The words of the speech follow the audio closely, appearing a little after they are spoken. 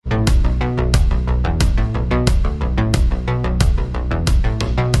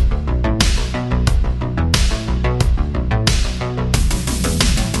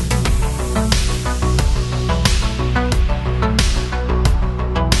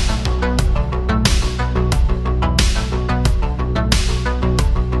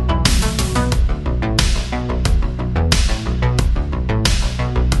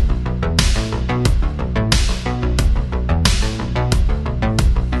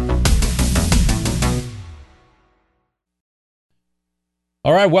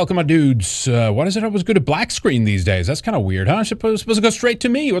All right, welcome, my dudes. Why does it always go to black screen these days? That's kind of weird, huh? It's supposed to go straight to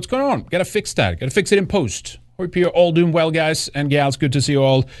me. What's going on? Got to fix that. Got to fix it in post. Hope you're all doing well, guys and gals. Good to see you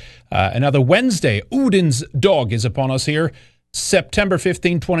all. Another Wednesday. Odin's dog is upon us here. September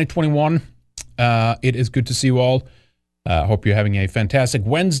 15, 2021. It is good to see you all. Hope you're having a fantastic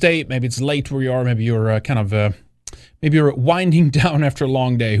Wednesday. Maybe it's late where you are. Maybe you're maybe you're winding down after a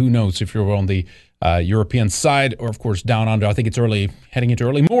long day. Who knows if you're on the European side, or of course down under. I think it's heading into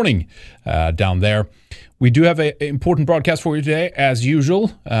early morning down there. We do have an important broadcast for you today, as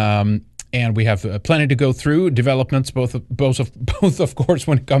usual, and we have plenty to go through. Developments, both of course,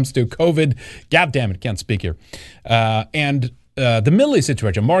 when it comes to COVID. God damn it, can't speak here. And the Milley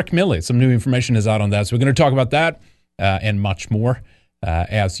situation, Mark Milley. Some new information is out on that, so we're going to talk about that and much more.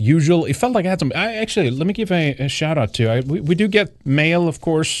 As usual, it felt like I had some. Let me give a shout out to. We do get mail, of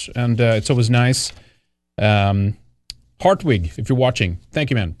course, and it's always nice. Hartwig, if you're watching,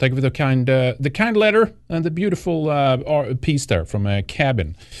 thank you, man. Thank you for the kind letter and the beautiful piece there from a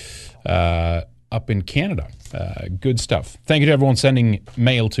cabin up in Canada. Good stuff. Thank you to everyone sending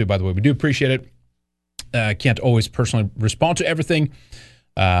mail too. By the way, we do appreciate it. Can't always personally respond to everything.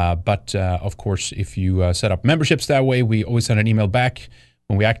 But of course, if you set up memberships that way, we always send an email back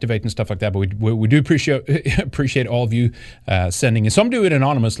when we activate and stuff like that. But we do appreciate all of you sending it. Some do it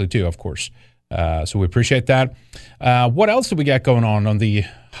anonymously too, of course. So we appreciate that. What else do we got going on the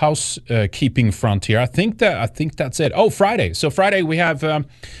housekeeping front here? I think that's it. Oh, Friday. So Friday we have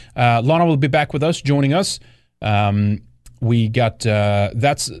Lana will be back with us, joining us. We got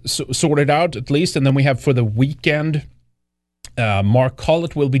that's sorted out at least, and then we have for the weekend. Mark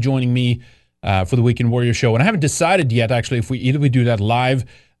Collett will be joining me for the Weekend Warrior show. And I haven't decided yet, actually, if we do that live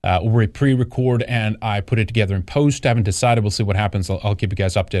or we pre-record and I put it together in post. I haven't decided. We'll see what happens. I'll keep you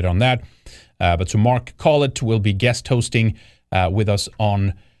guys updated on that. But so Mark Collett will be guest hosting with us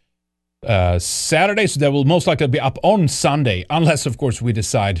on Saturday. So that will most likely be up on Sunday, unless, of course, we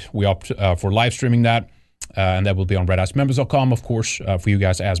decide we opt for live streaming that. And that will be on redicemembers.com, of course, for you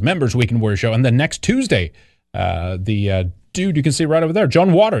guys as members, Weekend Warrior show. And then next Tuesday, the dude you can see right over there,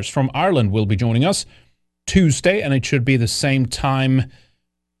 John Waters from Ireland, will be joining us Tuesday, and it should be the same time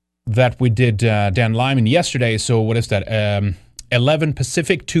that we did Dan Lyman yesterday. So what is that? 11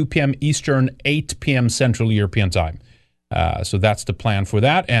 Pacific, 2 p.m. Eastern, 8 p.m. Central European time. So that's the plan for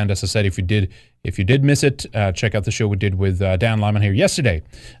that. And as I said, if you did miss it, check out the show we did with Dan Lyman here yesterday.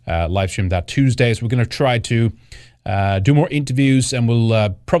 Live stream that Tuesday. So we're going to try to do more interviews, and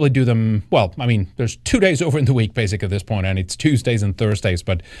we'll probably do them, well, I mean, there's 2 days over in the week, basically, at this point, and it's Tuesdays and Thursdays,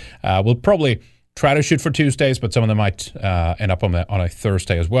 but we'll probably try to shoot for Tuesdays, but some of them might end up on a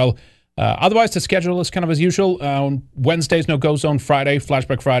Thursday as well. Otherwise, the schedule is kind of as usual. Wednesdays, No Go Zone. Friday,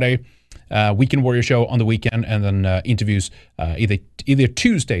 Flashback Friday. Weekend Warrior show on the weekend, and then interviews either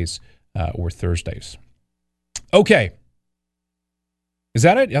Tuesdays or Thursdays. Okay. Is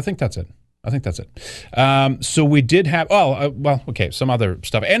that it? I think that's it. So we did have, some other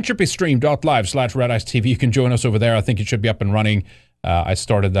stuff. EntropyStream.live/RedIceTV. You can join us over there. I think it should be up and running. I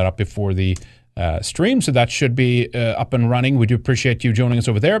started that up before the stream, so that should be up and running. We do appreciate you joining us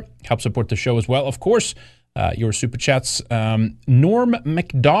over there. Help support the show as well, of course. Your super chats. Norm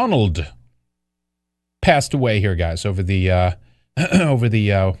MacDonald passed away here, guys, over the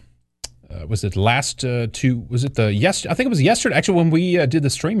was it last two? Was it I think it was yesterday. Actually, when we did the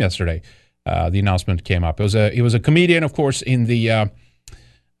stream yesterday. The announcement came up. He was a comedian, of course, in the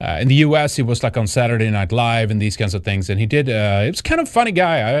U.S. He was like on Saturday Night Live and these kinds of things. And he did. It was kind of a funny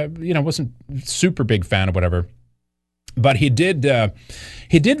guy. I wasn't super big fan or whatever, but he did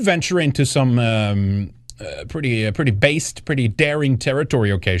venture into some pretty based, pretty daring territory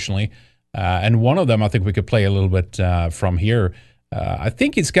occasionally. And one of them, I think we could play a little bit from here. I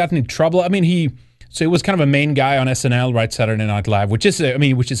think he's gotten in trouble. I mean, So he was kind of a main guy on SNL, right? Saturday Night Live, which is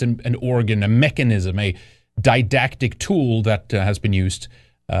an organ, a mechanism, a didactic tool that has been used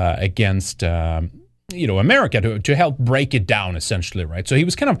against America to help break it down, essentially, right? So he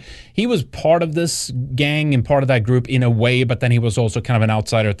was part of this gang and part of that group in a way, but then he was also kind of an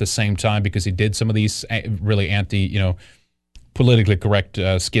outsider at the same time because he did some of these really politically correct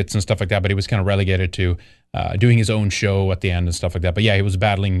skits and stuff like that. But he was kind of relegated to doing his own show at the end and stuff like that. But yeah, he was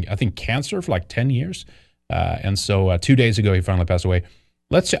battling, I think, cancer for like 10 years. And so 2 days ago, he finally passed away.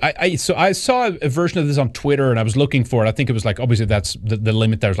 I saw a version of this on Twitter, and I was looking for it. I think it was like, obviously, that's the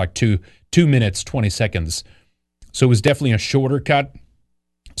limit there is like 2 minutes, 20 seconds. So it was definitely a shorter cut.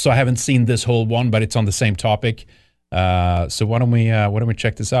 So I haven't seen this whole one, but it's on the same topic. So why don't we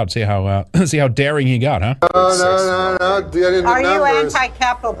check this out? See how daring he got, huh? No. Are you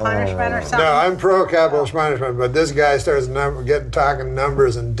anti-capital punishment or something? No, I'm pro-capital punishment, but this guy starts talking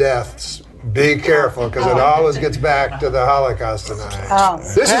numbers and deaths. Be careful, because it always gets back to the Holocaust denial. Oh.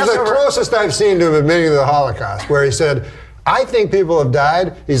 This is the closest I've seen to him admitting to the Holocaust, where he said, I think people have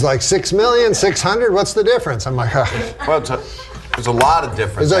died. He's like 6 million, 600. What's the difference? I'm like, well, there's a lot of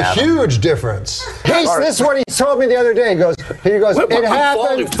difference. There's a huge difference. This is what he told me the other day. He goes, it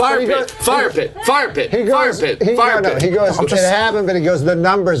happened. Fire pit. He goes, it happened, but he goes, the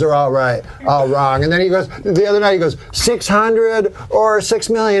numbers are all wrong. And then he goes, the other night he goes, 600 or 6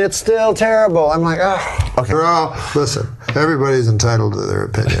 million, it's still terrible. I'm like, okay. Listen, everybody's entitled to their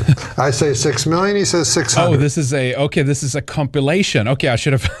opinion. I say 6 million, he says 600. Oh, this is a compilation. Okay, I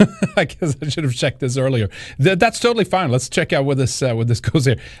should have, I guess I should have checked this earlier. That's totally fine. Let's check out what this goes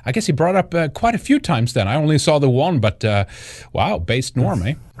here. I guess he brought up quite a few times then. I only saw the one, but wow, based norm,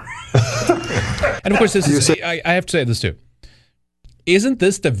 eh? And of course, this is, I have to say this too. Isn't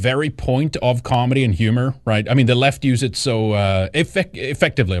this the very point of comedy and humor, right? I mean, the left use it so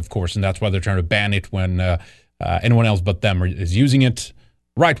effectively, of course, and that's why they're trying to ban it when anyone else but them is using it.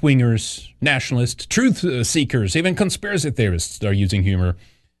 Right-wingers, nationalists, truth seekers, even conspiracy theorists are using humor,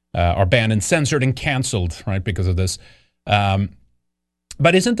 are banned and censored and canceled, right, because of this.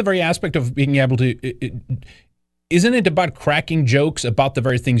 But isn't the very aspect of being able to, isn't it about cracking jokes about the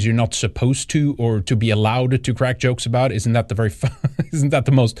very things you're not supposed to or to be allowed to crack jokes about? Isn't that isn't that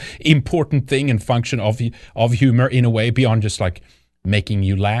the most important thing and function of humor in a way, beyond just like making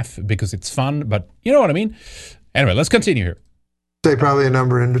you laugh because it's fun? But you know what I mean? Anyway, let's continue here. Say probably a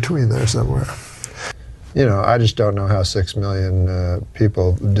number in between there somewhere. You know, I just don't know how 6 million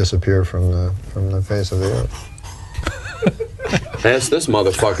people disappear from the face of the earth. Ask this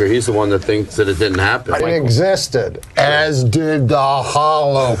motherfucker. He's the one that thinks that it didn't happen. It existed, as did the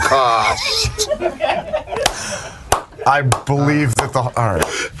Holocaust. I believe that all right.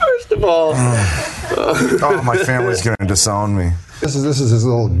 First of all, my family's going to disown me. This is his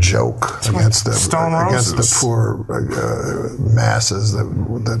little joke against the poor masses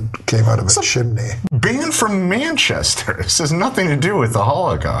that came out of a chimney. Being from Manchester, this has nothing to do with the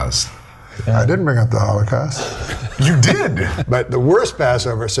Holocaust. I didn't bring up the Holocaust. You did. But the worst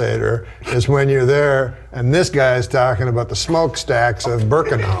Passover Seder is when you're there and this guy is talking about the smokestacks of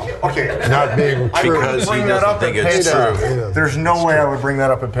Birkenau. Okay. Not being true. Because he doesn't think it's true. There's no way I would bring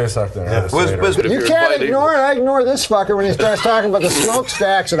that up at Pesach dinner. You can't ignore it. I ignore this fucker when he starts talking about the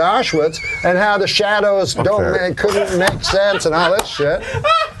smokestacks at Auschwitz and how the shadows couldn't make sense and all this shit.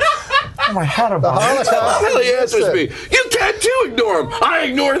 My head about the Holocaust. Really answers me. You can't too ignore him. I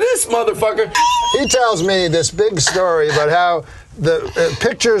ignore this motherfucker. He tells me this big story about how the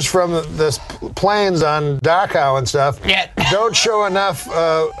pictures from the planes on Dachau and stuff don't show enough.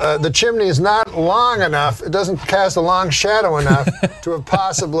 The chimney is not long enough. It doesn't cast a long shadow enough to have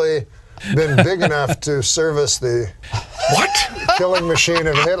possibly been big enough to service the killing machine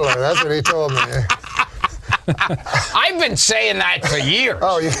of Hitler. That's what he told me. I've been saying that for years.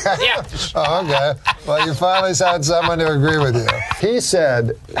 Oh, yeah? Oh, okay. Well, you finally found someone to agree with you. He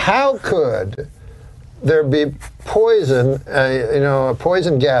said, how could there be poison, a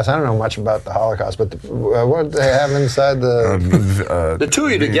poison gas? I don't know much about the Holocaust, but what do they have inside the... the two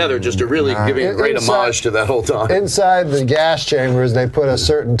of you together just to really giving a great homage to that whole time. Inside the gas chambers, they put a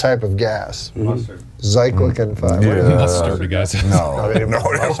certain type of gas. Mustard. Zyklin 5. Mustard, guys. No,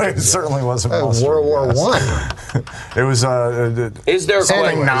 it certainly wasn't mustard. World War I. It was... Is there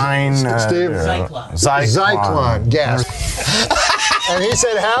something 9... Steve? Zyklon gas. And he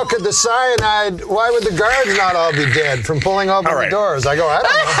said, how could the cyanide, why would the guards not all be dead from pulling open the doors? I go, I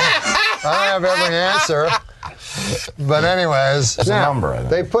don't know. I don't have every answer. But anyways, a number, I think.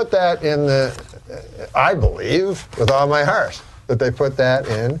 They put that in I believe, with all my heart, that they put that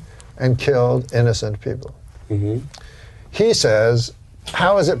in and killed innocent people. Mm-hmm. He says,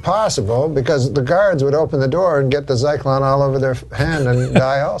 how is it possible? Because the guards would open the door and get the Zyklon all over their hand and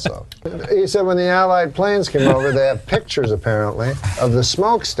die also. He said when the Allied planes came over, they have pictures, apparently, of the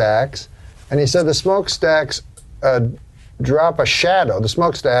smokestacks, and he said the smokestacks drop a shadow, the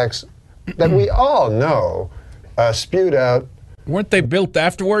smokestacks that we all know spewed out. Weren't they built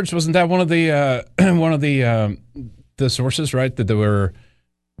afterwards? Wasn't that one of the sources, right? That there were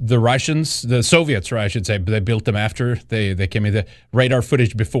the Russians, the Soviets, right, I should say, but they built them after they came in. The radar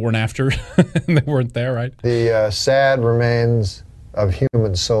footage before and after, and they weren't there, right? The sad remains of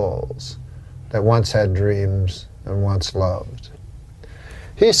human souls that once had dreams and once loved.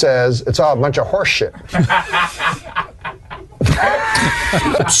 He says it's all a bunch of horse shit.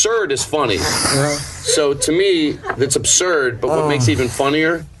 Absurd is funny. So to me, that's absurd. But what makes it even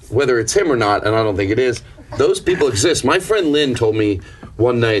funnier, whether it's him or not, and I don't think it is, those people exist. My friend Lynn told me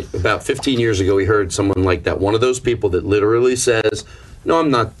one night about 15 years ago, he heard someone like that. One of those people that literally says, "No,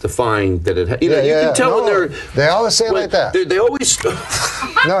 I'm not defying that it." You can tell when they always say it like that. They always.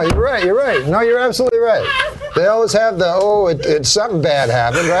 No, you're right. You're right. No, you're absolutely right. They always have it's something bad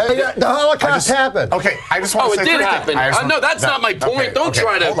happened, right? The Holocaust happened. Okay, I just want to say it did happen. No, that's not my point. Okay, Don't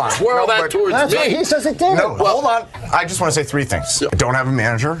try to twirl that towards that's me. What he says it did. No, hold on. I just want to say three things. I don't have a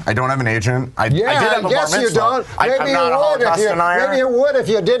manager. I don't have an agent. I did have a bar mitzvah. You don't. I'm not a Holocaust denier. Maybe you would if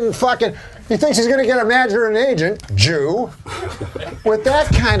you didn't fucking. He thinks he's going to get a manager and agent, Jew, with that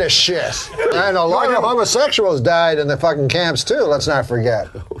kind of shit. And a lot of homosexuals died in the fucking camps too. Let's not forget.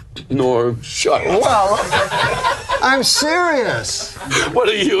 Norm, shut up. Well, I'm serious. What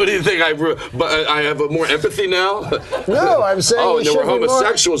do you think? I have more empathy now? No, I'm saying. Oh, and there were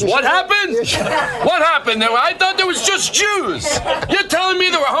homosexuals. What happened? What happened? I thought there was just Jews. You're telling me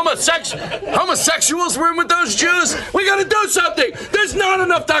there were homosexuals were in with those Jews? We got to do something. There's not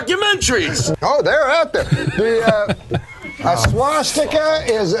enough documentaries. Oh, they're out there. A swastika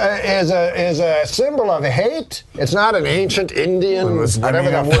is a symbol of hate. It's not an ancient Indian. It was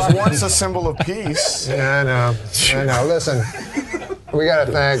once a symbol of peace. Yeah, I know. Listen, we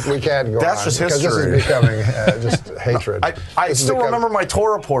can't go That's on just because history. this is becoming just hatred. I still remember my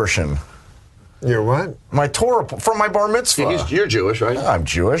Torah portion. Your what? My Torah from my bar mitzvah. You're Jewish, right? I'm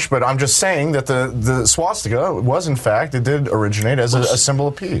Jewish, but I'm just saying that the swastika was, in fact, it did originate as a symbol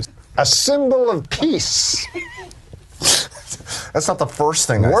of peace. A symbol of peace. That's not the first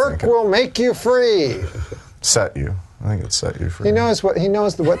thing Work will make you free. Set you. I think it set you free. He knows what's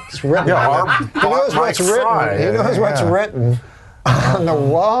written. Yeah, he knows what's written. He knows what's written on the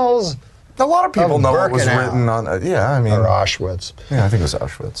walls. A lot of people know what was written on. Or Auschwitz. Yeah, I think it was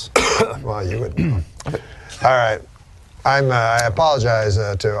Auschwitz. Well, you would know. All right. I apologize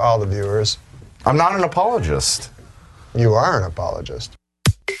to all the viewers. I'm not an apologist. You are an apologist.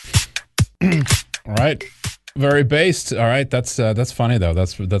 All right. Very based. All right. That's funny though.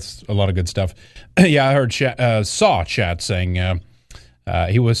 That's a lot of good stuff. Yeah, I heard saw chat saying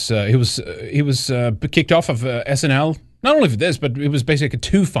he was kicked off of SNL. Not only for this, but it was basically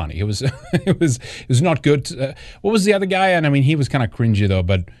too funny. It was it was not good. What was the other guy? And I mean, he was kind of cringy though.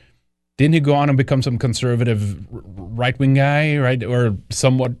 But didn't he go on and become some conservative right-wing guy, right? Or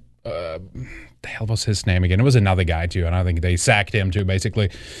somewhat. The hell was his name again? It was another guy too, and I think they sacked him too. Basically,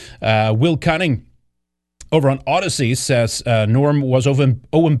 Will Cunning over on Odyssey says Norm was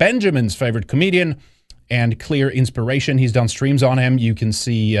Owen Benjamin's favorite comedian and clear inspiration. He's done streams on him. You can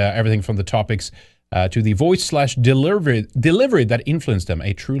see everything from the topics to the voice/delivery that influenced him.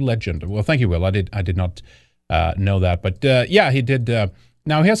 A true legend. Well, thank you, Will. I did not know that, but yeah, he did.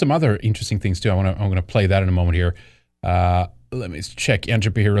 Now he has some other interesting things too. I'm gonna play that in a moment here. Let me check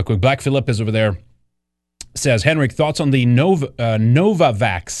entropy here real quick. Black Phillip is over there. Says, Henrik, thoughts on the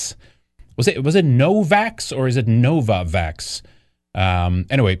Novavax? Was it Novax or is it Novavax?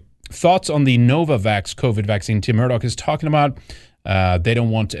 Anyway, thoughts on the Novavax COVID vaccine. Tim Murdoch is talking about. They don't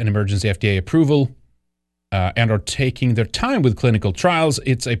want an emergency FDA approval and are taking their time with clinical trials.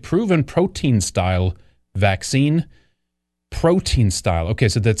 It's a proven protein-style vaccine. Protein-style. Okay,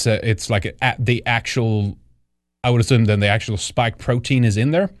 so that's it's like the actual... I would assume then the actual spike protein is in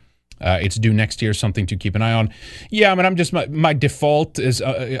there. It's due next year, something to keep an eye on. Yeah, I mean, I'm just, my default is,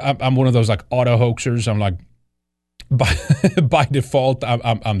 I'm one of those like auto hoaxers. I'm like, by default,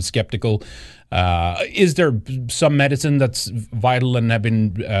 I'm skeptical. Is there some medicine that's vital and have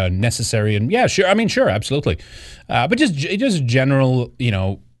been necessary? And yeah, sure. I mean, sure, absolutely. But just general,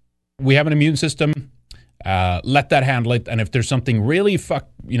 we have an immune system. Let that handle it, and if there's something really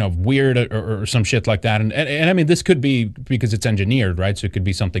weird or some shit like that, and I mean, this could be because it's engineered, right? So it could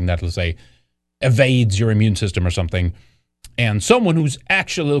be something that, let's say, evades your immune system or something, and someone who's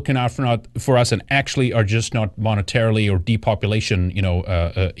actually looking out for us and actually are just not monetarily or depopulation,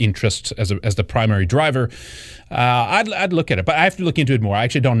 interests as the primary driver, I'd look at it, but I have to look into it more. I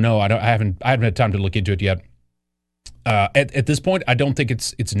actually don't know. I haven't had time to look into it yet. At this point, I don't think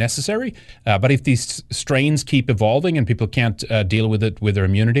it's necessary. But if these strains keep evolving and people can't deal with it with their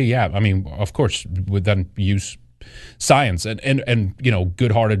immunity, yeah, I mean, of course, would then use science and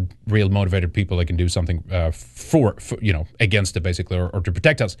good-hearted, real motivated people that can do something for against it, basically, or to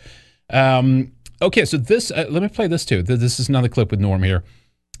protect us. Okay, so this let me play this too. This is another clip with Norm here.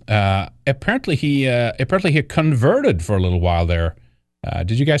 Apparently he converted for a little while there.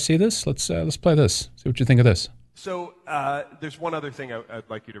 Did you guys see this? Let's play this. See what you think of this. So there's one other thing I'd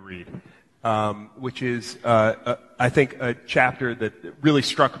like you to read, which is, I think, a chapter that really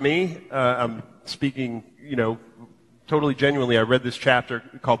struck me. I'm speaking, totally genuinely, I read this chapter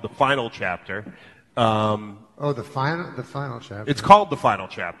called The Final Chapter. The final chapter. It's called The Final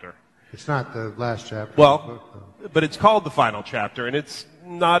Chapter. It's not the last chapter. Well, but it's called The Final Chapter, and it's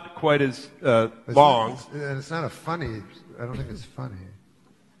not quite as long. And it's not I don't think it's funny.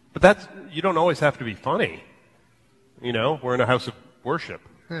 But you don't always have to be funny. We're in a house of worship.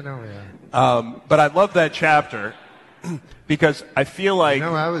 I know, yeah. But I love that chapter because I feel like...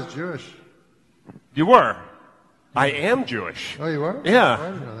 I was Jewish. You were? I am Jewish. Oh, you are? Yeah. Oh,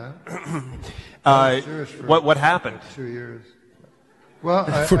 I didn't know that. I was Jewish for what happened? 2 years. Well,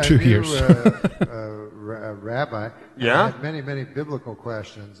 For 2 years. A rabbi. Yeah? I had many, many biblical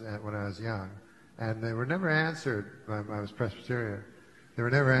questions when I was young, and they were never answered I was Presbyterian. They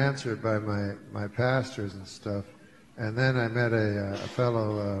were never answered by my pastors and stuff. And then I met a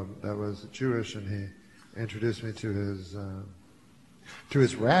fellow that was Jewish, and he introduced me to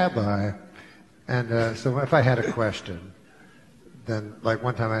his rabbi. And so if I had a question, then like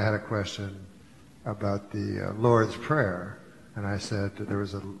one time I had a question about the Lord's Prayer. And I said, there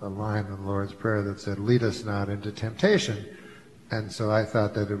was a line in the Lord's Prayer that said, lead us not into temptation. And so I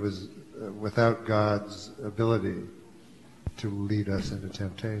thought that it was without God's ability to lead us into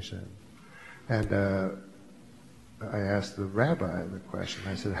temptation. And I asked the rabbi the question.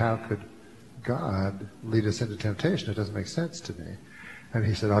 I said, how could God lead us into temptation? It doesn't make sense to me. And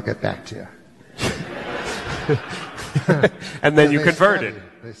he said, I'll get back to you. And then you converted.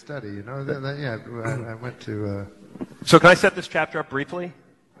 They study, I went to... So can I set this chapter up briefly?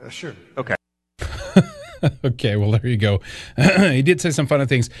 Sure. Okay. Okay, well, there you go. He did say some funny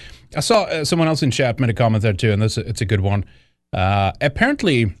things. I saw someone else in chat made a comment there, too, and it's a good one.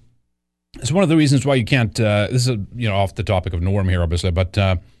 Apparently, it's one of the reasons why you can't... this is, off the topic of Norm here, obviously, but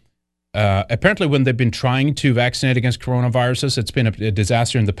apparently when they've been trying to vaccinate against coronaviruses, it's been a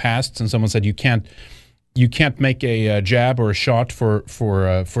disaster in the past, and someone said you can't make a jab or a shot for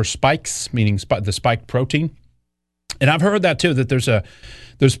spikes, meaning the spike protein. And I've heard that too, that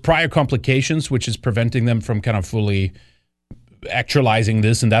there's prior complications which is preventing them from kind of fully actualizing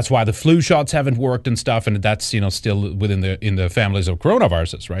this, and that's why the flu shots haven't worked and stuff, and that's still within the families of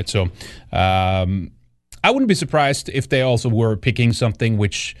coronaviruses, right? So I wouldn't be surprised if they also were picking something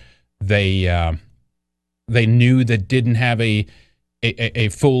which they knew that didn't have a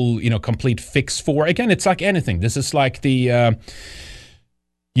full, complete fix for. Again, it's like anything. This is like the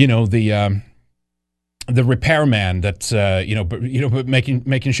repairman that's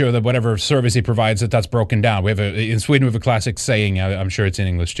making sure that whatever service he provides that's broken down. In Sweden we have a classic saying. I'm sure it's in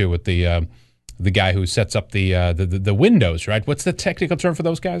English too, with the guy who sets up the windows. Right? What's the technical term for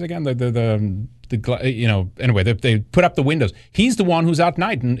those guys again? Anyway, they put up the windows. He's the one who's out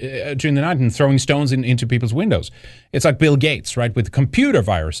during the night and throwing stones into people's windows. It's like Bill Gates, right? With computer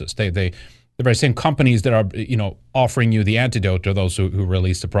viruses, the very same companies that are offering you the antidote to those who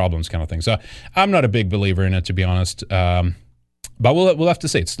release the problems, kind of thing. So I'm not a big believer in it, to be honest. But we'll have to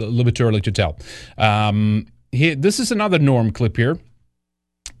see. It's a little bit too early to tell. This is another Norm clip here.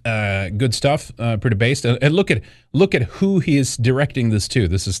 Good stuff, pretty based. And look at who he is directing this to.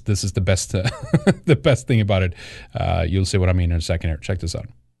 This is the best the best thing about it. You'll see what I mean in a second here. Check this out.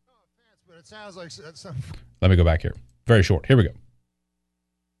 But it sounds like some... Let me go back here. Very short. Here we go.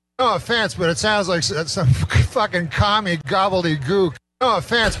 No offense, but it sounds like some fucking commie gobbledygook. No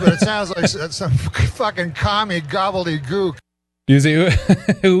offense, but it sounds like some fucking commie gobbledygook. Do you see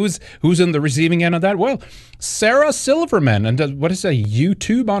who's in the receiving end of that? Well, Sarah Silverman, and what is a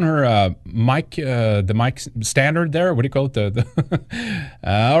YouTube on her mic, the mic standard there? What do you call it?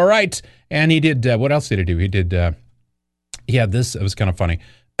 All right, and he did. What else did he do? He did. He had this. It was kind of funny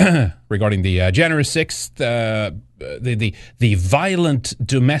regarding the January 6th, the violent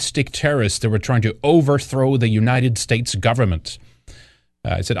domestic terrorists that were trying to overthrow the United States government.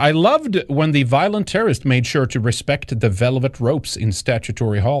 He said, I loved when the violent terrorist made sure to respect the velvet ropes in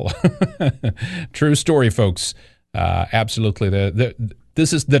Statutory Hall. True story, folks. Absolutely.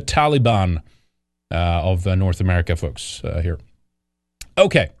 This is the Taliban of North America, folks, here.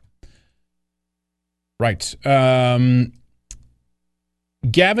 Okay. Right.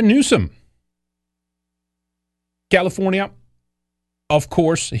 Gavin Newsom. California. Of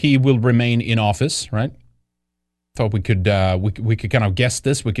course, he will remain in office, right? Thought we could kind of guess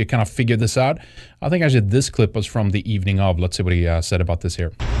this. We could kind of figure this out. I think actually this clip was from the evening of. Let's see what he said about this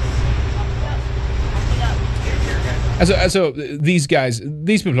here. So these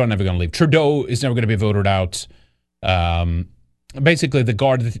people are never going to leave. Trudeau is never going to be voted out. Basically, the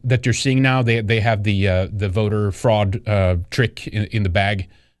guard that you're seeing now, they have the voter fraud trick in the bag.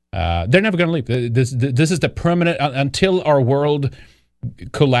 They're never going to leave. This is the permanent until our world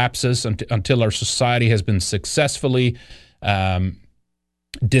collapses until our society has been successfully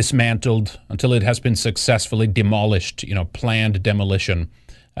dismantled, until it has been successfully demolished, planned demolition.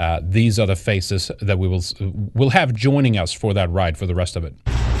 These are the faces that we'll have joining us for that ride for the rest of it.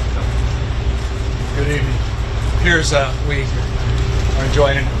 Good evening. Here's we are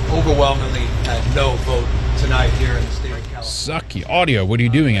enjoying an overwhelmingly no vote tonight here in the state of California. Sucky audio. What are you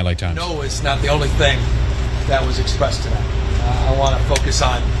doing, LA Times? No is not the only thing that was expressed tonight. I want to focus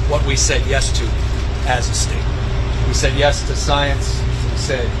on what we said yes to as a state. We said yes to science. We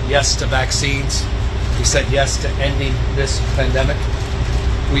said yes to vaccines. We said yes to ending this pandemic.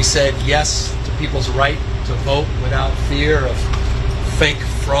 We said yes to people's right to vote without fear of fake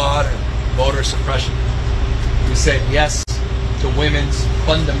fraud or voter suppression. We said yes to women's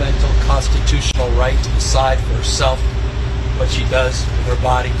fundamental constitutional right to decide for herself what she does with her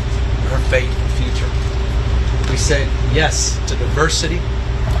body, her fate, and future. We said yes to diversity.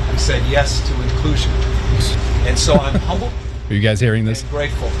 We said yes to inclusion. And so I'm humbled. Are you guys hearing this? And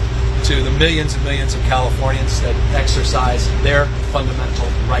grateful to the millions and millions of Californians that exercise their fundamental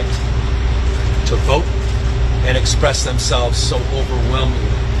right to vote and express themselves so overwhelmingly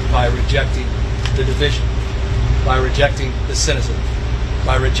by rejecting the division, by rejecting the cynicism,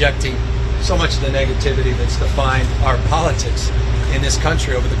 by rejecting so much of the negativity that's defined our politics in this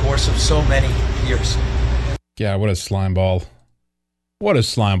country over the course of so many years. Yeah, what a slime ball. What a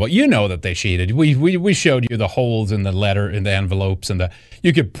slime ball. You know that they cheated. We showed you the holes in the letter, in the envelopes, and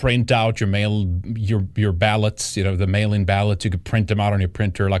you could print out your ballots, the mail-in ballots. You could print them out on your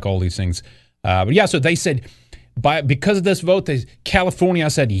printer, like all these things. But yeah, so they said, because of this vote, California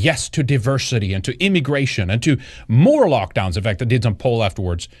said yes to diversity and to immigration and to more lockdowns. In fact, I did some poll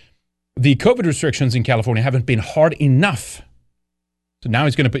afterwards. The COVID restrictions in California haven't been hard enough. So now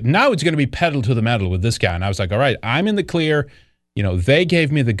it's going to be pedal to the metal with this guy. And I was like, all right, I'm in the clear. They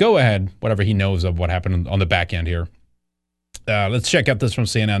gave me the go-ahead, whatever he knows of what happened on the back end here. Let's check out this from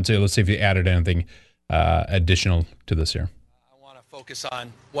CNN, too. Let's see if he added anything additional to this here. I want to focus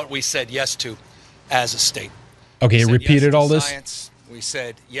on what we said yes to as a state. Okay, he repeated all this? Science. We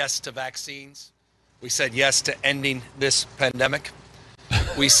said yes to vaccines. We said yes to ending this pandemic.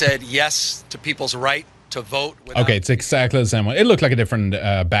 We said yes to people's right to vote. Okay, it's exactly the same one. It looked like a different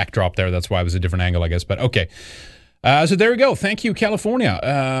backdrop there. That's why it was a different angle, I guess. But okay. So there we go. Thank you, California.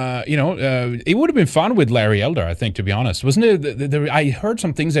 It would have been fun with Larry Elder, I think, to be honest. Wasn't it? I heard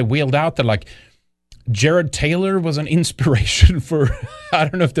some things that wheeled out that, like, Jared Taylor was an inspiration for, I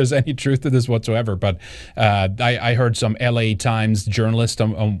don't know if there's any truth to this whatsoever, but I heard some LA Times journalist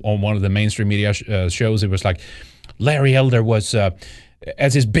on one of the mainstream media shows. It was like Larry Elder was,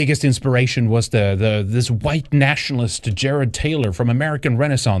 as his biggest inspiration was this white nationalist Jared Taylor from American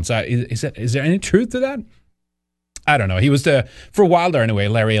Renaissance. Is there any truth to that? I don't know. He was for a while there anyway.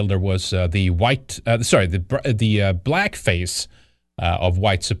 Larry Elder was the black face of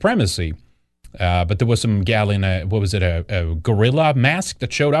white supremacy. But there was some gal in a gorilla mask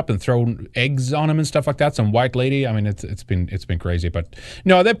that showed up and thrown eggs on him and stuff like that. Some white lady. I mean, it's been crazy. But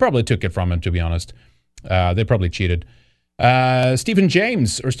no, they probably took it from him, to be honest. They probably cheated. Stephen J.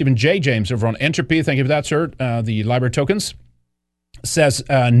 James over on Entropy. Thank you for that, sir. The library tokens. Says,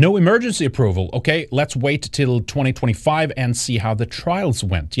 no emergency approval. Okay, let's wait till 2025 and see how the trials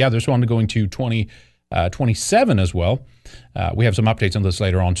went. Yeah, there's one going to 2027 as well. We have some updates on this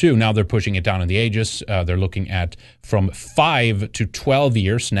later on, too. Now they're pushing it down in the ages. They're looking at from 5 to 12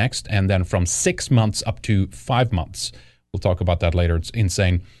 years next, and then from 6 months up to 5 months. We'll talk about that later. It's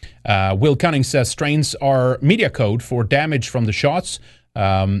insane. Will Cunning says strains are media code for damage from the shots.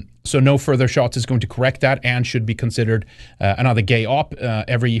 So no further shots is going to correct that and should be considered another gay op.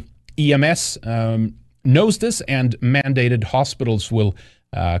 Every EMS knows this, and mandated hospitals will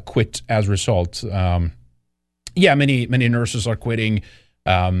quit as a result. Many nurses are quitting.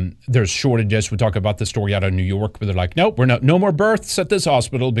 There's shortages. We talk about the story out of New York where they're like, nope, no more births at this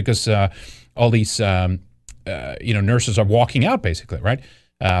hospital because all these nurses are walking out, basically, right?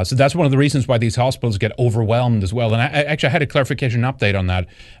 So that's one of the reasons why these hospitals get overwhelmed as well. And I had a clarification update on that.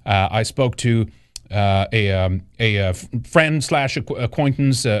 I spoke to a friend /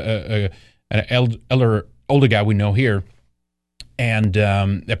 acquaintance, an older guy we know here. And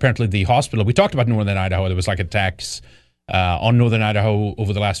apparently the hospital, we talked about Northern Idaho. There was like attacks on Northern Idaho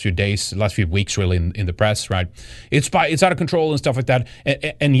over the last few days, last few weeks, really, in the press, right? It's out of control and stuff like that.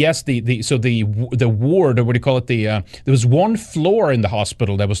 And yes, the ward, or what do you call it? There was one floor in the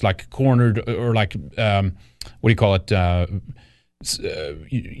hospital that was like cornered, or like what do you call it?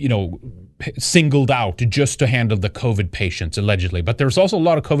 Singled out just to handle the COVID patients, allegedly. But there's also a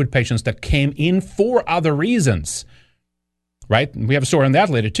lot of COVID patients that came in for other reasons. right? We have a story on that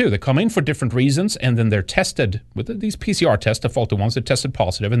later too. They come in for different reasons, and then they're tested with these PCR tests, the faulty ones. They're tested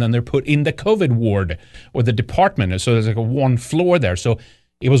positive, and then they're put in the COVID ward or the department. So there's like a one floor there. So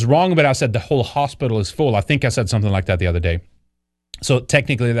it was wrong, but I said the whole hospital is full. I think I said something like that the other day. So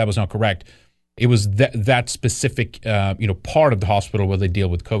technically, that was not correct. It was that specific, part of the hospital where they deal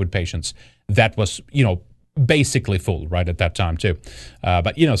with COVID patients that was, basically full right at that time too.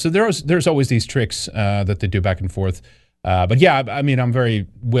 But so there's always these tricks that they do back and forth. But yeah, I mean, I'm very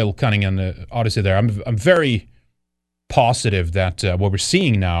Will Cunningham, Odyssey there. I'm very positive that what we're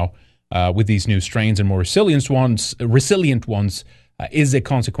seeing now with these new strains and more resilient ones is a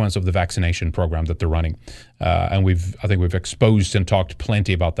consequence of the vaccination program that they're running. And I think we've exposed and talked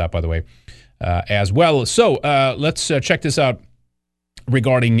plenty about that, by the way, as well. So let's check this out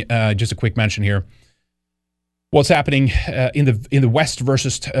regarding just a quick mention here. What's happening in the West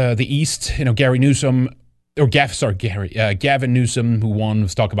versus the East? Gavin Newsom, who won,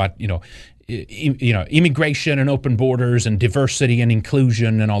 was talking about immigration and open borders and diversity and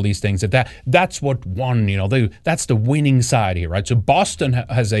inclusion and all these things. That's what won. That's the winning side here, right? So Boston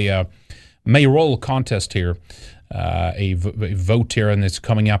has a mayoral contest here, a vote here, and it's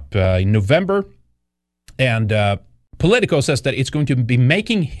coming up in November. And Politico says that it's going to be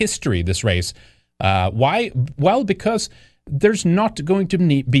making history, this race. Why? Well, because there's not going to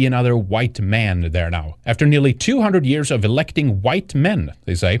be another white man there now. After nearly 200 years of electing white men,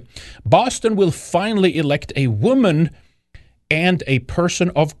 they say, Boston will finally elect a woman and a person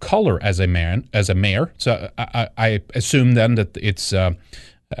of color as a mayor. So I assume then that it's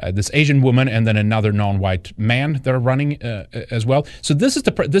this Asian woman and then another non-white man that are running as well. So this is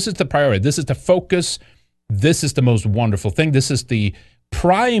the priority. This is the focus. This is the most wonderful thing. This is the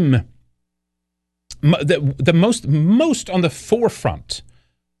prime. The most on the forefront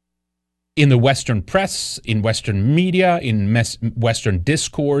in the Western press, in Western media, in Western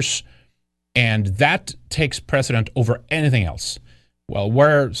discourse, and that takes precedent over anything else. Well,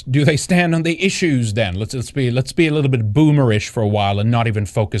 where do they stand on the issues then? Let's be a little bit boomerish for a while and not even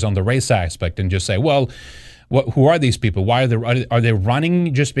focus on the race aspect and just say, well, who are these people? Why are they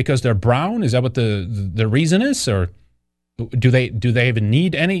running just because they're brown? Is that what the reason is, or do they even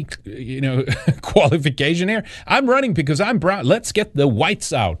need any qualification here? I'm running because I'm brown. Let's get the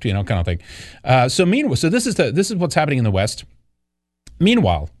whites out, kind of thing. So this is what's happening in the West.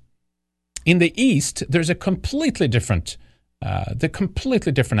 Meanwhile, in the East, there's a completely different attitude,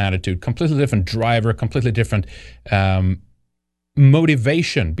 completely different driver, completely different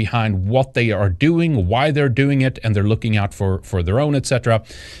motivation behind what they are doing, why they're doing it, and they're looking out for their own, etc.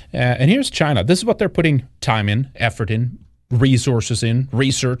 And here's China. This is what they're putting time in, effort in, resources in,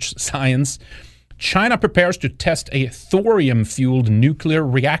 research, science. China prepares to test a thorium-fueled nuclear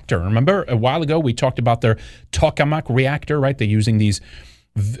reactor. Remember, a while ago, we talked about their tokamak reactor, right? They're using these,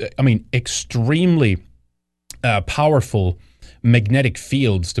 extremely powerful magnetic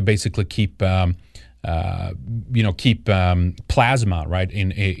fields to basically keep plasma, right,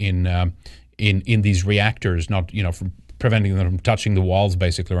 in these reactors, not, from preventing them from touching the walls,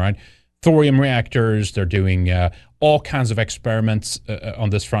 basically, right? Thorium reactors. They're doing all kinds of experiments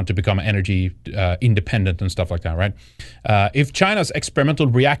on this front to become energy independent and stuff like that, right? If China's experimental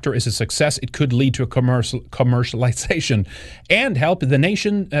reactor is a success, it could lead to a commercialization and help the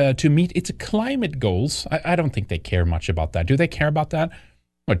nation to meet its climate goals. I don't think they care much about that. Do they care about that?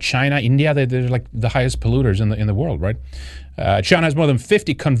 Or China, India, they're like the highest polluters in the world, right? China has more than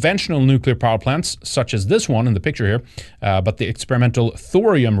 50 conventional nuclear power plants, such as this one in the picture here, but the experimental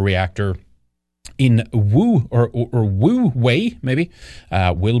thorium reactor in Wu-wei, maybe,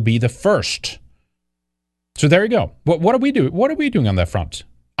 will be the first. So there you go. What are we doing? What are we doing on that front?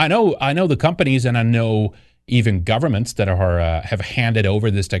 I know the companies, and I know even governments that have handed over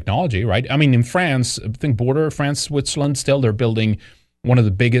this technology, right? I mean, in France, I think border France, Switzerland, still they're building one of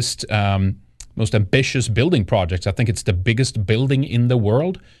the biggest, most ambitious building projects. I think it's the biggest building in the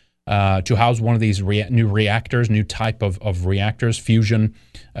world to house one of these new reactors, new type of reactors, fusion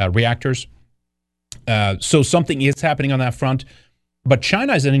reactors. So something is happening on that front. But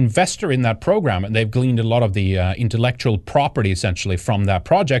China is an investor in that program, and they've gleaned a lot of the intellectual property, essentially, from that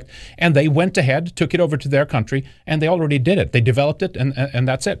project. And they went ahead, took it over to their country, and they already did it. They developed it, and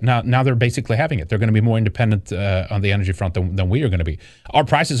that's it. Now they're basically having it. They're going to be more independent on the energy front than we are going to be. Our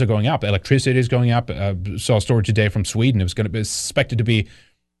prices are going up. Electricity is going up. Saw a story today from Sweden. It was going to be expected to be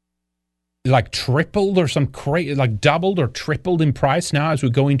like tripled or like doubled or tripled in price now as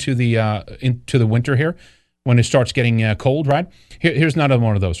we go into the winter here. when it starts getting cold, right? Here's another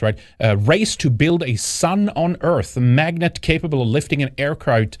one of those, right? Race to build a sun on Earth, a magnet capable of lifting an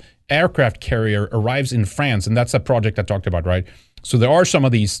aircraft carrier arrives in France, and that's a project I talked about, right? So there are some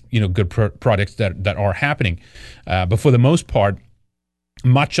of these, good projects that are happening, but for the most part,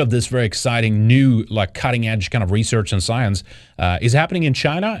 much of this very exciting new, like cutting edge kind of research and science is happening in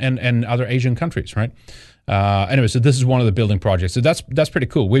China and other Asian countries, right? Anyway, so this is one of the building projects. So that's pretty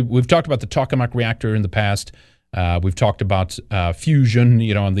cool. We've talked about the tokamak reactor in the past. We've talked about fusion,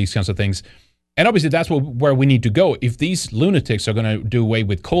 and these kinds of things. And obviously, that's where we need to go. If these lunatics are going to do away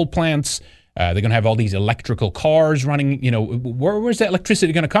with coal plants, they're going to have all these electrical cars running. Where's the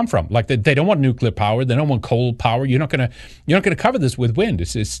electricity going to come from? Like they don't want nuclear power. They don't want coal power. You're not going to cover this with wind.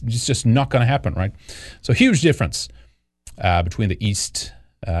 It's just not going to happen, right? So huge difference between the East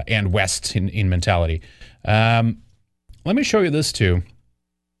and West in mentality. Let me show you this too.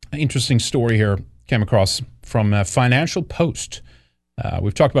 An interesting story here came across from Financial Post.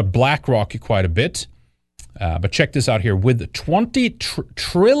 We've talked about BlackRock quite a bit, but check this out here. With 20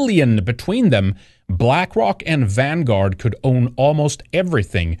 trillion between them, BlackRock and Vanguard could own almost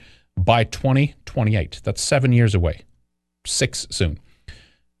everything by 2028. That's 7 years away. 6 soon.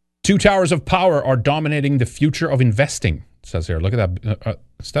 Two towers of power are dominating the future of investing. It says here, look at that.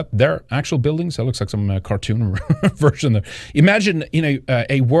 Is that their actual buildings? That looks like some cartoon version there. Imagine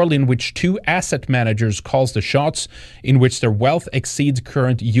a world in which two asset managers calls the shots, in which their wealth exceeds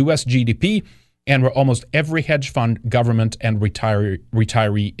current U.S. GDP, and where almost every hedge fund, government, and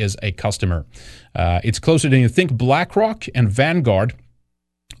retiree is a customer. It's closer than you think. BlackRock and Vanguard,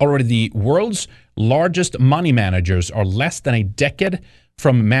 already the world's largest money managers, are less than a decade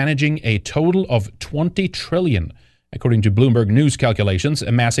from managing a total of 20 trillion. According to Bloomberg News calculations,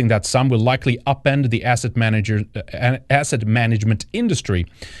 amassing that sum will likely upend the asset management industry,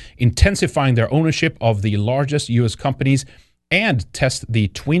 intensifying their ownership of the largest U.S. companies, and test the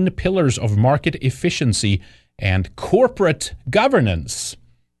twin pillars of market efficiency and corporate governance.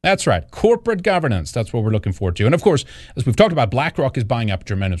 That's right, corporate governance. That's what we're looking forward to. And of course, as we've talked about, BlackRock is buying up a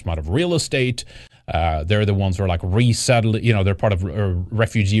tremendous amount of real estate. They're the ones who are like they're part of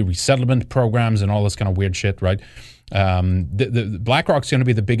refugee resettlement programs and all this kind of weird shit, right? The BlackRock's going to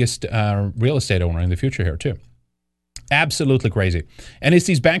be the biggest real estate owner in the future here too. Absolutely crazy. And it's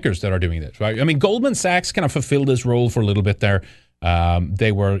these bankers that are doing this, right? I mean, Goldman Sachs kind of fulfilled this role for a little bit there.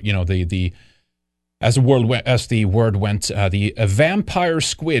 They were, as the word went, the vampire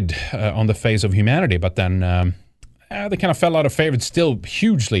squid on the face of humanity. But then they kind of fell out of favor. It's still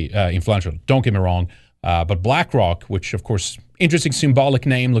hugely influential. Don't get me wrong. But BlackRock, which of course, interesting symbolic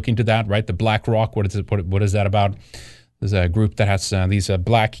name. Look into that, right? The BlackRock. What is that about? There's a group that has these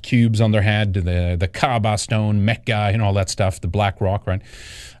black cubes on their head, the Kaaba stone, Mecca, and all that stuff. The BlackRock, right?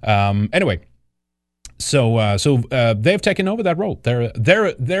 Anyway, so they've taken over that role.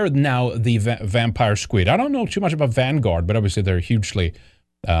 They're now the vampire squid. I don't know too much about Vanguard, but obviously they're hugely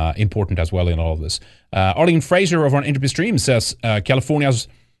important as well in all of this. Arlene Fraser over on Entropy Stream says California's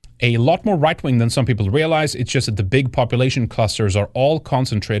a lot more right-wing than some people realize. It's just that the big population clusters are all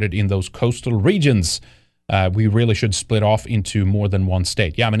concentrated in those coastal regions. We really should split off into more than one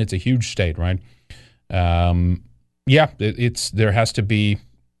state. Yeah, I mean, it's a huge state, right? There has to be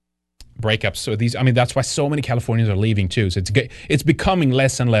breakups. So that's why so many Californians are leaving too. So it's becoming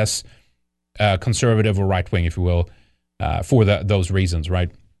less and less conservative or right-wing, if you will, for those reasons, right?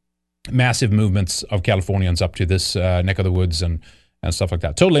 Massive movements of Californians up to this neck of the woods and stuff like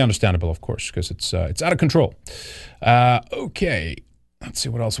that. Totally understandable, of course, because it's out of control. Okay. Let's see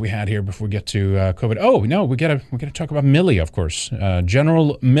what else we had here before we get to COVID. Oh no, we gotta talk about Milley, of course.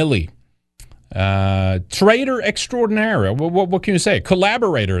 General Milley, traitor extraordinaire. What can you say?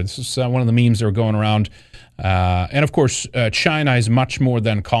 Collaborator. This is one of the memes that are going around. And of course, China is much more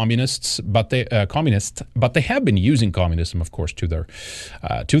than communists, but they have been using communism, of course, to their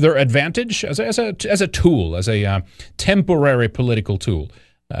advantage as a tool, as a temporary political tool.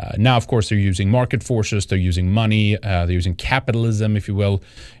 Now, of course, they're using market forces, they're using money, they're using capitalism, if you will,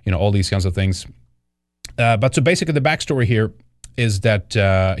 all these kinds of things. But so basically the backstory here is that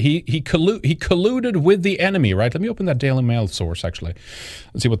he colluded with the enemy, right? Let me open that Daily Mail source, actually.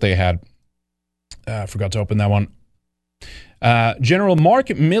 Let's see what they had. I forgot to open that one. General Mark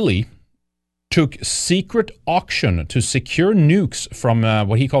Milley took secret auction to secure nukes from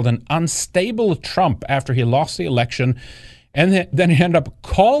what he called an unstable Trump after he lost the election. And then he ended up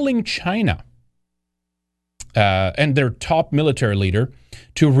calling China and their top military leader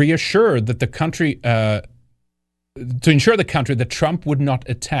to reassure that the country, to ensure the country that Trump would not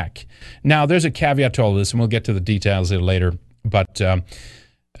attack. Now, there's a caveat to all this, and we'll get to the details later. But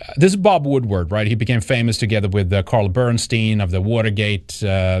This is Bob Woodward, right? He became famous together with Carl Bernstein of the Watergate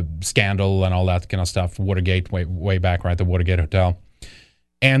scandal and all that kind of stuff. Watergate, way back, right? The Watergate Hotel.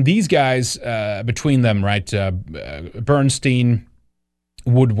 And these guys, between them, right? Bernstein,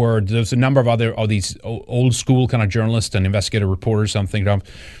 Woodward, there's a number of other of these old school kind of journalists and investigative reporters, I'm thinking of,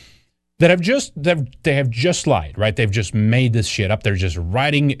 that they have just lied, right? They've just made this shit up. They're just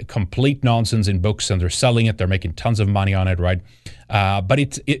writing complete nonsense in books and they're selling it. They're making tons of money on it, right? But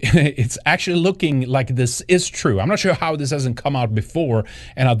it's actually looking like this is true. I'm not sure how this hasn't come out before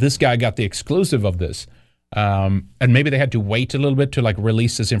and how this guy got the exclusive of this. And maybe they had to wait a little bit to like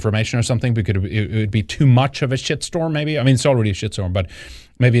release this information or something because it would be too much of a shitstorm. Maybe, I mean, it's already a shitstorm, but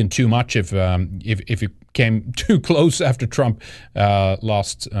maybe in too much if it came too close after Trump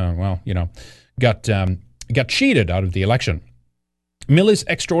lost. Got cheated out of the election. Milley's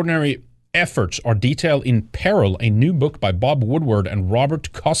extraordinary efforts are detailed in Peril, a new book by Bob Woodward and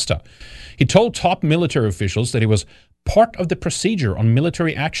Robert Costa. He told top military officials that he was part of the procedure on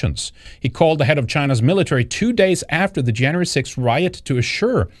military actions. He called the head of China's military 2 days after the January 6th riot to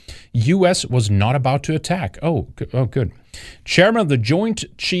assure U.S. was not about to attack. Oh, good. Chairman of the Joint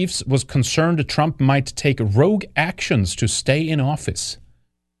Chiefs was concerned that Trump might take rogue actions to stay in office.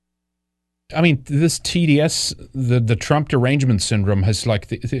 I mean, this TDS, the Trump derangement syndrome has like,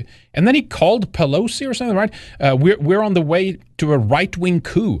 and then he called Pelosi or something, right? We're on the way to a right-wing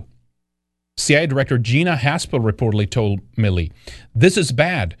coup. CIA Director Gina Haspel reportedly told Milley, "This is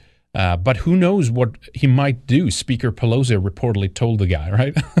bad, but who knows what he might do," Speaker Pelosi reportedly told the guy,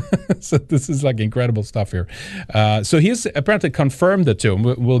 right? So this is like incredible stuff here. So he's apparently confirmed it too, and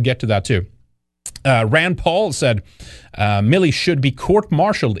we'll get to that too. Rand Paul said Milley should be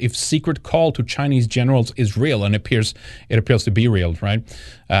court-martialed if secret call to Chinese generals is real, and it appears to be real, right?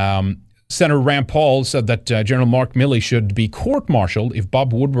 Senator Rand Paul said that General Mark Milley should be court-martialed if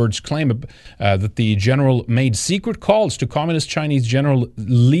Bob Woodward's claim that the general made secret calls to Communist Chinese General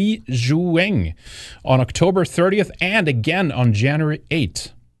Li Zhuang on October 30th and again on January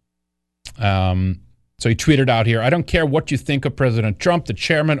 8th. So he tweeted out here, "I don't care what you think of President Trump, the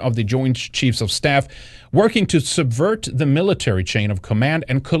chairman of the Joint Chiefs of Staff, working to subvert the military chain of command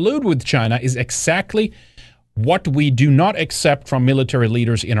and collude with China is exactly what we do not accept from military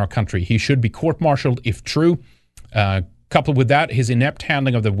leaders in our country. He should be court-martialed if true." Coupled with that, his inept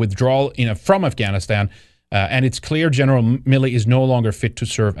handling of the withdrawal from Afghanistan, and it's clear General Milley is no longer fit to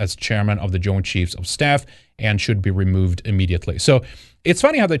serve as chairman of the Joint Chiefs of Staff and should be removed immediately. So it's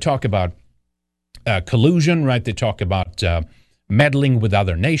funny how they talk about collusion, right? They talk about meddling with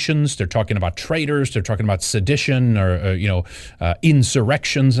other nations. They're talking about traitors. They're talking about sedition or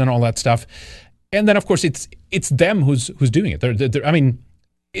insurrections and all that stuff. And then, of course, it's them who's doing it. They're, I mean,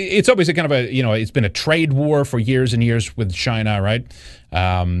 it's obviously kind of it's been a trade war for years and years with China, right?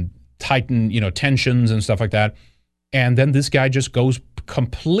 Tighten, tensions and stuff like that. And then this guy just goes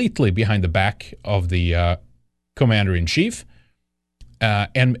completely behind the back of the commander-in-chief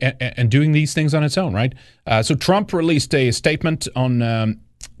and doing these things on its own, right? So Trump released a statement on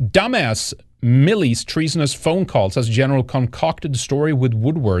dumbass Milley's treasonous phone calls as General concocted the story with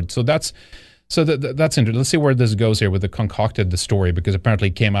Woodward. So that's interesting. Let's see where this goes here with the concocted the story, because apparently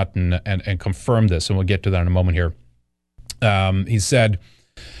he came out and confirmed this, and we'll get to that in a moment here. He said,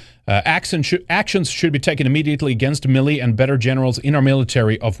 actions should be taken immediately against Milley and better generals in our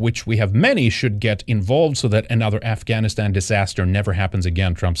military, of which we have many, should get involved so that another Afghanistan disaster never happens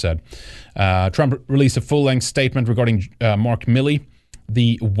again, Trump said. Trump released a full-length statement regarding Mark Milley,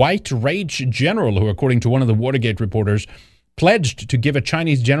 the white rage general who, according to one of the Watergate reporters, pledged to give a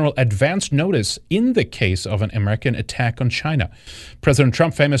Chinese general advance notice in the case of an American attack on China. President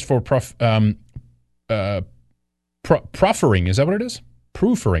Trump, famous for proffering, is that what it is?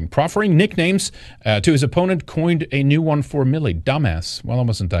 Proffering nicknames to his opponent, coined a new one for Milley, dumbass. Well, it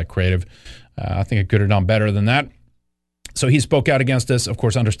wasn't that creative. I think it could have done better than that. So he spoke out against this, of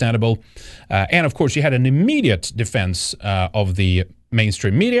course, understandable. And, of course, you had an immediate defense of the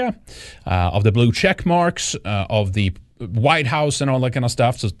mainstream media, of the blue check marks, of the White House and all that kind of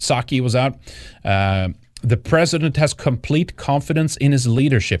stuff. So Psaki was out. The president has complete confidence in his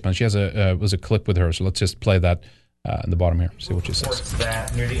leadership. And she has was a clip with her. So let's just play that in the bottom here. See what she says.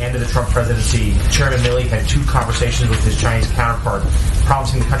 That near the end of the Trump presidency, Chairman Milley had 2 conversations with his Chinese counterpart,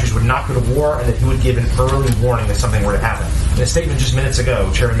 promising the countries would not go to war and that he would give an early warning if something were to happen. In a statement just minutes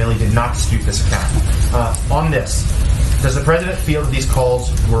ago, Chairman Milley did not dispute this account. On this, does the president feel that these calls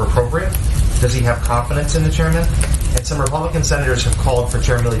were appropriate? Does he have confidence in the chairman? And some Republican senators have called for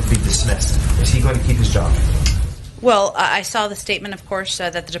Chairman Milley to be dismissed. Is he going to keep his job? Well, I saw the statement, of course,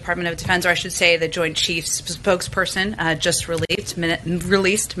 that the Department of Defense, or I should say the Joint Chiefs spokesperson, just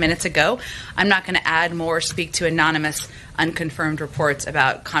released minutes ago. I'm not going to add more or speak to anonymous, unconfirmed reports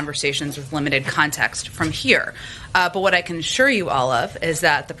about conversations with limited context from here. But what I can assure you all of is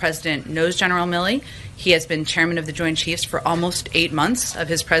that the President knows General Milley. He has been chairman of the Joint Chiefs for almost 8 months of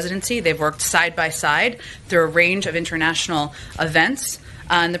his presidency. They've worked side by side through a range of international events.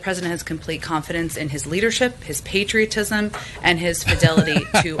 And the president has complete confidence in his leadership, his patriotism, and his fidelity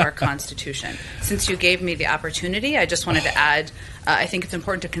to our Constitution. Since you gave me the opportunity, I just wanted to add, I think it's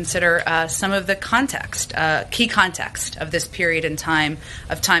important to consider some of the context, key context of this period in time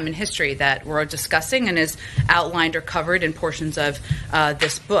in history that we're discussing and is outlined or covered in portions of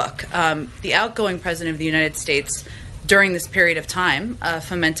this book. The outgoing president of the United States during this period of time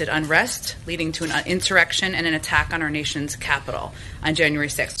fomented unrest, leading to an insurrection and an attack on our nation's capital on January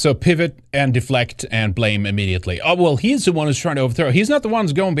 6th. So pivot and deflect and blame immediately. Oh, well, he's the one who's trying to overthrow. He's not the one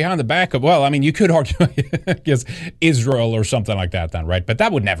who's going behind the back of, well, I mean, you could argue against Israel or something like that then, right? But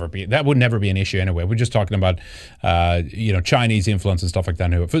that would never be an issue anyway. We're just talking about, Chinese influence and stuff like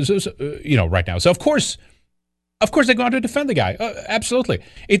that, right now. So, of course they're going to defend the guy. Absolutely.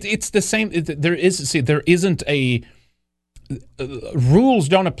 It's the same. There isn't a... rules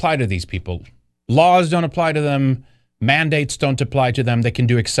don't apply to these people. Laws don't apply to them. Mandates don't apply to them. They can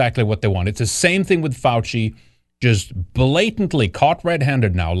do exactly what they want. It's the same thing with Fauci, just blatantly caught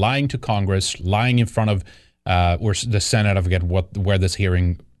red-handed now, lying to Congress, lying in front of or the Senate. I forget where this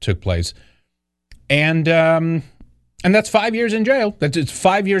hearing took place, and that's 5 years in jail. It's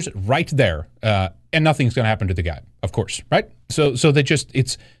 5 years right there, and nothing's going to happen to the guy, of course, right? So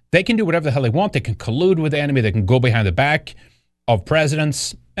they can do whatever the hell they want. They can collude with the enemy. They can go behind the back of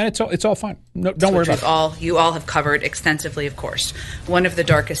presidents, and it's all fine. No, don't worry about it. You all have covered extensively, of course. One of the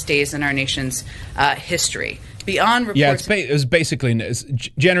darkest days in our nation's history. Beyond reports, it was basically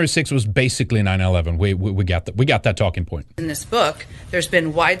January 6th was basically 9/11. We got that talking point. In this book, there's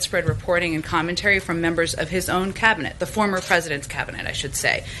been widespread reporting and commentary from members of his own cabinet, the former president's cabinet, I should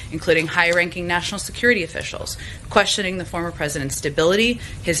say, including high-ranking national security officials, questioning the former president's stability,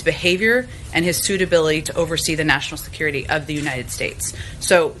 his behavior, and his suitability to oversee the national security of the United States.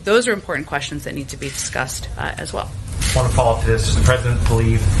 So those are important questions that need to be discussed as well. I want to follow up to this. Does the president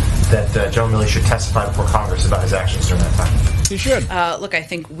believe that General Milley should testify before Congress about his actions during that time? He should. Look, I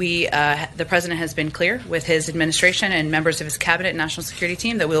think the president has been clear with his administration and members of his cabinet and national security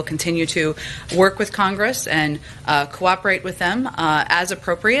team that we will continue to work with Congress and cooperate with them as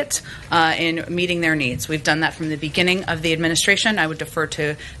appropriate in meeting their needs. We've done that from the beginning of the administration. I would defer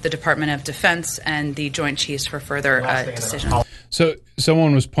to the Department of Defense and the Joint Chiefs for further decisions. So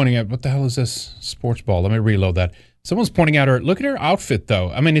someone was pointing out, what the hell is this sports ball? Let me reload that. Someone's pointing out look at her outfit,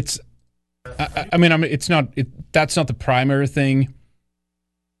 though. I mean, it's not. That's not the primary thing,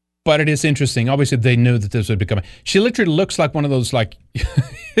 but it is interesting. Obviously, they knew that this would become. She literally looks like one of those, like,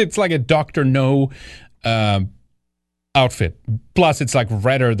 it's like a Dr. No outfit. Plus, it's like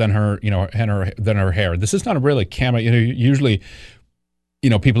redder than her, than her hair. This is not a really camera. Usually,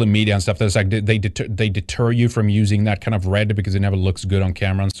 people in media and stuff. That's like they deter you from using that kind of red because it never looks good on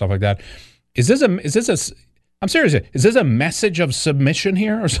camera and stuff like that. Is this a I'm serious. Is this a message of submission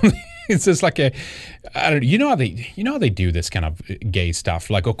here or something? Is this like how they do this kind of gay stuff,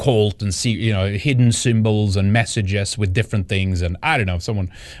 like occult and hidden symbols and messages with different things, and I don't know.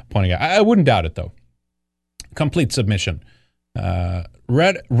 Someone pointing out. I wouldn't doubt it though. Complete submission.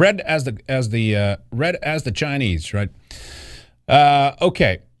 Red as the Chinese, right?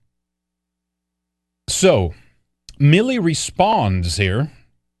 Okay. So Milley responds here.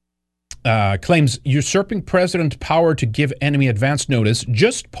 Claims usurping president power to give enemy advance notice,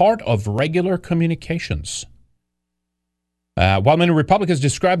 just part of regular communications. While many Republicans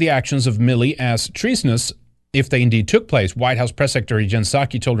describe the actions of Milley as treasonous, if they indeed took place, White House Press Secretary Jen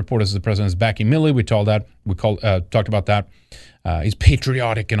Psaki told reporters the president is backing Milley. We talked about that. He's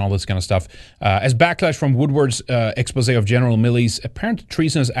patriotic and all this kind of stuff. As backlash from Woodward's expose of General Milley's apparent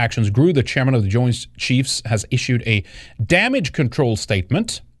treasonous actions grew, the chairman of the Joint Chiefs has issued a damage control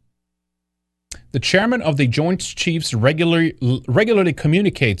statement. The chairman of the Joint Chiefs regularly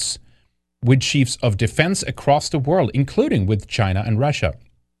communicates with chiefs of defense across the world, including with China and Russia.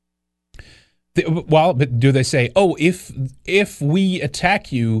 But do they say, "Oh, if we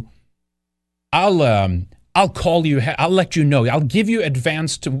attack you, I'll call you. I'll let you know. I'll give you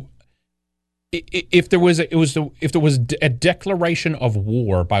advance to." If there was a declaration of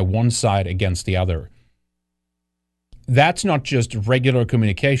war by one side against the other. That's not just regular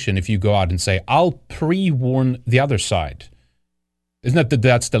communication if you go out and say, I'll pre-warn the other side. Isn't that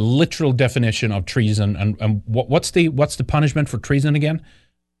that's the literal definition of treason? And what's the punishment for treason again?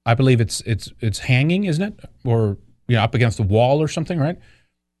 I believe it's hanging, isn't it? Or up against the wall or something, right?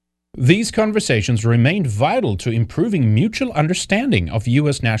 These conversations remained vital to improving mutual understanding of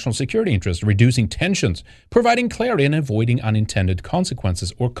U.S. national security interests, reducing tensions, providing clarity, and avoiding unintended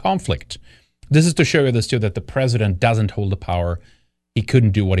consequences or conflict. This is to show you this too, that the president doesn't hold the power. He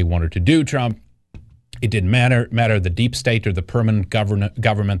couldn't do what he wanted to do, Trump. It didn't matter the deep state or the permanent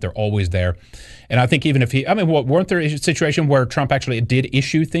government, they're always there. And I think even if weren't there a situation where Trump actually did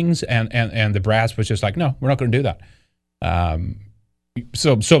issue things and the brass was just like, no, we're not going to do that.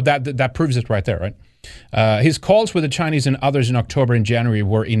 So that proves it right there, right? His calls with the Chinese and others in October and January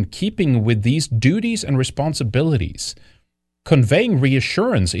were in keeping with these duties and responsibilities, conveying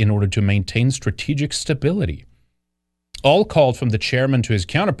reassurance in order to maintain strategic stability. All called from the chairman to his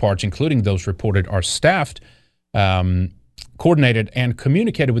counterparts, including those reported, are staffed, coordinated, and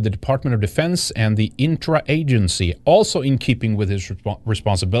communicated with the Department of Defense and the intra-agency, also in keeping with his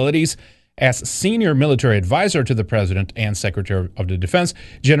responsibilities as senior military advisor to the President and Secretary of the Defense.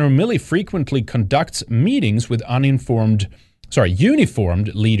 General Milley frequently conducts meetings with uniformed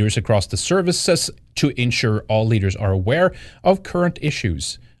leaders across the services to ensure all leaders are aware of current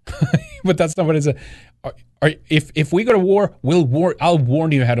issues. But that's not what it is. If we go to war, I'll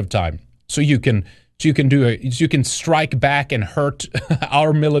warn you ahead of time, so you can strike back and hurt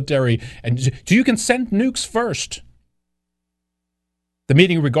our military, and so you can send nukes first. The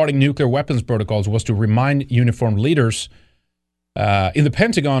meeting regarding nuclear weapons protocols was to remind uniformed leaders in the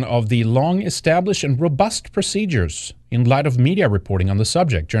Pentagon of the long-established and robust procedures in light of media reporting on the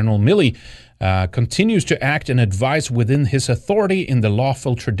subject. General Milley continues to act and advise within his authority in the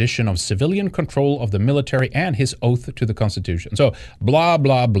lawful tradition of civilian control of the military and his oath to the Constitution. So blah,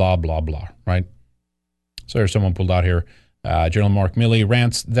 blah, blah, blah, blah, right? So there's someone pulled out here. General Mark Milley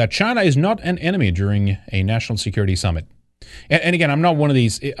rants that China is not an enemy during a national security summit. And again, I'm not one of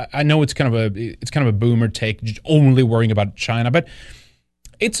these. I know it's kind of a boomer take, just only worrying about China, but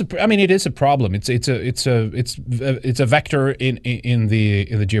it is a problem. It's a vector in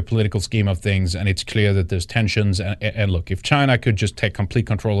the geopolitical scheme of things, and it's clear that there's tensions. And look, if China could just take complete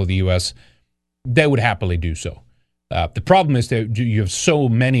control of the U.S., they would happily do so. The problem is that you have so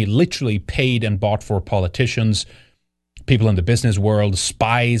many literally paid and bought for politicians, people in the business world,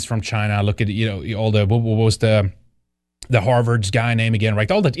 spies from China. Look at all the what was the Harvard's guy name again, right?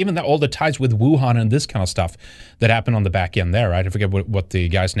 All the ties with Wuhan and this kind of stuff that happened on the back end there, right? I forget what the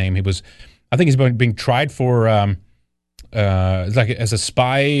guy's name. I think he's being tried for like as a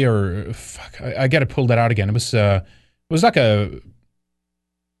spy or I got to pull that out again. It was like a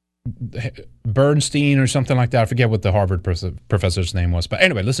Bernstein or something like that. I forget what the Harvard professor's name was. But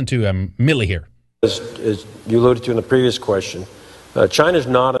anyway, listen to Milley here. As you alluded to in the previous question, China is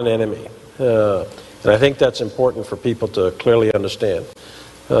not an enemy. And I think that's important for people to clearly understand.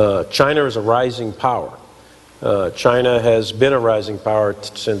 China is a rising power. China has been a rising power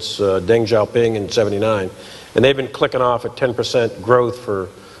since Deng Xiaoping in '79, and they've been clicking off at 10% growth for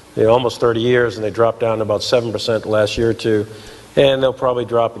almost 30 years, and they dropped down to about 7% the last year or two, and they'll probably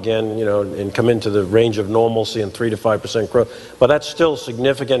drop again, and come into the range of normalcy and 3 to 5% growth. But that's still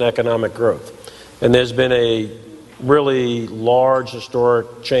significant economic growth, and there's been a really large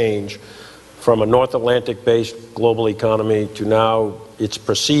historic change from a North Atlantic-based global economy to now it's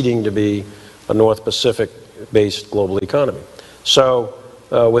proceeding to be a North Pacific-based global economy. So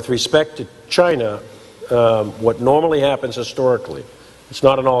with respect to China, what normally happens historically, it's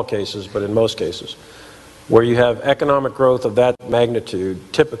not in all cases, but in most cases, where you have economic growth of that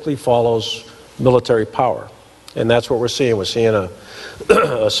magnitude typically follows military power. And that's what we're seeing. We're seeing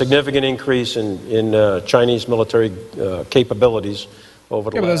a significant increase in Chinese military capabilities over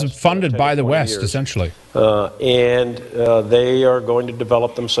the last. But that's funded by the West, years. Essentially. And they are going to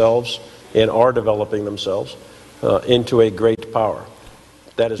develop themselves and are developing themselves into a great power.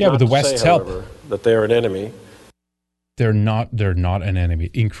 That is not the to West's say, however, that they're an enemy. They're not an enemy.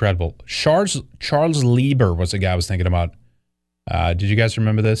 Incredible. Charles Lieber was the guy I was thinking about. Did you guys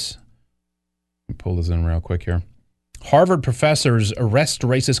remember this? Let me pull this in real quick here. Harvard professors arrest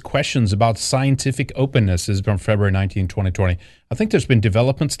racist questions about scientific openness. This is from February 19, 2020. I think there's been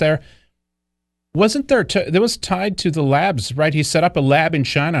developments there. Wasn't there? There was tied to the labs, right? He set up a lab in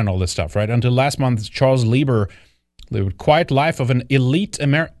China and all this stuff, right? Until last month, Charles Lieber lived the quiet life of an elite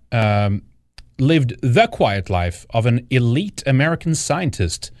American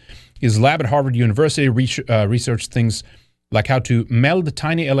scientist. His lab at Harvard University researched things like how to meld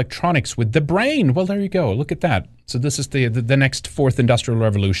tiny electronics with the brain. Well, there you go. Look at that. So this is the next fourth industrial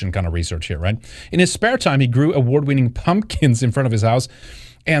revolution kind of research here, right? In his spare time, he grew award-winning pumpkins in front of his house.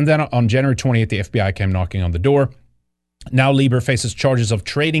 And then on January 28th, the FBI came knocking on the door. Now Lieber faces charges of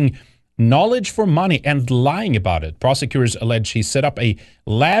trading knowledge for money and lying about it. Prosecutors allege he set up a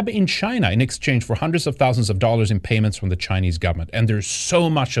lab in China in exchange for hundreds of thousands of dollars in payments from the Chinese government. And there's so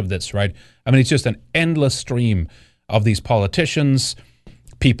much of this, right? I mean, it's just an endless stream of these politicians,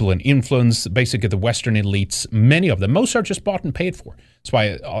 people in influence, basically the Western elites, many of them. Most are just bought and paid for. That's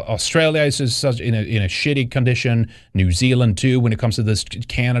why Australia is such in a shitty condition. New Zealand, too, when it comes to this,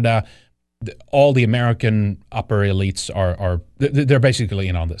 Canada. All the American upper elites they're basically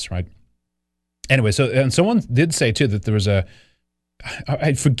in on this, right? Anyway, and someone did say too that there was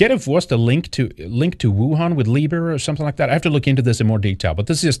I forget if it was the link to Wuhan with Lieber or something like that. I have to look into this in more detail, but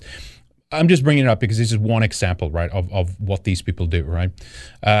this is I'm just bringing it up because this is one example, right, of what these people do, right?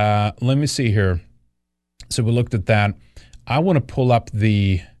 Let me see here. So we looked at that. I want to pull up let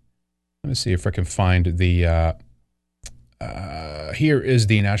me see if I can find the. Here is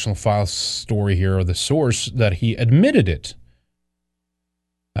the National File story here, or the source that he admitted it.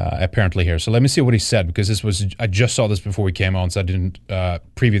 Apparently here. So let me see what he said, because I just saw this before we came on, so I didn't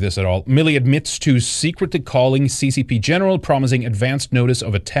preview this at all. Milley admits to secretly calling CCP general, promising advanced notice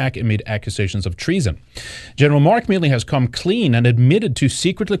of attack amid accusations of treason. General Mark Milley has come clean and admitted to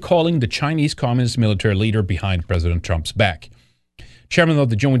secretly calling the Chinese Communist military leader behind President Trump's back. Chairman of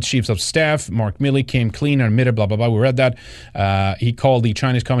the Joint Chiefs of Staff, Mark Milley, came clean and admitted, blah, blah, blah. We read that. He called the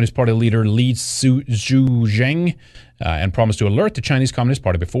Chinese Communist Party leader Li Zhuzheng and promised to alert the Chinese Communist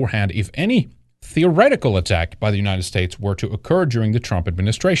Party beforehand if any theoretical attack by the United States were to occur during the Trump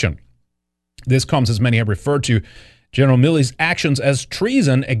administration. This comes, as many have referred to General Milley's actions, as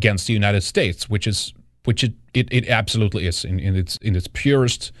treason against the United States, which it absolutely is in its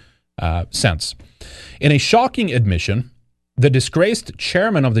purest sense. In a shocking admission, the disgraced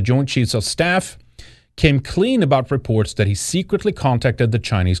chairman of the Joint Chiefs of Staff came clean about reports that he secretly contacted the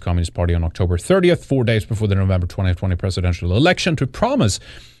Chinese Communist Party on October 30th, 4 days before the November 2020 presidential election, to promise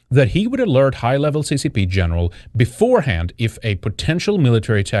that he would alert high-level CCP general beforehand if a potential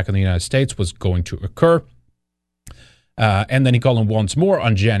military attack on the United States was going to occur. And then he called him once more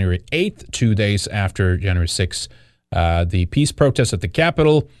on January 8th, 2 days after January 6th, the peace protest at the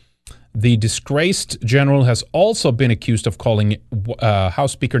Capitol. The disgraced general has also been accused of calling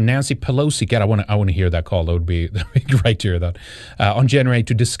House Speaker Nancy Pelosi. God, I want to hear that call. That'd be great to hear that. On January 8th,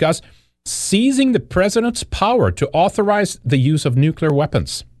 to discuss seizing the president's power to authorize the use of nuclear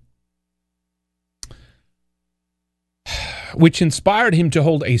weapons, which inspired him to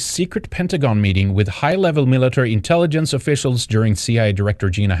hold a secret Pentagon meeting with high-level military intelligence officials during CIA Director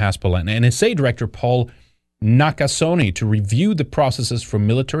Gina Haspel and NSA Director Paul Nakasone to review the processes for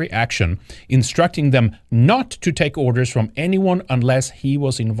military action, instructing them not to take orders from anyone unless he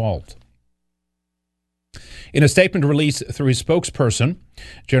was involved. In a statement released through his spokesperson,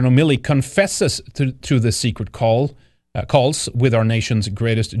 General Milley confesses to the secret calls with our nation's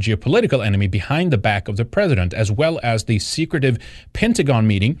greatest geopolitical enemy behind the back of the president, as well as the secretive Pentagon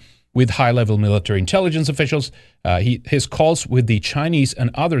meeting with high-level military intelligence officials. His calls with the Chinese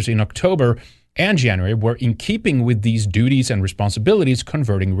and others in October and January were in keeping with these duties and responsibilities,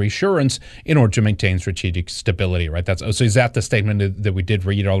 converting reassurance in order to maintain strategic stability, right? So is that the statement that we did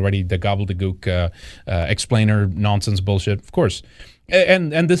read already, the gobbledygook explainer nonsense bullshit? Of course.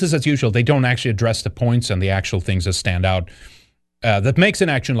 And this is as usual. They don't actually address the points and the actual things that stand out that makes an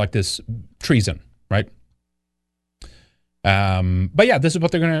action like this treason, right? But yeah, this is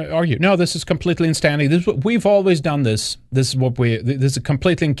what they're going to argue. No, this is completely in standing. This is what we've always done. This is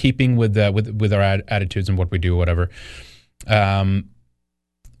completely in keeping with our attitudes and what we do, whatever. Let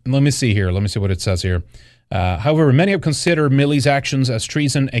me see here. Let me see what it says here. However, many have considered Milley's actions as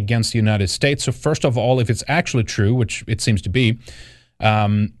treason against the United States. So first of all, if it's actually true, which it seems to be,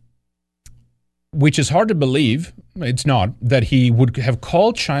 which is hard to believe, it's not, that he would have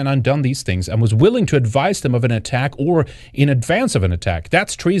called China and done these things and was willing to advise them of an attack or in advance of an attack.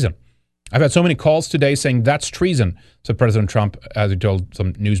 That's treason. I've had so many calls today saying that's treason, said President Trump, as he told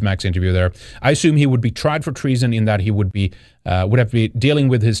some Newsmax interview there. I assume he would be tried for treason in that he would have to be dealing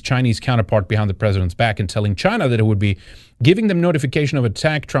with his Chinese counterpart behind the president's back and telling China that it would be giving them notification of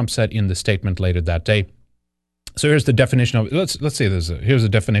attack, Trump said in the statement later that day. So here's the definition of, let's see this. Here's the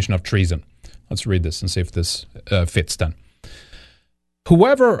definition of treason. Let's read this and see if this fits then.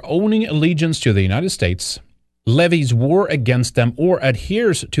 Whoever owning allegiance to the United States levies war against them or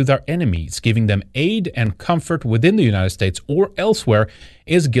adheres to their enemies, giving them aid and comfort within the United States or elsewhere,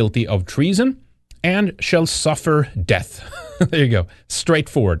 is guilty of treason and shall suffer death. There you go.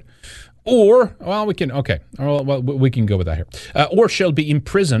 Straightforward. Or, well, we can go with that here. Or shall be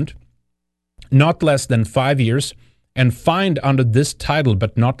imprisoned not less than 5 years and fined under this title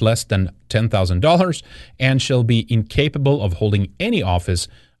but not less than $10,000 and shall be incapable of holding any office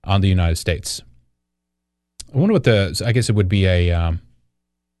on the United States. I wonder what I guess it would be a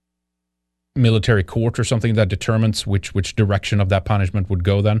military court or something that determines which direction of that punishment would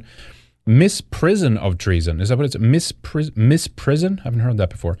go then. Misprison of treason. Is that what it's? Misprison? I haven't heard that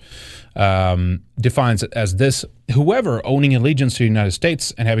before. Defines it as this: whoever owning allegiance to the United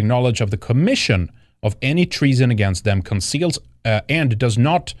States and having knowledge of the commission of any treason against them conceals and does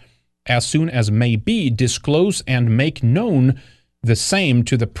not, as soon as may be, disclose and make known the same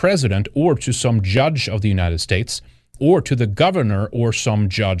to the president or to some judge of the United States or to the governor or some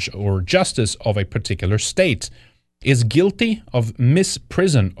judge or justice of a particular state, is guilty of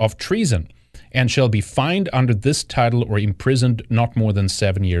misprison of treason and shall be fined under this title or imprisoned not more than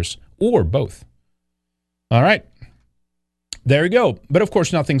 7 years or both. All right. There you go. But of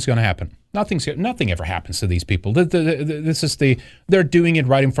course, nothing's going to happen. Nothing ever happens to these people. They're doing it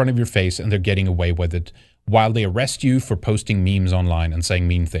right in front of your face and they're getting away with it while they arrest you for posting memes online and saying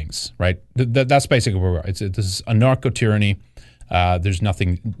mean things, right? That's basically where we are. This is a narco-tyranny. There's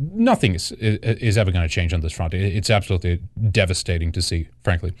nothing is ever going to change on this front. It's absolutely devastating to see,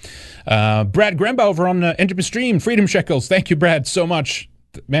 frankly. Brad Gremba over on Entropy Stream, Freedom Shekels. Thank you, Brad, so much.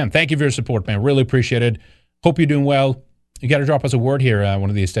 Man, thank you for your support, man. Really appreciate it. Hope you're doing well. You got to drop us a word here one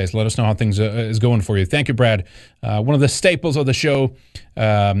of these days. Let us know how things is going for you. Thank you, Brad. One of the staples of the show.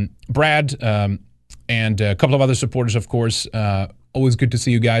 Brad and a couple of other supporters, of course. Always good to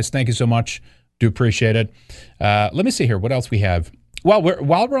see you guys. Thank you so much. Do appreciate it. Let me see here. What else we have? While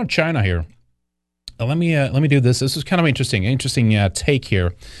we're on China here, let me do this. This is kind of interesting take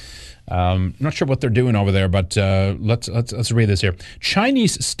here. Not sure what they're doing over there, but let's read this here.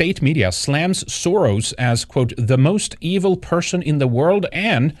 Chinese state media slams Soros as, quote, the most evil person in the world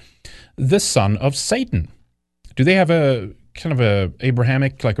and the son of Satan. Do they have a kind of a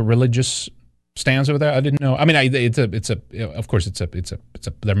Abrahamic, like a religious stance over there? I didn't know. I mean, of course,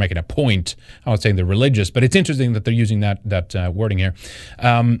 they're making a point. I'm not saying they're religious, but it's interesting that they're using that wording here.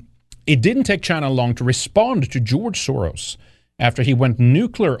 It didn't take China long to respond to George Soros after he went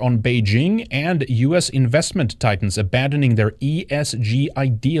nuclear on Beijing and U.S. investment titans abandoning their ESG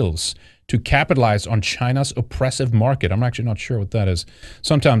ideals to capitalize on China's oppressive market. I'm actually not sure what that is.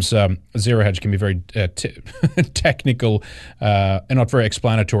 Sometimes zero hedge can be very technical and not very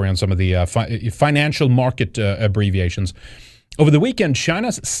explanatory on some of the financial market abbreviations. Over the weekend,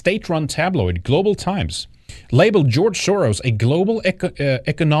 China's state-run tabloid Global Times labeled George Soros a global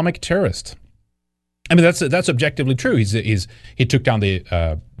economic terrorist. I mean, that's objectively true. He took down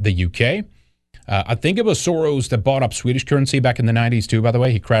the UK. I think it was Soros that bought up Swedish currency back in the 90s too, by the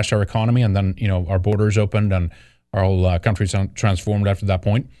way. He crashed our economy and then, our borders opened and our whole country transformed after that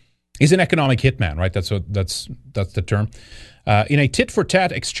point. He's an economic hitman, right? That's the term. In a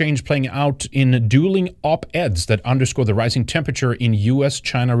tit-for-tat exchange playing out in dueling op-eds that underscore the rising temperature in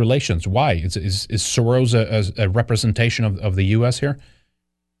U.S.-China relations. Why? Is Soros a representation of the U.S. here?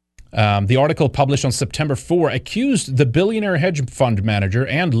 The article published on September 4 accused the billionaire hedge fund manager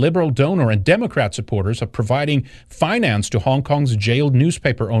and liberal donor and Democrat supporters of providing finance to Hong Kong's jailed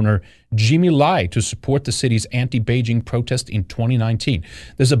newspaper owner Jimmy Lai to support the city's anti-Beijing protest in 2019.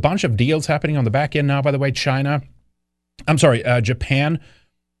 There's a bunch of deals happening on the back end now, by the way. Japan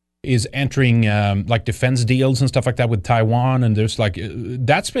is entering like defense deals and stuff like that with Taiwan, and there's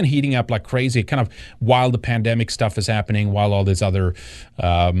that's been heating up like crazy, kind of while the pandemic stuff is happening, while all this other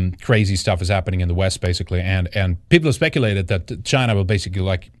crazy stuff is happening in the West, basically, and people have speculated that China will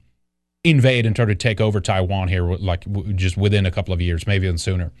basically invade and try to take over Taiwan here, just within a couple of years, maybe even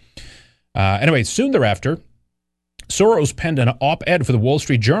sooner. Anyway, soon thereafter, Soros penned an op-ed for the Wall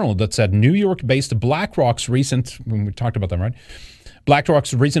Street Journal that said New York-based BlackRock's recent, when we talked about them, right?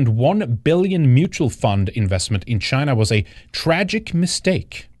 BlackRock's recent $1 billion mutual fund investment in China was a tragic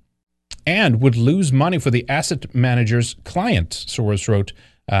mistake and would lose money for the asset manager's client, Soros wrote.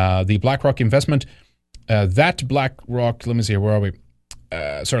 The BlackRock investment, let me see here, where are we?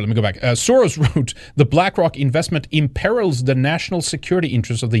 Let me go back. Soros wrote, the BlackRock investment imperils the national security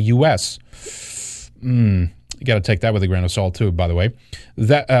interests of the U.S. You got to take that with a grain of salt, too, by the way.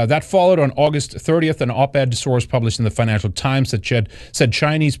 That followed on August 30th, an op-ed Soros published in the Financial Times that said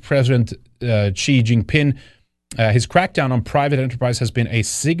Chinese President Xi Jinping, his crackdown on private enterprise has been a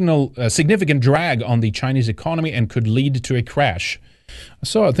significant drag on the Chinese economy and could lead to a crash.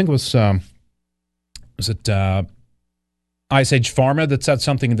 So I think it was it Ice Age Pharma that said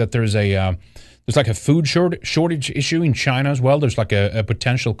something that there's there's like a food shortage issue in China as well. There's like a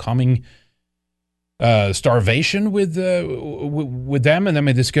potential coming starvation with them, and I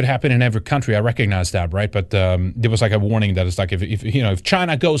mean this could happen in every country. I recognize that, right? But there was like a warning that it's like if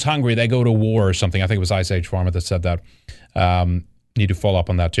China goes hungry, they go to war or something. I think it was Ice Age Pharma that said that. Need to follow up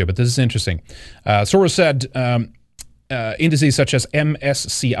on that too. But this is interesting. Soros said indices such as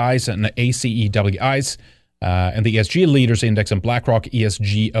MSCIs and ACEWIs and the ESG Leaders Index and BlackRock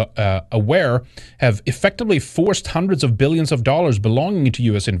ESG Aware have effectively forced hundreds of billions of dollars belonging to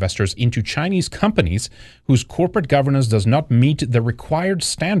U.S. investors into Chinese companies whose corporate governance does not meet the required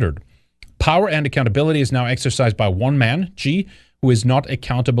standard. Power and accountability is now exercised by one man, Xi, who is not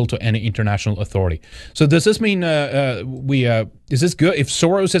accountable to any international authority. So does this mean is this good? If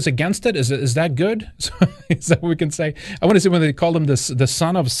Soros is against it, is that good? Is that what we can say? I want to see when they called him the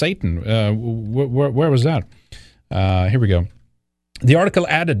son of Satan. Where was that? Here we go. The article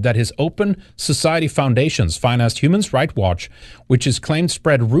added that his Open Society Foundations financed Human Rights Watch, which is claimed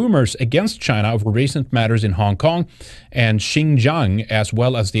spread rumors against China over recent matters in Hong Kong and Xinjiang, as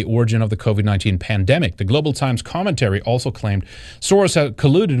well as the origin of the COVID-19 pandemic. The Global Times commentary also claimed Soros had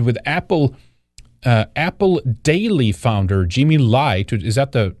colluded with Apple Daily founder Jimmy Lai. Is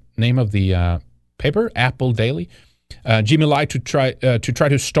that the name of the paper? Apple Daily? Jimmy Lai to try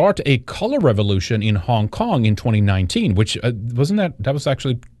to start a color revolution in Hong Kong in 2019, which that was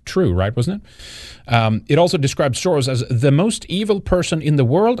actually true, right? Wasn't it? It also described Soros as the most evil person in the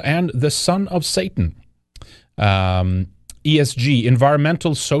world and the son of Satan. ESG,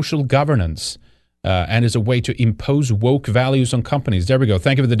 environmental social governance, and is a way to impose woke values on companies. There we go.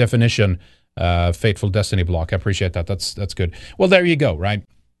 Thank you for the definition, Fateful Destiny Block. I appreciate that. That's good. Well, there you go, right?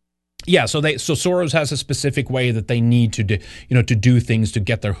 Yeah, so Soros has a specific way that they need to do things to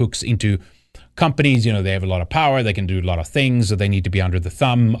get their hooks into companies. They have a lot of power, they can do a lot of things, so they need to be under the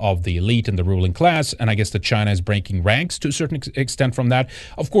thumb of the elite and the ruling class. And I guess that China is breaking ranks to a certain extent from that.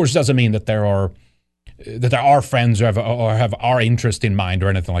 Of course, it doesn't mean that there are friends or have our interest in mind or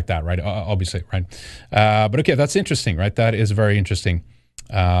anything like that, right? Obviously, right? But okay, that's interesting, right? That is very interesting.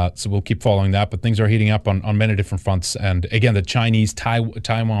 So we'll keep following that, but things are heating up on many different fronts. And again, the Taiwanese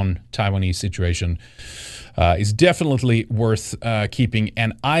situation is definitely worth keeping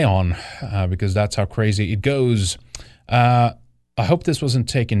an eye on because that's how crazy it goes. I hope this wasn't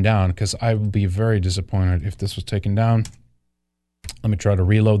taken down because I would be very disappointed if this was taken down. Let me try to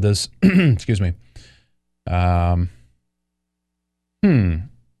reload this. Excuse me. Let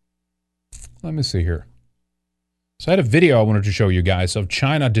me see here. So I had a video I wanted to show you guys of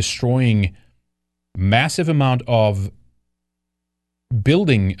China destroying massive amount of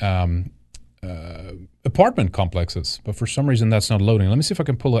building apartment complexes, but for some reason that's not loading. Let me see if I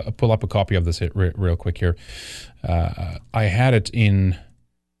can pull up a copy of this real quick here. I had it in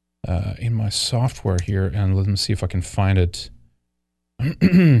my software here, and let me see if I can find it.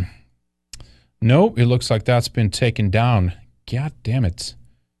 No, it looks like that's been taken down. God damn it.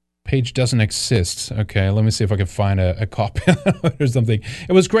 Page doesn't exist. Okay, let me see if I can find a copy or something.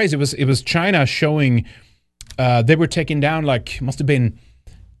 It was crazy. It was China showing they were taking down must have been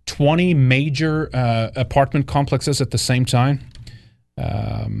 20 major apartment complexes at the same time.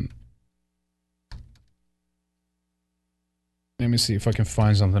 Let me see if I can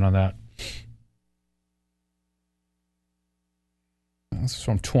find something on that. This is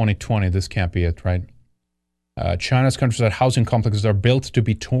from 2020. This can't be it, right? China's countryside housing complexes are built to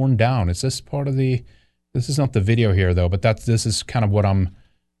be torn down. Is this part of the? This is not the video here though, but this is kind of what I'm.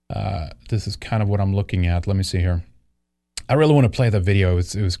 This is kind of what I'm looking at. Let me see here. I really want to play the video.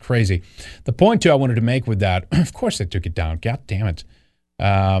 It was crazy. The point too I wanted to make with that. Of course they took it down. God damn it.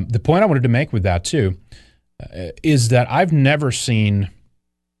 The point I wanted to make with that too is that I've never seen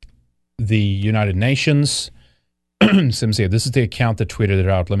the United Nations. This is the account that tweeted it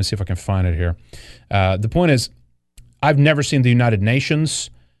out. Let me see if I can find it here. The point is, I've never seen the United Nations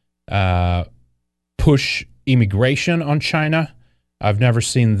push immigration on China. I've never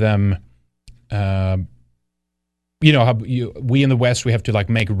seen them, we in the West, we have to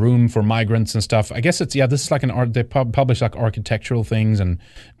make room for migrants and stuff. I guess this is like an art, they publish architectural things and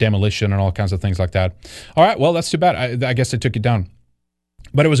demolition and all kinds of things like that. All right, well, that's too bad. I guess they took it down.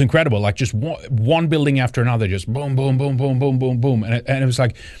 But it was incredible, just one building after another, just boom, boom, boom, boom, boom, boom, boom. And it was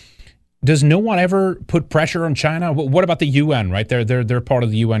like, does no one ever put pressure on China? What about the UN, right? They're part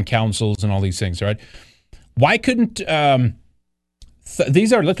of the UN councils and all these things, right? Why couldn't,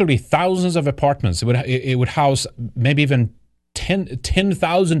 these are literally thousands of apartments. It would house maybe even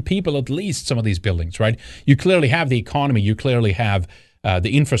 10,000 people at least, some of these buildings, right? You clearly have the economy. You clearly have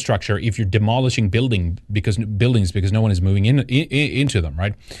the infrastructure if you're demolishing buildings because no one is moving into them,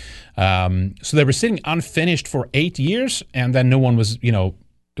 right? So they were sitting unfinished for 8 years, and then no one was,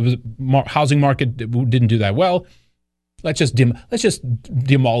 housing market didn't do that well. Let's just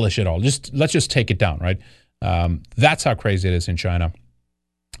demolish it all. Let's just take it down, right? That's how crazy it is in China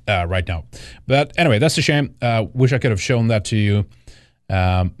right now. But anyway, that's a shame. Wish I could have shown that to you.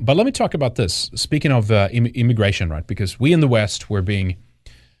 But let me talk about this. Speaking of immigration, right? Because we in the West, we're being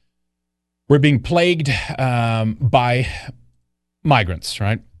plagued by migrants,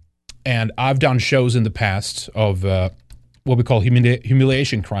 right? And I've done shows in the past of what we call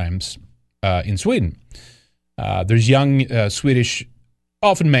humiliation crimes in Sweden. There's young Swedish,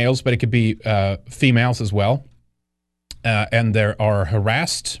 often males, but it could be females as well, and they are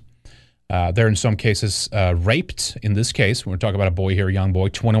harassed. They're in some cases raped. In this case, we're talking about a boy here, a young boy,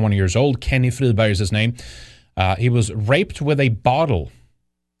 21 years old. Kenny Friberg is his name. He was raped with a bottle.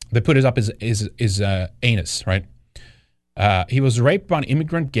 They put it up his anus, right? He was raped by an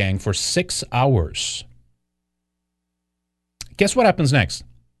immigrant gang for 6 hours. Guess what happens next?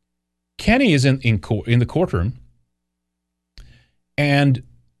 Kenny is in the courtroom, and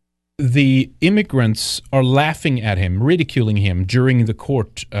the immigrants are laughing at him, ridiculing him during the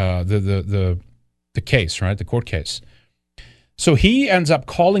court, the case, right? The court case. So he ends up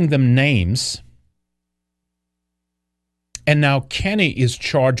calling them names, and now Kenny is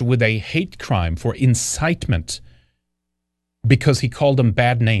charged with a hate crime for incitement because he called them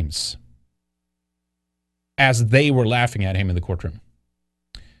bad names as they were laughing at him in the courtroom.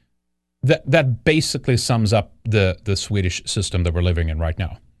 That basically sums up the Swedish system that we're living in right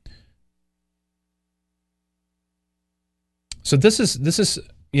now. So this is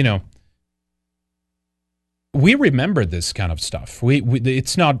we remember this kind of stuff.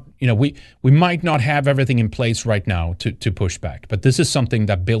 It's not, we might not have everything in place right now to push back, but this is something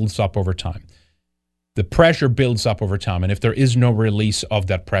that builds up over time. The pressure builds up over time, and if there is no release of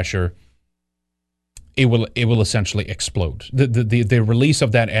that pressure, it will essentially explode. The release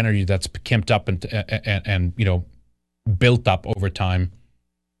of that energy that's kept up and built up over time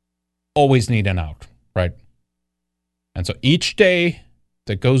always need an out, right? And so each day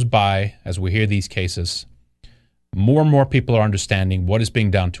that goes by, as we hear these cases, more and more people are understanding what is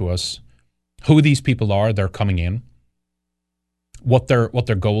being done to us, who these people are that are coming in, what their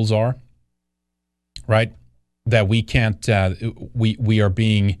goals are, right? That we can't, we are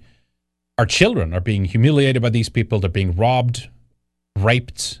being, our children are being humiliated by these people. They're being robbed,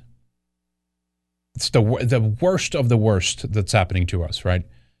 raped. It's the worst of the worst that's happening to us, right?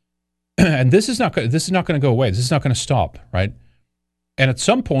 And this is not going to go away. This is not going to stop, right? And at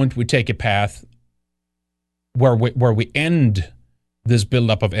some point, we take a path where we end this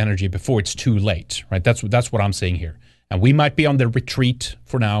buildup of energy before it's too late, right? That's what I'm saying here. And we might be on the retreat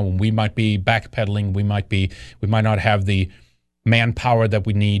for now, and we might be backpedaling. We might not have the manpower that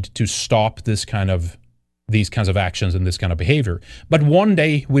we need to stop these kinds of actions and this kind of behavior. But one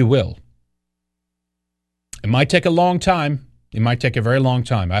day we will. It might take a long time. It might take a very long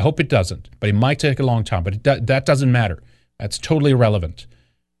time. I hope it doesn't, but it might take a long time. But that doesn't matter. That's totally irrelevant.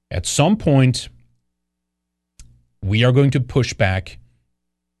 At some point, we are going to push back,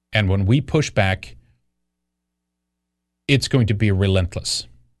 and when we push back, it's going to be relentless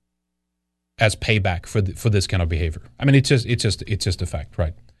as payback for this kind of behavior. I mean, it's just a fact,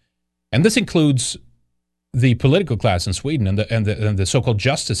 right? And this includes the political class in Sweden and the so-called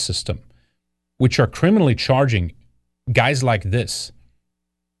justice system, which are criminally charging guys like this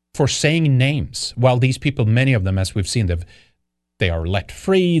for saying names, while these people, many of them, as we've seen, they are let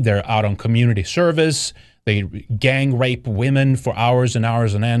free, they're out on community service, they gang rape women for hours and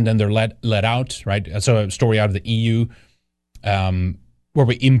hours on end, and they're let out, right? That's a story out of the EU, where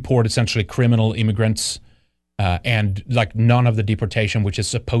we import essentially criminal immigrants, and like none of the deportation, which is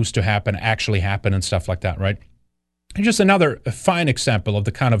supposed to happen, actually happen and stuff like that, right? And just another fine example of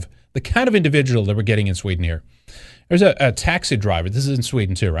the kind of individual that we're getting in Sweden here. There's a taxi driver. This is in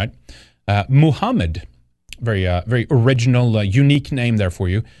Sweden too, right? Muhammad, very original, unique name there for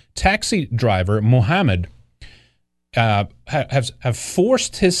you. Taxi driver Muhammad have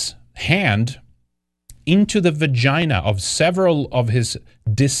forced his hand into the vagina of several of his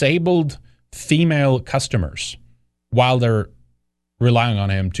disabled female customers while they're relying on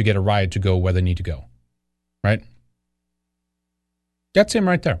him to get a ride to go where they need to go, right? That's him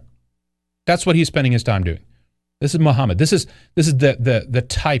right there. That's what he's spending his time doing. This is Muhammad. This is the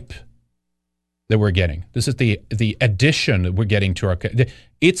type that we're getting. This is the addition that we're getting to our.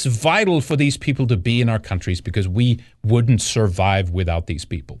 It's vital for these people to be in our countries because we wouldn't survive without these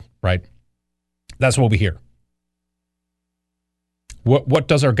people, right? That's what we hear. What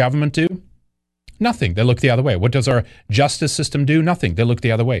does our government do? Nothing. They look the other way. What does our justice system do? Nothing. They look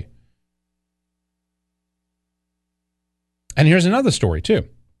the other way. And here's another story, too.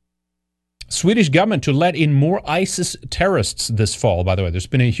 Swedish government to let in more ISIS terrorists this fall, by the way. There's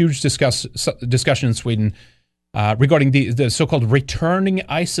been a huge discussion in Sweden regarding the so-called returning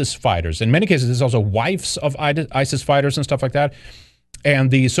ISIS fighters. In many cases, there's also wives of ISIS fighters and stuff like that. And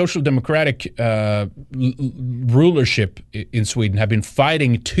the social democratic rulership in Sweden have been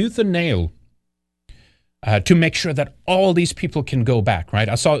fighting tooth and nail to make sure that all these people can go back, right?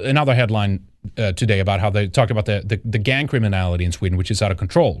 I saw another headline today about how they talked about the gang criminality in Sweden, which is out of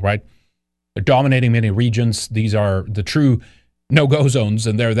control, right? They're dominating many regions. These are the true no-go zones,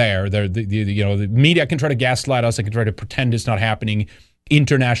 and they're there. The media can try to gaslight us. They can try to pretend it's not happening.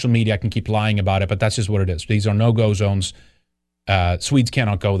 International media can keep lying about it, but that's just what it is. These are no-go zones. Swedes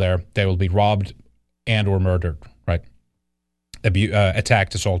cannot go there. They will be robbed and or murdered, right?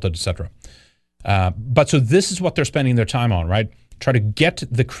 Attacked, assaulted, etc. But so this is what they're spending their time on, right? Try to get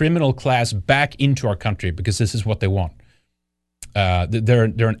the criminal class back into our country because this is what they want. They're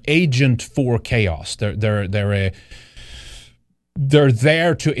an agent for chaos. They're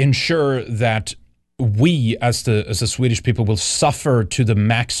there to ensure that we, as the Swedish people, will suffer to the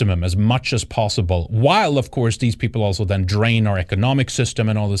maximum as much as possible, while of course these people also then drain our economic system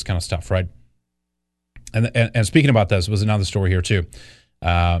and all this kind of stuff, right? And speaking about this, was another story here too,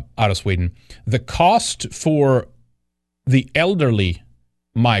 out of Sweden. The cost for the elderly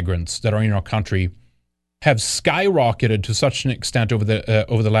migrants that are in our country have skyrocketed to such an extent over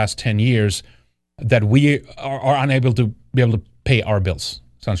the last 10 years that we are unable to be able to pay our bills,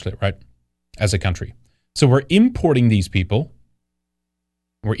 essentially, right, as a country. So we're importing these people.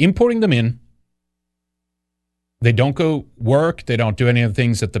 We're importing them in. They don't go work. They don't do any of the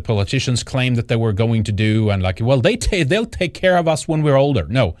things that the politicians claim that they were going to do. And like, well, they'll take care of us when we're older.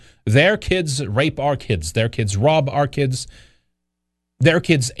 No, their kids rape our kids. Their kids rob our kids. Their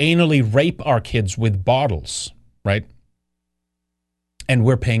kids anally rape our kids with bottles, right? And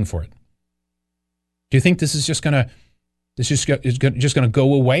we're paying for it. Do you think this is just gonna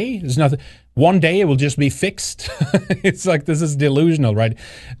go away? There's nothing. One day it will just be fixed. It's like, this is delusional, right?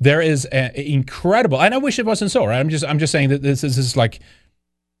 There is incredible, and I wish it wasn't so, right? I'm just saying that this is like,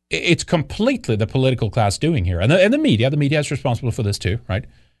 it's completely the political class doing here, and the media is responsible for this too, right?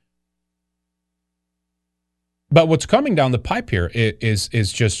 But what's coming down the pipe here is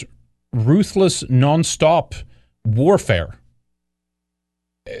just ruthless, nonstop warfare.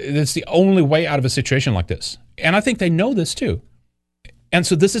 It's the only way out of a situation like this. And I think they know this too. And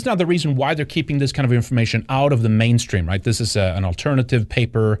so this is not the reason why they're keeping this kind of information out of the mainstream, right? This is an alternative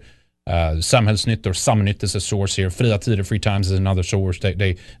paper. Samhällsnytt or Samnytt is a source here. Fria Tider, Free Times is another source.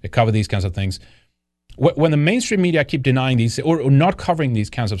 They cover these kinds of things. When the mainstream media keep denying these or not covering these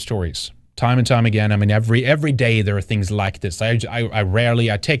kinds of stories, time and time again, I mean, every day there are things like this.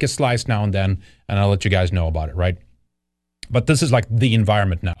 I take a slice now and then, and I'll let you guys know about it, right? But this is like the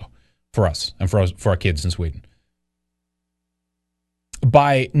environment now for us and for our kids in Sweden.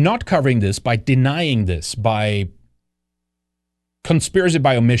 By not covering this, by denying this, by conspiracy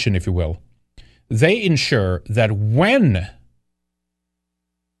by omission, if you will, they ensure that when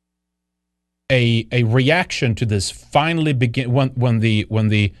a reaction to this finally begin, when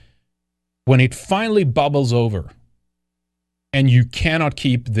it finally bubbles over, and you cannot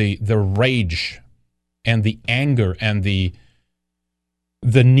keep the rage and the anger and the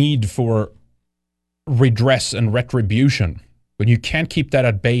need for redress and retribution, when you can't keep that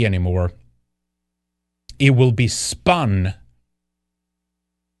at bay anymore, it will be spun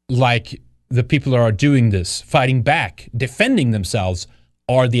like the people that are doing this, fighting back, defending themselves,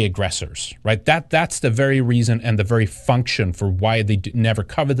 are the aggressors, right? That's the very reason and the very function for why they never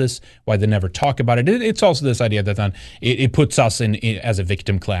cover this, why they never talk about it. It's also this idea that then it puts us in as a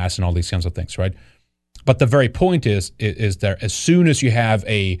victim class and all these kinds of things, right? But the very point is there, as soon as you have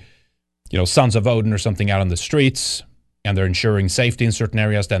Sons of Odin or something out on the streets, and they're ensuring safety in certain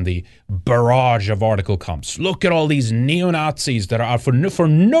areas, then the barrage of article comes. Look at all these neo-Nazis that are out for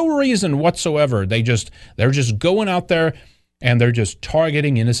no reason whatsoever. They're just going out there and they're just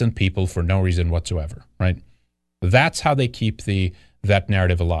targeting innocent people for no reason whatsoever, right? That's how they keep that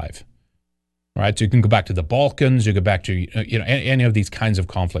narrative alive, right? So you can go back to the Balkans, you go back to any of these kinds of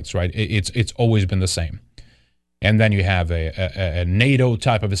conflicts, right? It's always been the same. And then you have a NATO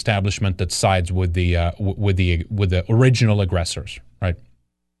type of establishment that sides with the original aggressors, right?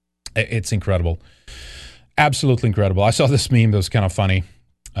 It's incredible, absolutely incredible. I saw this meme that was kind of funny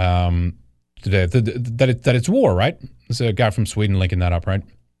today. That it's war, right? It's a guy from Sweden linking that up, right?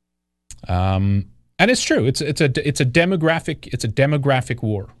 And And it's true. It's a demographic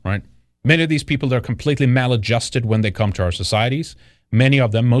war, right? Many of these people, they're completely maladjusted when they come to our societies. Many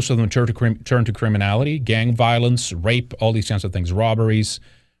of them, most of them turn to criminality, gang violence, rape, all these kinds of things, robberies.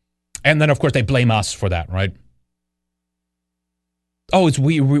 And then, of course, they blame us for that, right? Oh,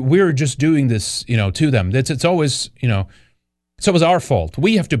 we're just doing this, to them. It's always, it's always our fault.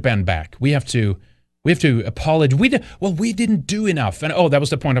 We have to bend back. We have to apologize. We didn't do enough. And that was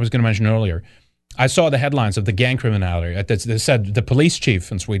the point I was going to mention earlier. I saw the headlines of the gang criminality. They said the police chief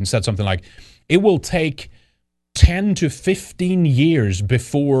in Sweden said something like, "It will take 10 to 15 years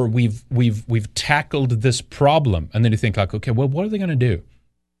before we've tackled this problem." And then you think like, okay, well, what are they going to do?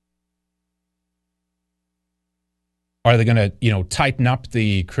 Are they going to, tighten up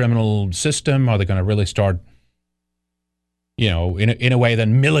the criminal system? Are they going to really start, in a way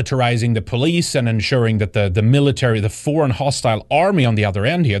then militarizing the police and ensuring that the military, the foreign hostile army on the other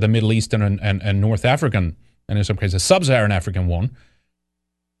end here, the Middle Eastern and North African, and in some cases Sub-Saharan African one,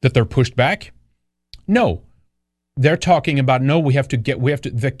 that they're pushed back? No. They're talking about, no,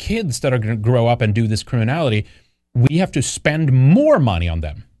 the kids that are going to grow up and do this criminality, we have to spend more money on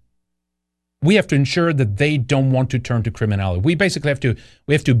them. We have to ensure that they don't want to turn to criminality. We basically have to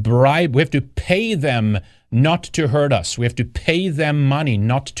bribe, we have to pay them not to hurt us. We have to pay them money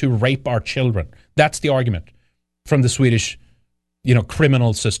not to rape our children. That's the argument from the Swedish,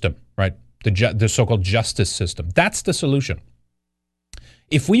 criminal system, right? The so-called justice system. That's the solution.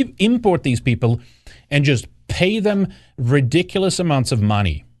 If we import these people and just pay them ridiculous amounts of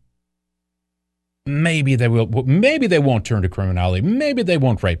money, maybe they won't turn to criminality. Maybe they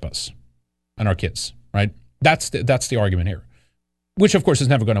won't rape us and our kids, right? That's the argument here, which of course is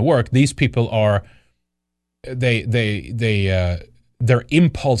never going to work. These people are, their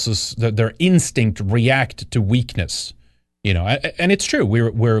impulses, their instinct react to weakness, and it's true.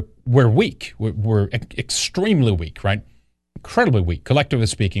 We're weak. We're extremely weak, right? Incredibly weak. Collectively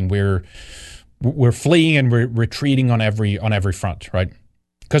speaking, we're fleeing and we're retreating on every front, right?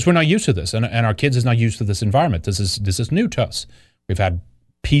 Because we're not used to this, and our kids is not used to this environment. This is new to us. We've had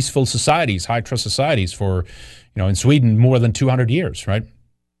peaceful societies, high trust societies for, in Sweden, more than 200 years, right?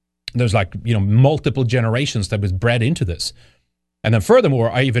 There's multiple generations that was bred into this. And then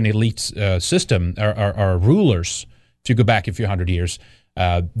furthermore, our even elite system, our rulers, if you go back a few hundred years,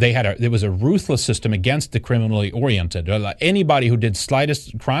 there was a ruthless system against the criminally oriented. Anybody who did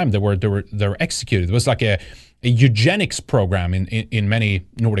slightest crime, they were executed. It was like a eugenics program in many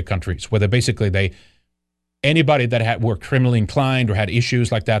Nordic countries, where anybody that were criminally inclined or had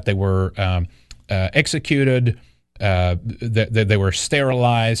issues like that, they were executed. They were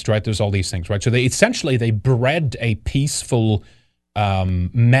sterilized, right? There's all these things, right? So they bred a peaceful,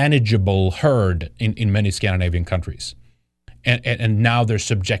 manageable herd in many Scandinavian countries, and now they're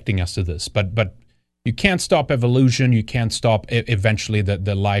subjecting us to this. But you can't stop evolution. You can't stop eventually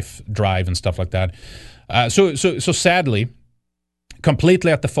the life drive and stuff like that. So sadly,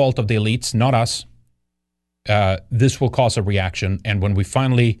 completely at the fault of the elites, not us. This will cause a reaction, and when we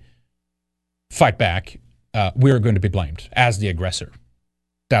finally fight back, we're going to be blamed as the aggressor.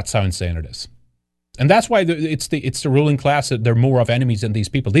 That's how insane it is, and that's why it's the ruling class that they're more of enemies than these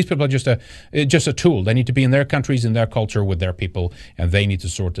people. These people are just a tool. They need to be in their countries, in their culture, with their people, and they need to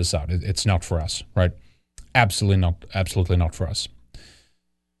sort this out. It's not for us, right? Absolutely not for us.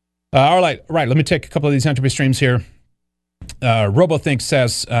 All right. Let me take a couple of these entropy streams here. RoboThink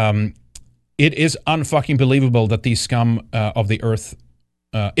says, it is unfucking believable that these scum of the earth,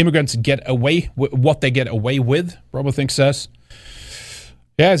 immigrants get away with what they get away with, RoboThink says.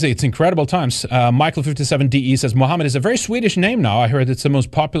 Yeah, it's incredible times. Michael57DE says, Mohammed is a very Swedish name now. I heard it's the most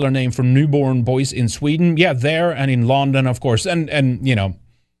popular name for newborn boys in Sweden. Yeah, there and in London, of course. And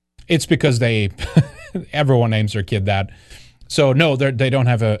it's because everyone names their kid that. So no, they don't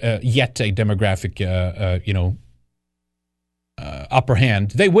have yet a demographic, upper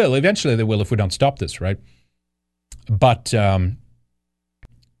hand. They will eventually. They will if we don't stop this, right? But I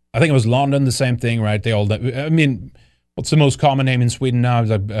think it was London, the same thing, right? What's the most common name in Sweden now?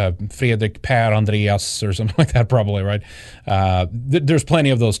 Like Fredrik, Per, Andreas, or something like that, probably, right? There's plenty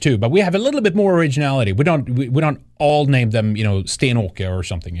of those too, but we have a little bit more originality. We don't all name them, Stenåke or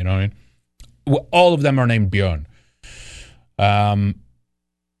something. You know what I mean? All of them are named Björn.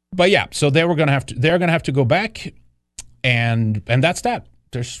 But yeah, so they're gonna have to go back. And that's that.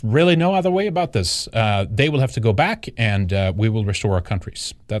 There's really no other way about this. They will have to go back, and we will restore our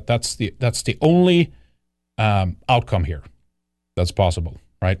countries. That's the only outcome here that's possible,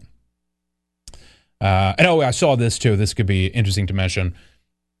 right? And I saw this too. This could be interesting to mention.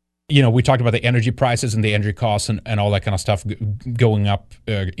 We talked about the energy prices and the energy costs and all that kind of stuff going up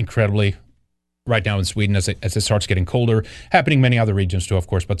incredibly right now in Sweden as it starts getting colder, happening in many other regions too, of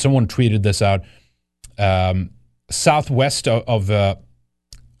course. But someone tweeted this out. Southwest of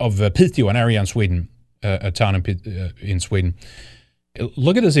Piteå, an area in Sweden, a town in Sweden.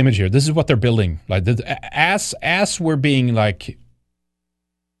 Look at this image here. This is what they're building. Like as we're being like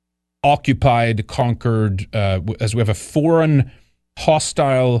occupied, conquered, as we have a foreign,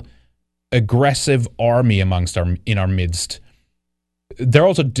 hostile, aggressive army in our midst. They're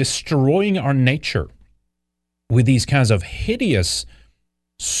also destroying our nature with these kinds of hideous,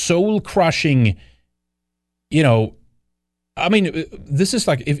 soul-crushing, I mean, this is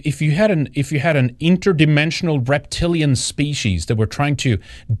like if you had an interdimensional reptilian species that were trying to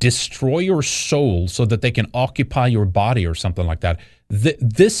destroy your soul so that they can occupy your body or something like that.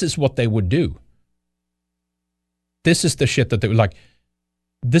 This is what they would do. This is the shit that they would like.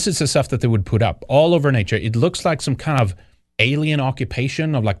 This is the stuff that they would put up all over nature. It looks like some kind of alien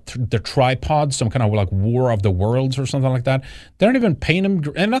occupation of like the tripods, some kind of like War of the Worlds or something like that. They don't even paint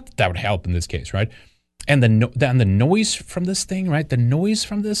them, and not that would help in this case, right? And the noise from this thing, right? The noise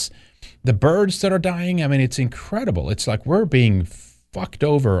from this, the birds that are dying. I mean, it's incredible. It's like we're being fucked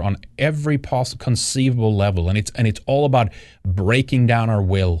over on every possible conceivable level, and it's all about breaking down our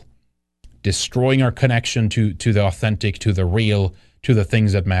will, destroying our connection to the authentic, to the real, to the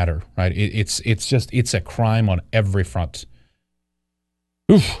things that matter, right? It's a crime on every front.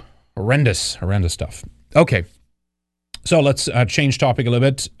 Oof, horrendous stuff. Okay, so let's change topic a little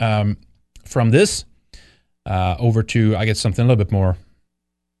bit from this over to, I guess, something a little bit more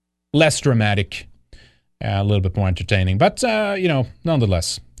less dramatic, a little bit more entertaining, but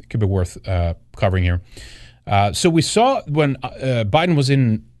nonetheless, it could be worth covering here. So we saw when Biden was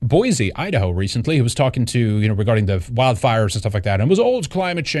in Boise, Idaho recently, he was talking to, regarding the wildfires and stuff like that, and it was old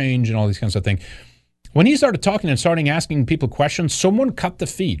climate change and all these kinds of things. When he started talking and starting asking people questions, someone cut the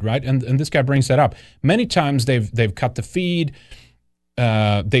feed, right? And this guy brings that up. Many times they've cut the feed,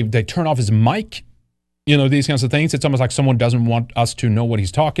 they turn off his mic, these kinds of things. It's almost like someone doesn't want us to know what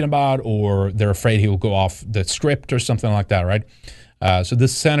he's talking about, or they're afraid he'll go off the script or something like that, right? So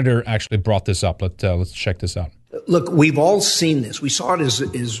this senator actually brought this up. Let's check this out. Look, we've all seen this. We saw it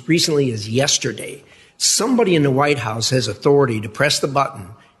as recently as yesterday. Somebody in the White House has authority to press the button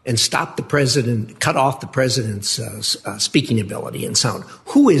and stop the president, cut off the president's speaking ability and sound.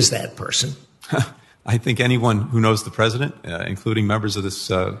 Who is that person? I think anyone who knows the president, including members of this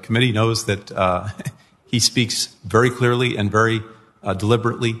committee, knows that he speaks very clearly and very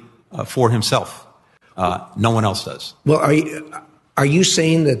deliberately for himself. No one else does. Well, are you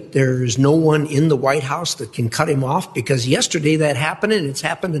saying that there is no one in the White House that can cut him off? Because yesterday that happened, and it's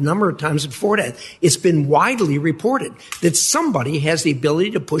happened a number of times before that. It's been widely reported that somebody has the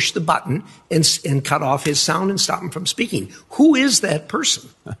ability to push the button and cut off his sound and stop him from speaking. Who is that person?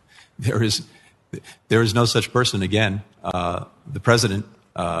 There is no such person. Again, the president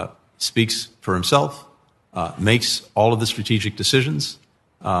speaks for himself, makes all of the strategic decisions,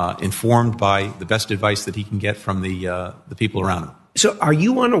 informed by the best advice that he can get from the people around him. So are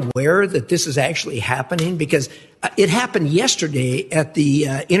you unaware that this is actually happening? Because it happened yesterday at the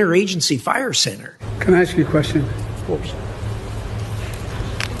Interagency Fire Center. Can I ask you a question? Of course.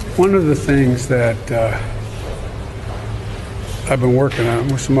 One of the things that I've been working on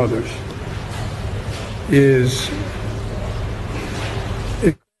with some others is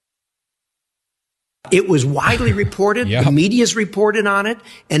it was widely reported. Yep. The media's reported on it,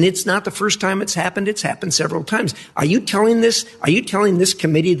 and it's not the first time it's happened. It's happened several times. Are you telling this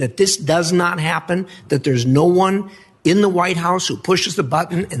committee that this does not happen, that there's no one in the White House who pushes the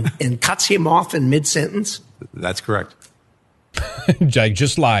button and cuts him off in mid-sentence? That's correct.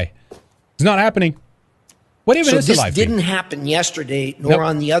 Just lie. It's not happening. What even is the lie? So this didn't happen yesterday, nor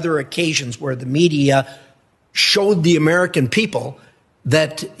on the other occasions where the media showed the American people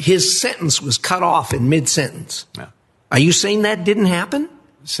that his sentence was cut off in mid-sentence. Yeah. Are you saying that didn't happen?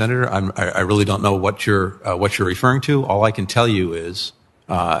 Senator, I really don't know what you're referring to. All I can tell you is,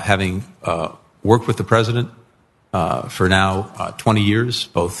 having worked with the president for now 20 years,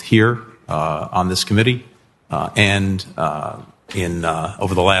 both here on this committee and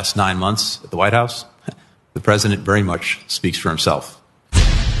over the last 9 months at the White House, the president very much speaks for himself.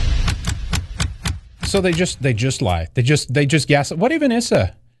 So they just lie. They just gas. What even is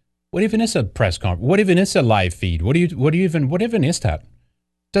a press conference? What even is a live feed? What even is that?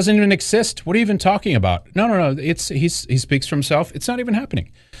 Doesn't even exist. What are you even talking about? No. He speaks for himself. It's not even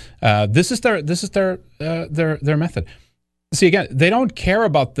happening. This is their method. See, again, they don't care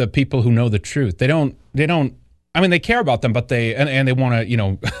about the people who know the truth. They don't I mean, they care about them, but they want to, you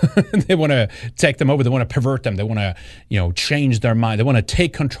know, they want to take them over. They want to pervert them. They want to, you know, change their mind. They want to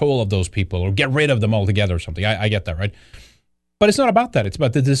take control of those people or get rid of them altogether or something. I get that, right? But it's not about that. It's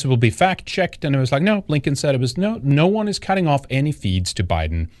about that this will be fact checked. And it was like, no, Blinken said it was no one is cutting off any feeds to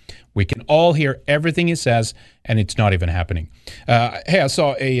Biden. We can all hear everything he says, and it's not even happening. Hey, I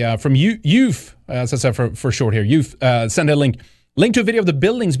saw a from Youth, as I said for short here, Youth, send a link to a video of the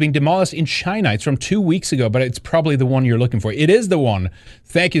buildings being demolished in China. It's from 2 weeks ago, but it's probably the one you're looking for. It is the one.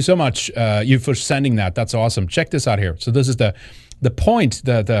 Thank you so much, you, for sending that. That's awesome. Check this out here. So this is the point.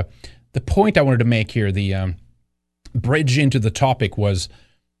 The point I wanted to make here. The bridge into the topic was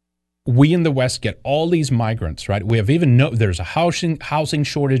we in the West get all these migrants, right? We have there's a housing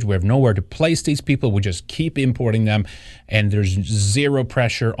shortage. We have nowhere to place these people. We just keep importing them, and there's zero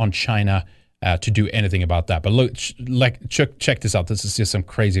pressure on China to do anything about that. But look, check this out. This is just some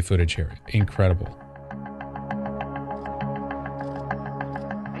crazy footage here. Incredible.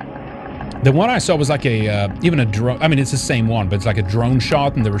 The one I saw was like even a drone. I mean, it's the same one, but it's like a drone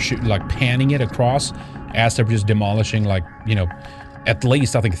shot, and they were like panning it across as they're just demolishing, like, you know, at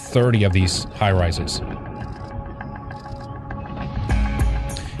least I think 30 of these high rises.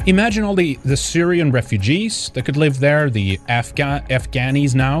 Imagine all the Syrian refugees that could live there, the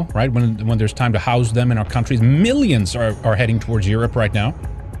Afghanis now, right? When there's time to house them in our countries. Millions are heading towards Europe right now.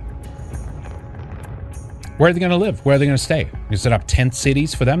 Where are they going to live? Where are they going to stay? You set up tent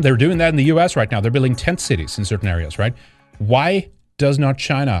cities for them. They're doing that in the U.S. right now. They're building tent cities in certain areas, right? Why does not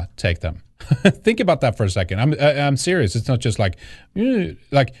China take them? Think about that for a second. I'm serious. It's not just like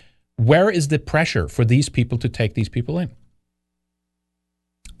where is the pressure for these people to take these people in?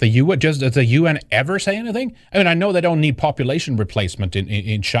 Does the UN ever say anything? I mean, I know they don't need population replacement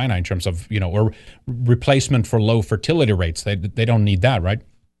in China in terms of, you know, or replacement for low fertility rates. They don't need that, right?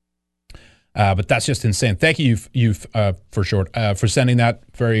 But that's just insane. Thank you, for sending that.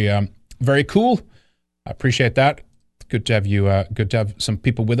 Very cool. I appreciate that. Good to have you. Good to have some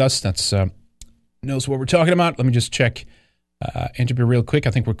people with us that's knows what we're talking about. Let me just check interview real quick.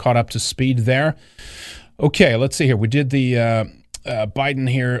 I think we're caught up to speed there. Okay, let's see here. We did the Biden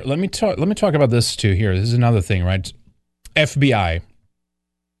here. Let me talk about this too. Here, this is another thing, right? FBI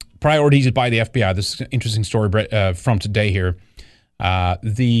priorities by the FBI. This is an interesting story from today here.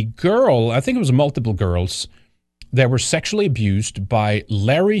 The girl, I think it was multiple girls, that were sexually abused by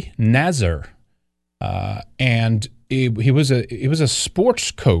Larry Nassar, and he was a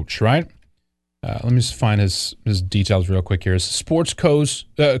sports coach, right? Let me just find his details real quick here. He's a sports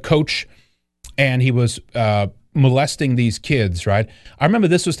coach, and he was molesting these kids, right? I remember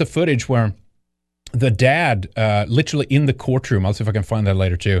this was the footage where the dad, literally in the courtroom, I'll see if I can find that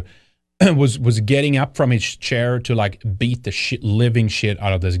later too, was getting up from his chair to like beat the living shit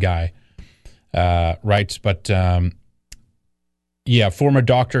out of this guy, right? But yeah, former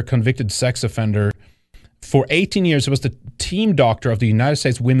doctor, convicted sex offender. For 18 years, he was the team doctor of the United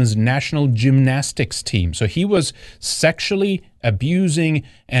States women's national gymnastics team. So he was sexually abusing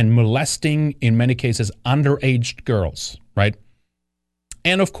and molesting, in many cases, underage girls, right?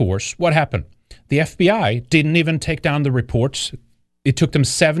 And of course, what happened? The FBI didn't even take down the reports. It took them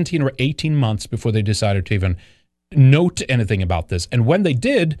 17 or 18 months before they decided to even note anything about this. And when they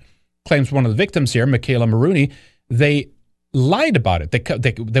did, claims one of the victims here, Michaela Maroney, they lied about it.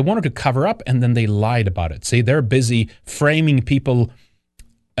 They wanted to cover up, and then they lied about it. See, they're busy framing people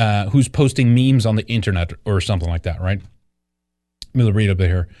who's posting memes on the internet or something like that, right? Let me read a bit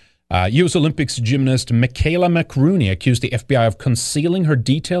here. U.S. Olympics gymnast Michaela Maroney accused the FBI of concealing her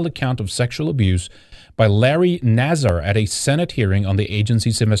detailed account of sexual abuse by Larry Nassar at a Senate hearing on the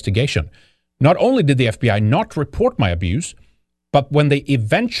agency's investigation. Not only did the FBI not report my abuse, but when they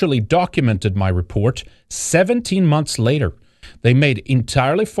eventually documented my report 17 months later, they made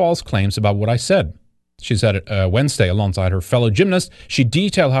entirely false claims about what I said. She said Wednesday alongside her fellow gymnast. She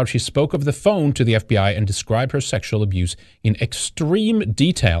detailed how she spoke over the phone to the FBI and described her sexual abuse in extreme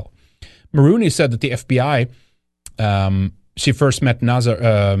detail. Maroney said that the FBI, she first met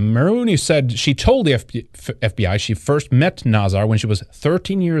Nassar. Maroney said she told the FBI she first met Nassar when she was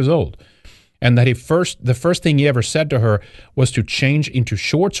 13 years old, and that the first thing he ever said to her was to change into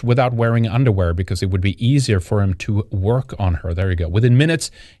shorts without wearing underwear because it would be easier for him to work on her. There you go. Within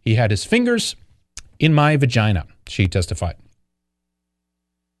minutes, he had his fingers in my vagina, she testified.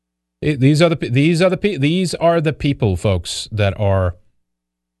 These are the people, folks, that are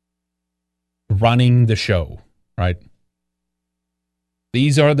running the show, right?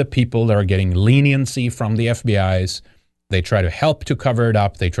 These are the people that are getting leniency from the FBI's. They try to help to cover it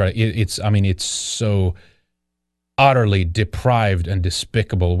up. It's so utterly deprived and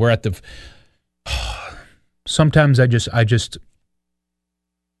despicable. We're at the Sometimes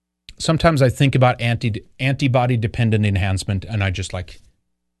sometimes I think about antibody dependent enhancement, and I just like,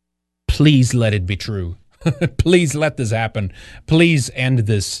 please let it be true. Please let this happen. Please end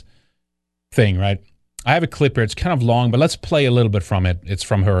this thing, right? I have a clip here. It's kind of long, but let's play a little bit from it. It's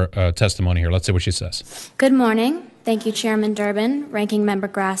from her testimony here. Let's see what she says. Good morning. Thank you, Chairman Durbin, Ranking Member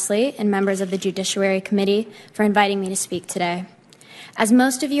Grassley, and members of the Judiciary Committee for inviting me to speak today. As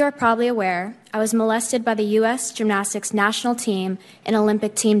most of you are probably aware, I was molested by the U.S. Gymnastics national team and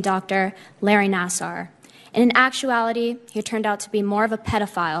Olympic team doctor, Larry Nassar. And in actuality, he turned out to be more of a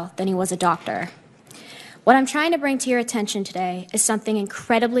pedophile than he was a doctor. What I'm trying to bring to your attention today is something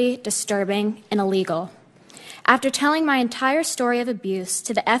incredibly disturbing and illegal. After telling my entire story of abuse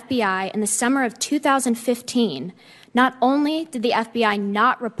to the FBI in the summer of 2015, not only did the FBI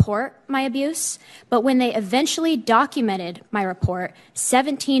not report my abuse, but when they eventually documented my report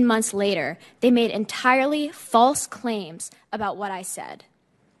 17 months later, they made entirely false claims about what I said.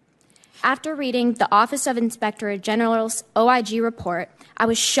 After reading the Office of Inspector General's OIG report, I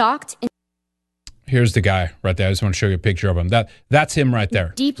was shocked and Here's the guy right there. I just want to show you a picture of him. That's him right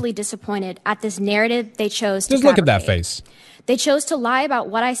there. deeply disappointed at this narrative they chose to Just look at that fabricate. face. They chose to lie about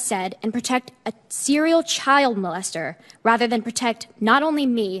what I said and protect a serial child molester rather than protect not only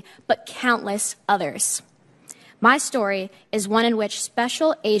me, but countless others. My story is one in which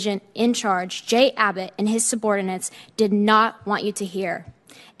Special Agent in Charge Jay Abbott and his subordinates did not want you to hear.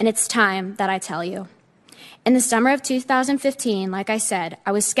 And it's time that I tell you. In the summer of 2015, like I said,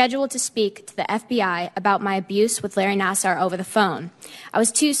 I was scheduled to speak to the FBI about my abuse with Larry Nassar over the phone. I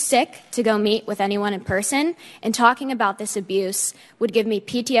was too sick to go meet with anyone in person, and talking about this abuse would give me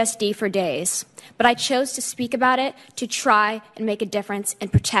PTSD for days. But I chose to speak about it to try and make a difference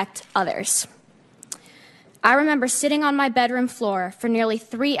and protect others. I remember sitting on my bedroom floor for nearly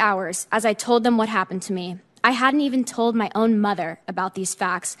 3 hours as I told them what happened to me. I hadn't even told my own mother about these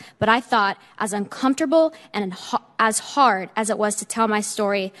facts, but I thought as uncomfortable and as hard as it was to tell my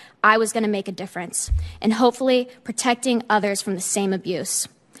story, I was going to make a difference, and hopefully protecting others from the same abuse.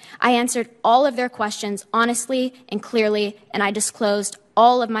 I answered all of their questions honestly and clearly, and I disclosed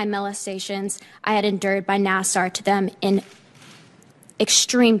all of my molestations I had endured by Nassar to them in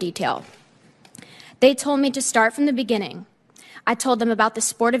extreme detail. They told me to start from the beginning. I told them about the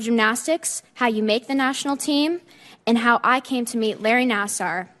sport of gymnastics, how you make the national team, and how I came to meet Larry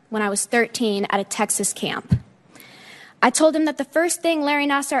Nassar when I was 13 at a Texas camp. I told him that the first thing Larry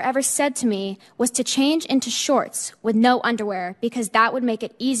Nassar ever said to me was to change into shorts with no underwear because that would make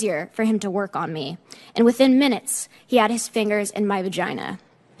it easier for him to work on me. And within minutes, he had his fingers in my vagina.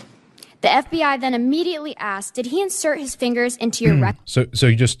 The FBI then immediately asked, did he insert his fingers into your rectum? So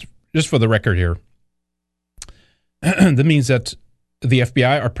you just for the record here, that means that the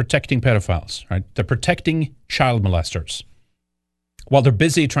FBI are protecting pedophiles, right? They're protecting child molesters. While they're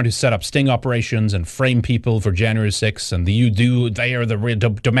busy trying to set up sting operations and frame people for January 6th, and they are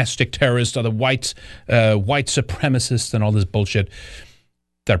the domestic terrorists, or the white supremacists and all this bullshit,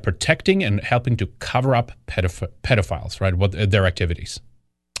 they're protecting and helping to cover up pedophiles, right? What their activities.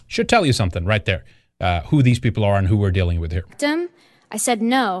 Should tell you something right there, who these people are and who we're dealing with here. I said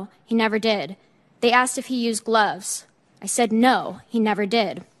no, he never did. They asked if he used gloves. I said no, he never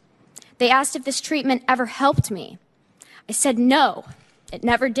did. They asked if this treatment ever helped me. I said no, it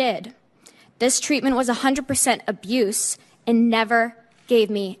never did. This treatment was 100% abuse and never gave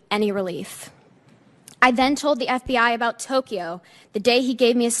me any relief. I then told the FBI about Tokyo, the day he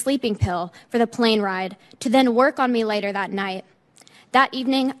gave me a sleeping pill for the plane ride, to then work on me later that night. That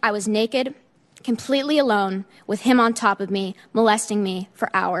evening, I was naked, completely alone, with him on top of me, molesting me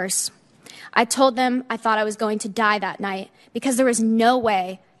for hours. I told them I thought I was going to die that night because there was no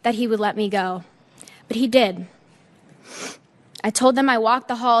way that he would let me go. But he did. I told them I walked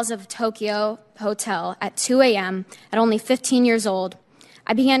the halls of Tokyo Hotel at 2 a.m. at only 15 years old.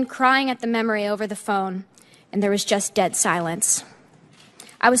 I began crying at the memory over the phone, and there was just dead silence.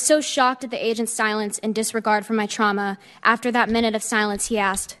 I was so shocked at the agent's silence and disregard for my trauma. After that minute of silence, he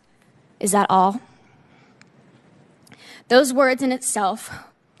asked, "Is that all?" Those words in itself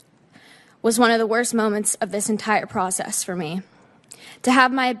was one of the worst moments of this entire process for me. To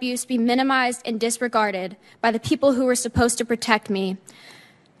have my abuse be minimized and disregarded by the people who were supposed to protect me,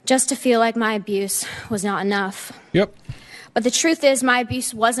 just to feel like my abuse was not enough. Yep. But the truth is my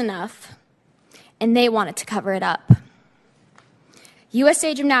abuse was enough, and they wanted to cover it up.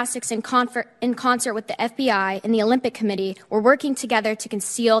 USA Gymnastics, in concert with the FBI and the Olympic Committee, were working together to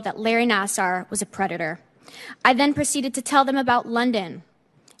conceal that Larry Nassar was a predator. I then proceeded to tell them about London,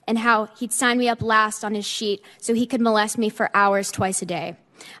 and how he'd sign me up last on his sheet so he could molest me for hours twice a day.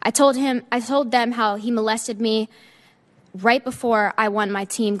 I told them how he molested me right before I won my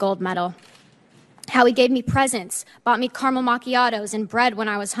team gold medal. How he gave me presents, bought me caramel macchiatos and bread when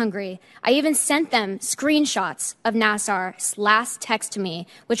I was hungry. I even sent them screenshots of Nassar's last text to me,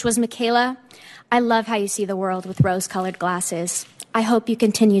 which was, Michaela, I love how you see the world with rose-colored glasses. I hope you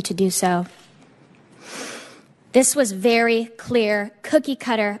continue to do so. This was very clear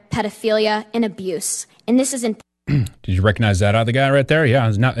cookie-cutter pedophilia and abuse. And this is important. Did you recognize that other guy right there?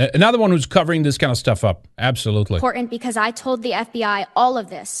 Yeah, another one who's covering this kind of stuff up. Absolutely. Important because I told the FBI all of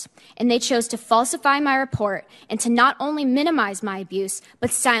this, and they chose to falsify my report and to not only minimize my abuse,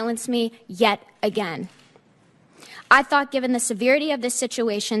 but silence me yet again. I thought, given the severity of this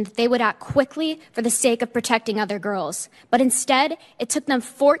situation, that they would act quickly for the sake of protecting other girls. But instead, it took them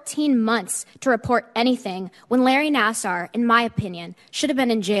 14 months to report anything when Larry Nassar, in my opinion, should have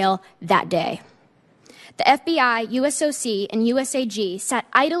been in jail that day. The FBI, USOC, and USAG sat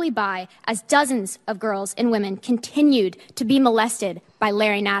idly by as dozens of girls and women continued to be molested by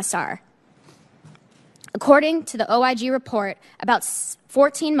Larry Nassar. According to the OIG report, about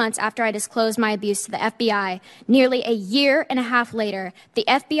 14 months after I disclosed my abuse to the FBI, nearly a year and a half later, the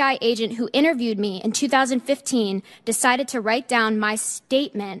FBI agent who interviewed me in 2015 decided to write down my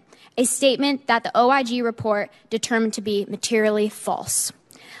statement, a statement that the OIG report determined to be materially false.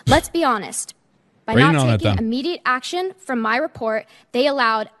 Let's be honest. By not taking immediate action from my report, they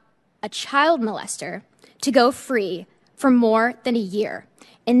allowed a child molester to go free for more than a year.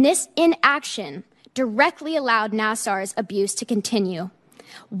 And this inaction directly allowed Nassar's abuse to continue.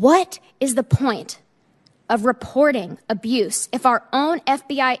 What is the point of reporting abuse if our own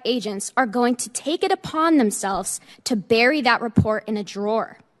FBI agents are going to take it upon themselves to bury that report in a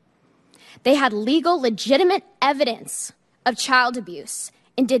drawer? They had legal, legitimate evidence of child abuse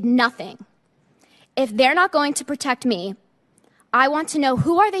and did nothing. If they're not going to protect me, I want to know,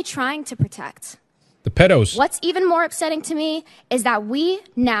 who are they trying to protect? The pedos. What's even more upsetting to me is that we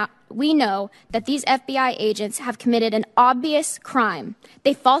know that these FBI agents have committed an obvious crime.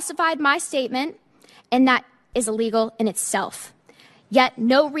 They falsified my statement, and that is illegal in itself. Yet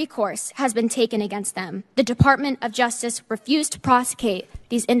no recourse has been taken against them. The Department of Justice refused to prosecute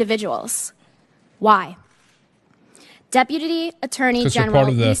these individuals. Why? Deputy Attorney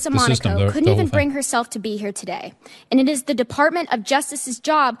General Lisa Monaco couldn't even bring herself to be here today. And it is the Department of Justice's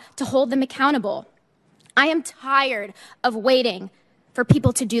job to hold them accountable. I am tired of waiting for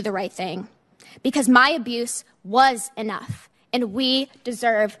people to do the right thing, because my abuse was enough, and we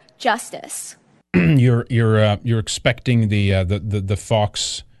deserve justice. You're expecting the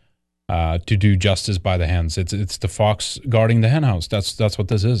fox to do justice by the hens. It's the fox guarding the hen house. That's what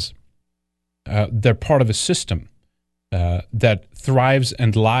this is. They're part of a system that thrives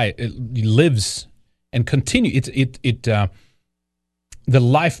and lives and continues. The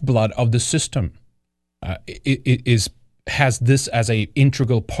lifeblood of the system has this as a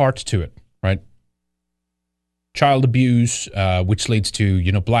integral part to it, right? Child abuse, which leads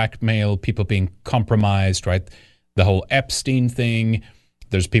to blackmail, people being compromised, right? The whole Epstein thing.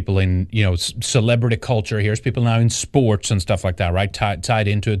 There's people in celebrity culture. Here's people now in sports and stuff like that, right? Tied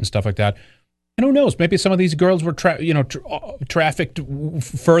into it and stuff like that. And who knows? Maybe some of these girls were trafficked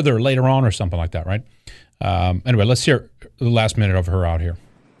further later on or something like that, right? Anyway, let's hear the last minute of her out here.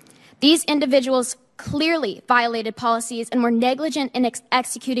 These individuals clearly violated policies and were negligent in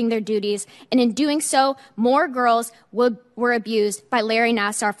executing their duties. And in doing so, more girls were abused by Larry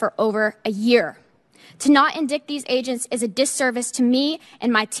Nassar for over a year. To not indict these agents is a disservice to me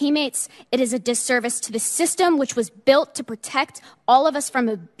and my teammates. It is a disservice to the system, which was built to protect all of us from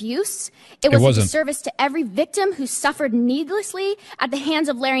abuse. It was a disservice to every victim who suffered needlessly at the hands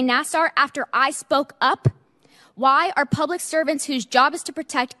of Larry Nassar after I spoke up. Why are public servants whose job is to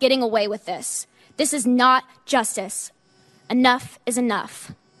protect getting away with this? This is not justice. Enough is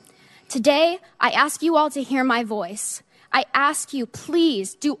enough. Today, I ask you all to hear my voice. I ask you,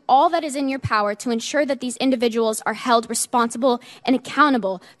 please do all that is in your power to ensure that these individuals are held responsible and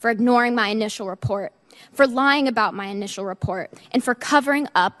accountable for ignoring my initial report, for lying about my initial report, and for covering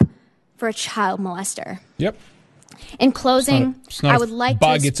up for a child molester. Yep. In closing, I would like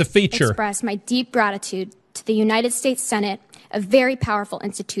to express my deep gratitude to the United States Senate, a very powerful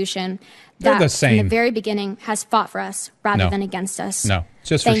institution that from the very beginning has fought for us rather than against us. No,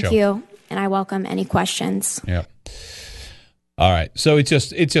 just for show. Thank you, and I welcome any questions. Yeah. All right, so it's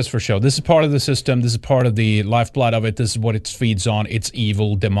just for show. This is part of the system. This is part of the lifeblood of it. This is what it feeds on. It's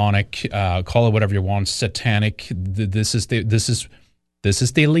evil, demonic, call it whatever you want, satanic. This is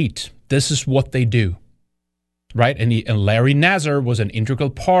the elite. This is what they do, right? And Larry Nassar was an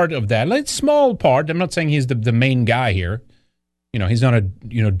integral part of that. Like, small part. I'm not saying he's the main guy here, He's not a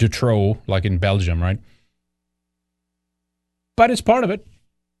Dutroux like in Belgium, right? But it's part of it.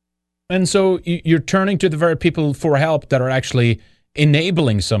 And so you're turning to the very people for help that are actually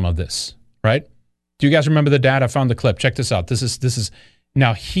enabling some of this, right? Do you guys remember the dad? I found the clip. Check this out. This is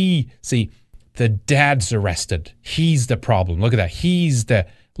now the dad's arrested. He's the problem. Look at that.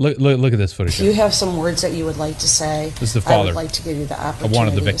 Look at this footage. If you have some words that you would like to say, this is the father. I would like to give you the opportunity one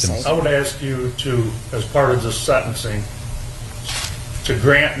of the victims. to say. I would ask you to, as part of this sentencing, to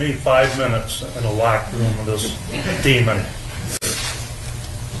grant me 5 minutes in a locked room with this demon.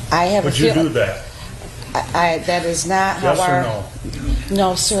 I have Would a you feeling, do that? That is not how Yes or no?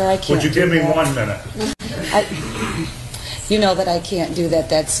 No, sir, I can't. Would you do give me that. 1 minute? You know that I can't do that.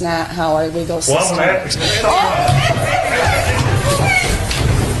 That's not how our legal system works.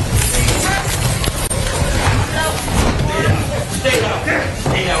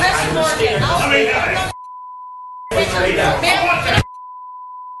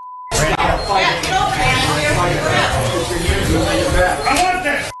 I want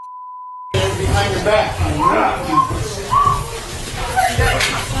that behind your back.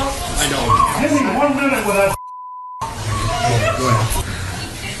 I know. Give me 1 minute without. Go ahead.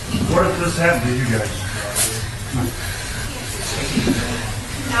 What if this happened to you guys?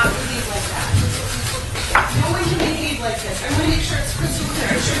 Not behave like that. No one can behave like this. I want to make sure it's crystal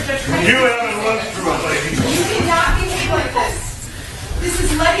clear. You haven't lived through it, lady. You cannot behave like this. This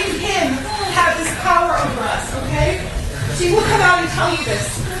is letting him have this power over us, okay? He will come out and tell you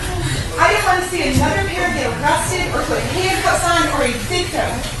this. I didn't want to see another parent get arrested or put handcuffs on or a victim.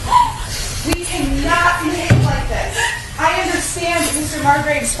 We cannot behave like this. I understand Mr.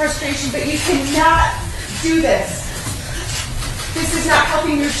 Margrave's frustration, but you cannot do this. This is not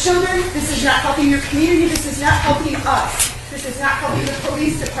helping your children. This is not helping your community. This is not helping us. This is not helping the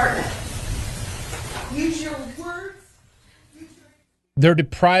police department. Use your words. They're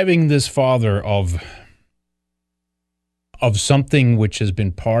depriving this father of something which has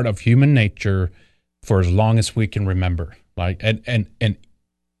been part of human nature for as long as we can remember. Like an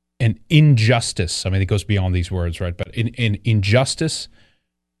injustice. I mean, it goes beyond these words, right? But in injustice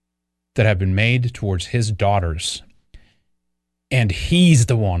that have been made towards his daughters. And he's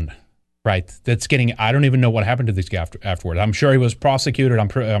the one, right, that's getting, I don't even know what happened to this guy afterwards. I'm sure he was prosecuted.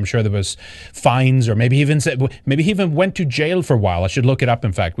 I'm sure there was fines, or maybe he even went to jail for a while. I should look it up,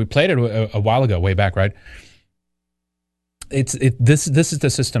 in fact. We played it a while ago, way back, right? This is the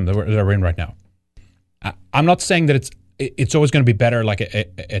system that we're in right now. I'm not saying that it's always going to be better, like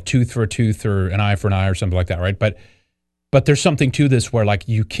a tooth for a tooth or an eye for an eye or something like that, right? But there's something to this where, like,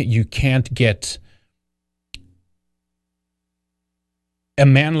 you can't get... A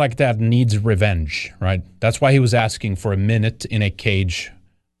man like that needs revenge, right? That's why he was asking for a minute in a cage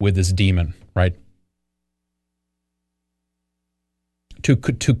with this demon, right? To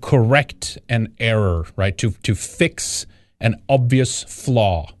correct an error, right? To fix an obvious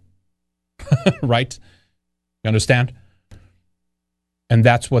flaw, right? You understand? And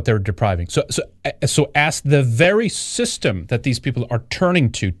that's what they're depriving. So as the very system that these people are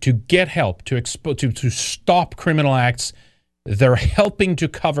turning to get help, to stop criminal acts, they're helping to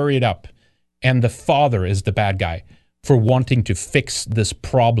cover it up. And the father is the bad guy for wanting to fix this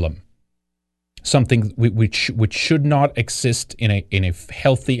problem. Something which should not exist in a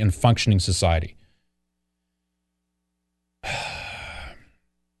healthy and functioning society.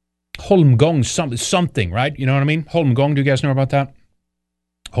 Holmgong, something, right? You know what I mean? Holmgong, do you guys know about that?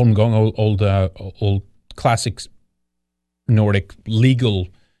 Holmgong, old classic Nordic legal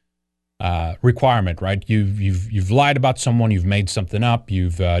requirement, right? You've lied about someone, you've made something up,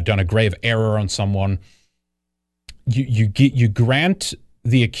 you've done a grave error on someone. You grant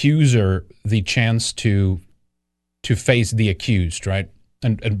the accuser the chance to face the accused, right?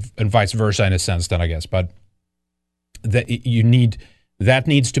 And vice versa in a sense, then I guess. But that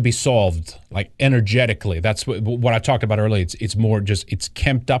needs to be solved, like, energetically. That's what I talked about earlier. It's more just, it's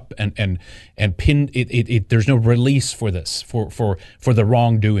kemped up and pinned. There's no release for this, for the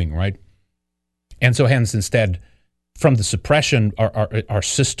wrongdoing, right? And so hence, instead, from the suppression, our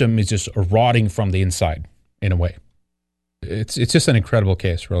system is just rotting from the inside, in a way. It's just an incredible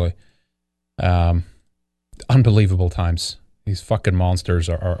case, really. Unbelievable times. These fucking monsters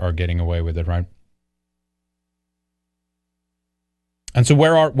are getting away with it, right? And so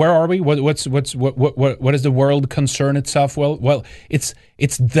where are we? What does the world concern itself? Well, it's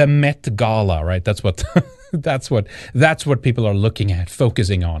the Met Gala, right? That's what that's what people are looking at,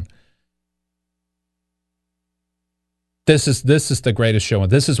 focusing on. This is the greatest show,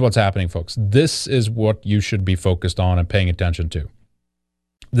 and this is what's happening, folks. This is what you should be focused on and paying attention to.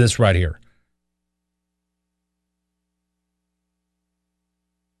 This right here.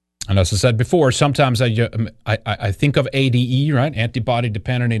 And as I said before, sometimes I think of ADE, right? Antibody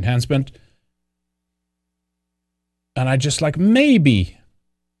dependent enhancement. And I just like, maybe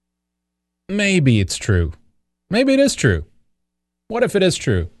it's true. Maybe it is true. What if it is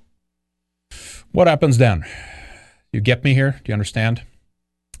true? What happens then? You get me here? Do you understand?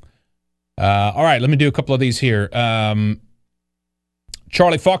 All right, let me do a couple of these here.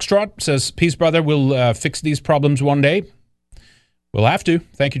 Charlie Foxtrot says, peace, brother. We'll fix these problems one day. We'll have to.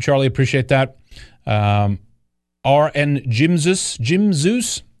 Thank you, Charlie. Appreciate that. RN Jim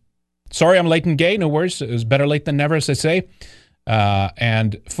Zeus. Sorry, I'm late and gay. No worries. It was better late than never, as they say.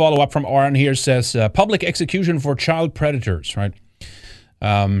 And follow up from RN here says, public execution for child predators, right?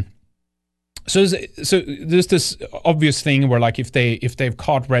 So there's this obvious thing where, like, if they've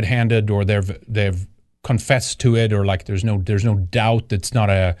caught red-handed or they've confessed to it, or like there's no doubt, it's not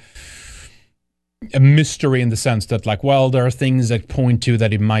a mystery in the sense that, like, well, there are things that point to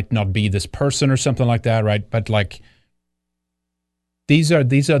that it might not be this person or something like that, right? But like, these are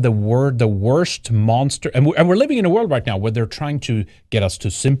the worst monster, and we're living in a world right now where they're trying to get us to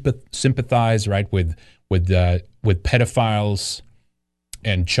sympathize, right, with pedophiles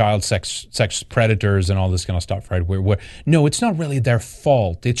and child sex predators and all this kind of stuff, right? No, it's not really their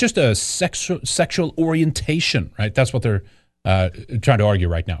fault. It's just a sexual orientation, right? That's what they're trying to argue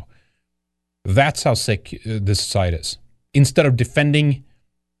right now. That's how sick this society is. Instead of defending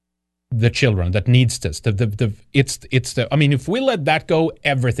the children that needs this, I mean, if we let that go,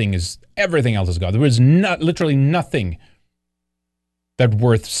 everything else is gone. There is literally nothing that's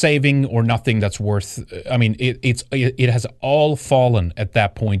worth saving, or nothing that's worth. I mean, it has all fallen at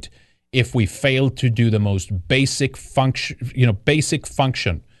that point if we fail to do the most basic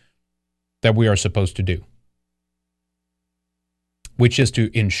function that we are supposed to do, which is to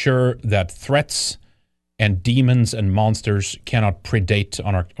ensure that threats and demons and monsters cannot predate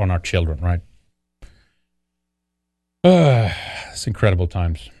on our children, right? It's incredible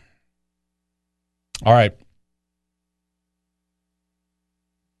times. All right.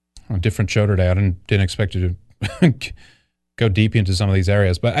 A different show today. I didn't expect you to go deep into some of these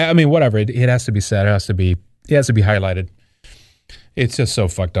areas, but I mean, whatever. It has to be said. It has to be highlighted. It's just so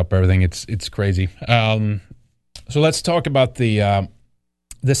fucked up, everything. It's crazy. So let's talk about the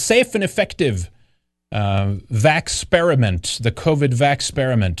safe and effective Vaxperiment, the COVID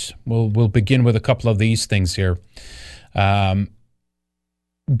Vaxperiment. We'll begin with a couple of these things here.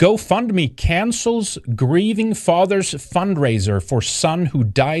 GoFundMe cancels grieving father's fundraiser for son who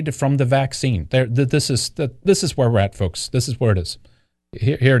died from the vaccine. This is where we're at, folks. This is where it is.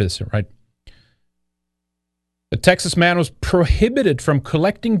 Here it is, right? A Texas man was prohibited from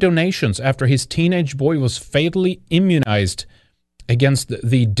collecting donations after his teenage boy was fatally immunized against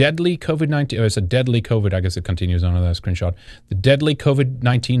the deadly COVID-19. Oh, it's a deadly COVID. I guess it continues on that screenshot. The deadly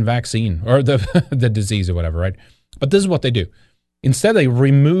COVID-19 vaccine, or the disease or whatever, right? But this is what they do. Instead, they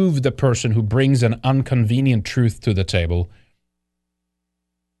remove the person who brings an inconvenient truth to the table.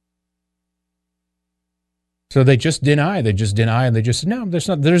 So they just deny, and they just no,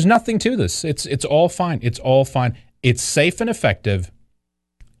 there's nothing to this. It's all fine. It's all fine. It's safe and effective,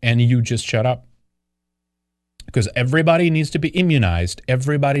 and you just shut up. Because everybody needs to be immunized.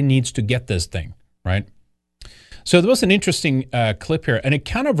 Everybody needs to get this thing, right? So there was an interesting clip here, and it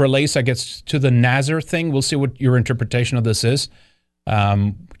kind of relates, I guess, to the Nazar thing. We'll see what your interpretation of this is.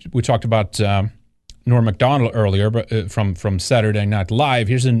 We talked about Norm Macdonald earlier, but from Saturday Night Live.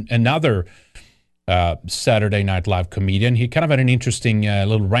 Here's another Saturday Night Live comedian. He kind of had an interesting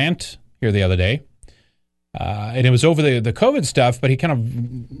little rant here the other day, and it was over the COVID stuff. But he kind of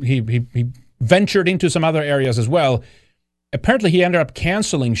he ventured into some other areas as well. Apparently, he ended up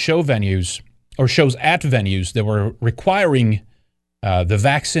canceling shows at venues that were requiring the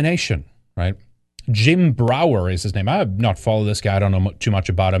vaccination, right? Jim Brower is his name. I have not followed this guy. I don't know too much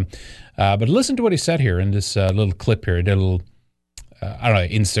about him. But listen to what he said here in this little clip here. He did a little, I don't know,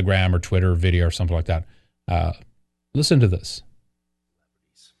 Instagram or Twitter video or something like that. Listen to this.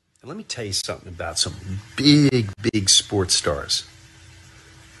 And let me tell you something about some big sports stars.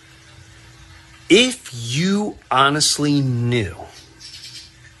 If you honestly knew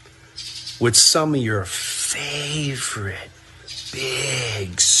what some of your favorite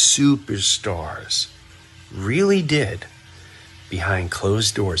big superstars really did behind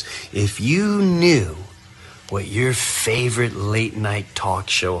closed doors, if you knew what your favorite late night talk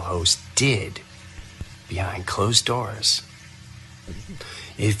show host did behind closed doors,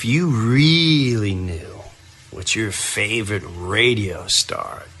 if you really knew what your favorite radio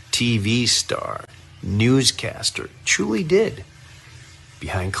star, TV star, newscaster truly did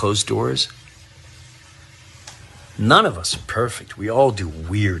behind closed doors, None of us are perfect. We all do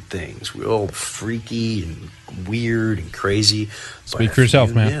weird things. We're all freaky and weird and crazy. Speak for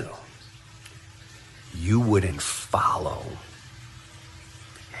yourself, man. You wouldn't follow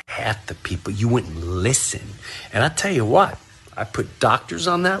half the people. You wouldn't listen. And I tell you what, I put doctors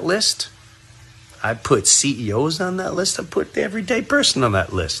on that list. I put CEOs on that list. I put the everyday person on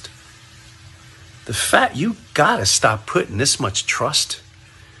that list. The fact, you gotta stop putting this much trust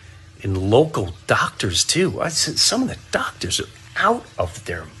in local doctors too. I said some of the doctors are out of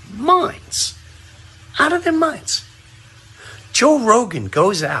their minds. Out of their minds. Joe Rogan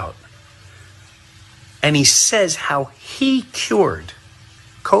goes out and he says how he cured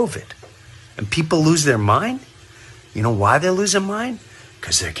COVID. And people lose their mind. You know why they're losing mind?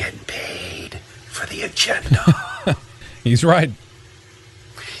 Because they're getting paid for the agenda. He's right.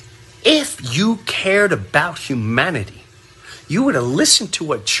 If you cared about humanity, you would have listened to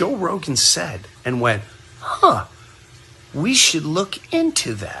what Joe Rogan said and went, we should look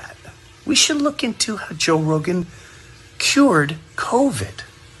into that. We should look into how Joe Rogan cured COVID.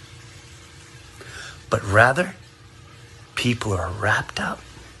 But rather, people are wrapped up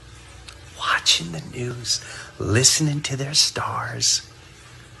watching the news, listening to their stars,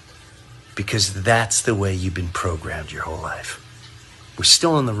 because that's the way you've been programmed your whole life. We're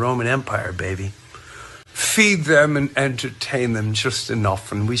still in the Roman Empire, baby. Feed them and entertain them just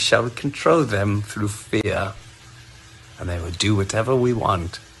enough, and we shall control them through fear. And they will do whatever we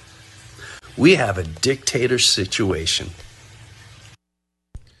want. We have a dictator situation.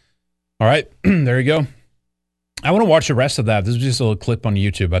 All right, there you go. I want to watch the rest of that. This is just a little clip on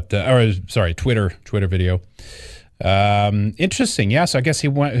YouTube, Twitter video. Interesting. Yeah, so I guess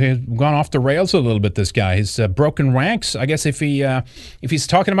he's gone off the rails a little bit, this guy. He's broken ranks. I guess if he's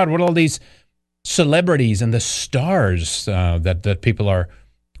talking about what all these celebrities and the stars that people are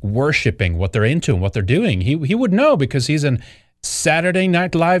worshiping, what they're into and what they're doing, he would know because he's an Saturday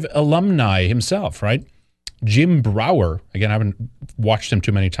Night Live alumni himself, right? Jim Brower. Again, I haven't watched him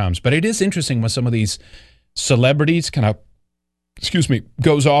too many times, but it is interesting when some of these celebrities kind of,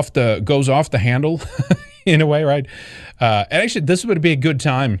 goes off the handle in a way, right? And actually, this would be a good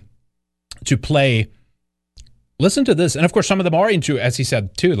time to play. Listen to this, and of course, some of them are into, as he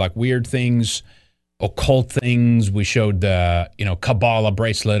said too, like weird things, occult things. We showed the Kabbalah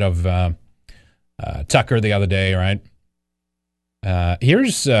bracelet of Tucker the other day, right?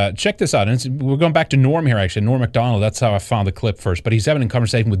 Here's check this out. And we're going back to Norm here, actually. Norm Macdonald. That's how I found the clip first. But he's having a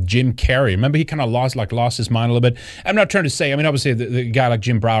conversation with Jim Carrey. Remember, he kind of lost his mind a little bit. I'm not trying to say. I mean, obviously, the guy like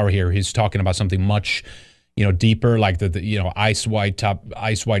Jim Brower here, he's talking about something much, deeper, like the Ice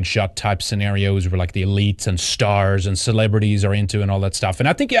Wide Shut type scenarios where like the elites and stars and celebrities are into and all that stuff. And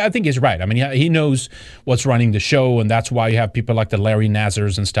I think he's right. I mean, he knows what's running the show, and that's why you have people like the Larry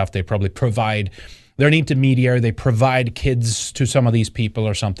Nassars and stuff. They probably provide. They're an intermediary. They provide kids to some of these people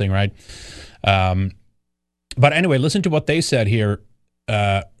or something, right? But anyway, listen to what they said here.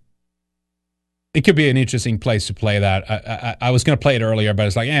 It could be an interesting place to play that. I was going to play it earlier, but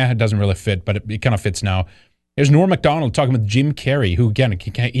it's like, it doesn't really fit, but it kind of fits now. Here's Norm Macdonald talking with Jim Carrey, who, again,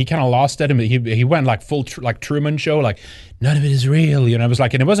 he kind of lost it. He went like full like Truman Show, like, none of it is real. It was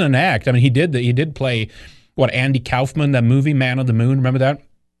like, and it wasn't an act. I mean, he did play, Andy Kaufman, that movie, Man on the Moon. Remember that?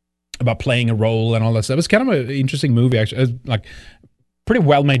 About playing a role and all that stuff. It was kind of an interesting movie, actually. It was like pretty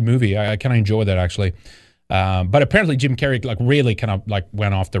well-made movie. I kind of enjoyed that, actually. But apparently Jim Carrey really kind of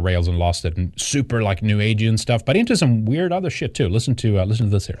went off the rails and lost it, and super like new agey and stuff, but into some weird other shit too. Listen to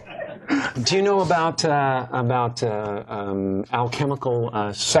this here. Do you know about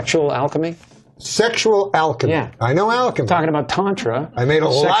alchemical sexual alchemy? Sexual alchemy. Yeah. I know alchemy. Talking about Tantra. I made a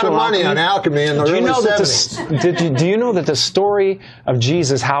lot of money on alchemy in the early 70s. Do you know that the story of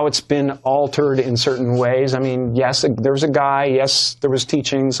Jesus, how it's been altered in certain ways? I mean, yes, there was a guy. Yes, there was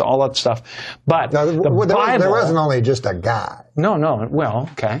teachings, all that stuff. But the Bible... There wasn't only just a guy. No. Well,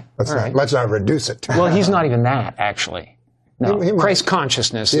 okay. Let's not reduce it to Well, he's not even that, actually. No, Christ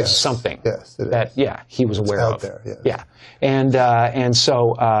consciousness is something that he was aware of. There, yeah, and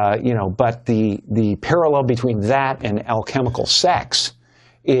so but the parallel between that and alchemical sex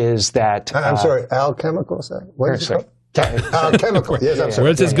is that I'm sorry, alchemical sex. What is it called? Alchemical. Yes, I'm sorry.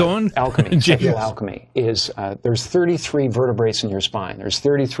 Where's this going? Alchemy. Sexual alchemy is there's 33 vertebrae in your spine. There's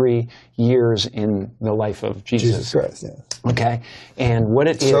 33 years in the life of Jesus. Jesus Christ. Yeah. Okay, and what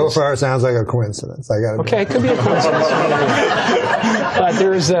it is. So far, sounds like a coincidence. I got to. Okay, it could be a coincidence. But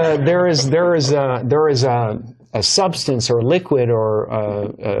there is a substance or liquid or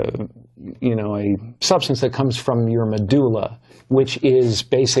a substance that comes from your medulla, which is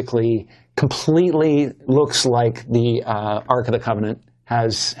basically completely looks like the Ark of the Covenant,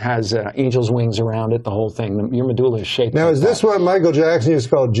 has angel's wings around it, the whole thing. Your medulla is shaped. Now, like is this that. what Michael Jackson used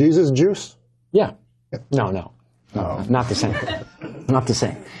to call Jesus juice? Yeah. No, not the same. Not the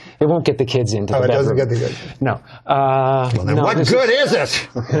same. It won't get the kids into the bedroom. It doesn't get the kids. No. Then what good is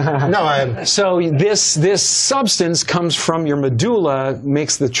it? So this substance comes from your medulla,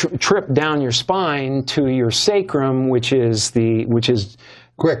 makes the trip down your spine to your sacrum, which is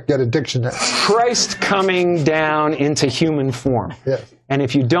quick, get a dictionary. Christ coming down into human form. Yes. And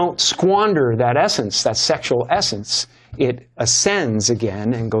if you don't squander that essence, that sexual essence, it ascends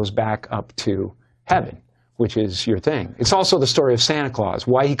again and goes back up to heaven, which is your thing. It's also the story of Santa Claus.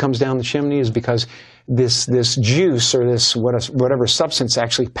 Why he comes down the chimney is because this juice or this whatever substance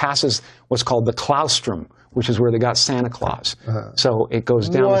actually passes what's called the claustrum, which is where they got Santa Claus. So it goes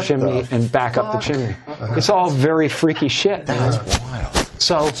down the chimney and back up the chimney. It's all very freaky shit. That's wild.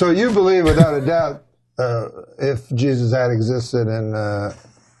 So you believe without a doubt, if Jesus had existed in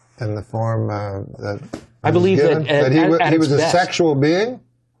the form that I believe given, that he was a best. sexual being?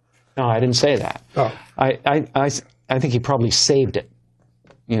 No, I didn't say that. Oh. I think he probably saved it,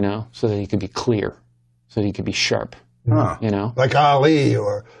 so that he could be clear, so that he could be sharp, like Ali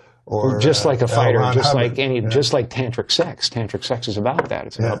or just like a fighter, just Hubbard. just like tantric sex. Tantric sex is about that.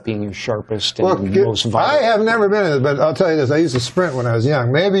 It's about being your sharpest and most vital. I have never been in it, but I'll tell you this: I used to sprint when I was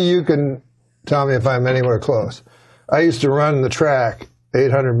young. Maybe you can tell me if I'm anywhere close. I used to run the track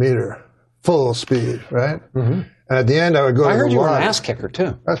 800 meter, full speed, right? Mm-hmm. And at the end, I would go to the water. I heard you were an ass kicker,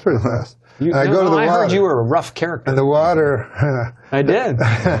 too. That's pretty fast. I heard you were a rough character. And the water... I did.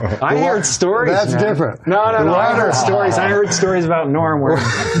 I heard stories, That's man. different. No, I heard stories. I heard stories about Norm where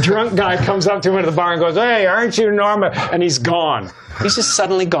a drunk guy comes up to him at the bar and goes, "Hey, aren't you Norm?" And he's gone. He's just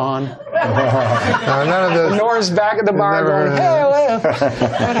suddenly gone. None of this. Norm's back at the bar going, "Hey,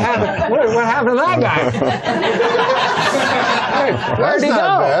 what happened? What happened to that guy? Where'd he go?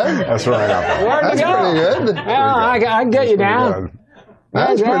 Bad. That's right. Where'd he go? Pretty good. Well, I can get you down.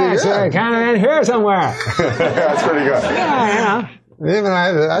 That's pretty good. Kind of in here somewhere. That's pretty good. Yeah. Even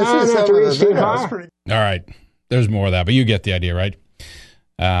I see have some to of reach the too videos. far. All right. There's more of that, but you get the idea, right?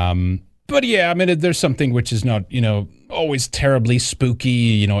 But yeah, I mean, there's something which is not, always terribly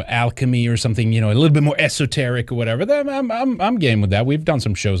spooky, alchemy or something, a little bit more esoteric or whatever. I'm game with that. We've done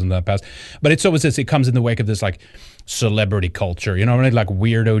some shows in the past, but it's always this. It comes in the wake of this like celebrity culture, like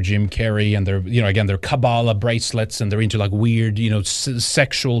weirdo Jim Carrey, and they're Kabbalah bracelets, and they're into like weird,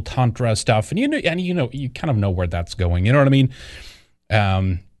 sexual tantra stuff, and you kind of know where that's going. You know what I mean?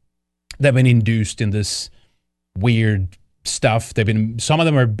 They've been induced in this weird stuff. Some of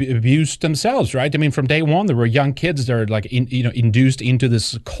them are abused themselves, right? I mean, from day one, there were young kids that are like, induced into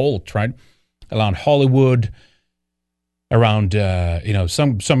this cult, right? Around Hollywood, around,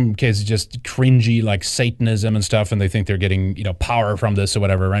 some cases just cringy, like Satanism and stuff, and they think they're getting, power from this or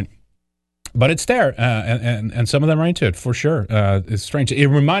whatever, right? But it's there, and some of them are into it, for sure. It's strange. It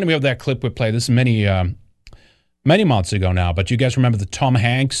reminded me of that clip we played. This is many months ago now, but you guys remember the Tom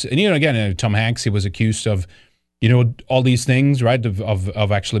Hanks? And, again, Tom Hanks, he was accused of, all these things, right?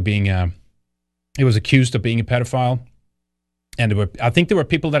 Of actually being he was accused of being a pedophile, and I think there were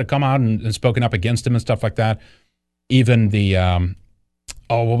people that had come out and spoken up against him and stuff like that. Even the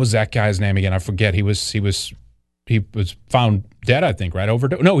what was that guy's name again? I forget. He was found dead, I think, right?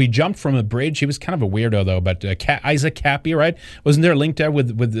 No, he jumped from a bridge. He was kind of a weirdo though. But Isaac Cappy, right? Wasn't there a link there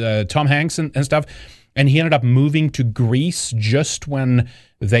with Tom Hanks and stuff? And he ended up moving to Greece just when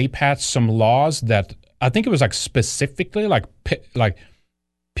they passed some laws that. I think it was like specifically like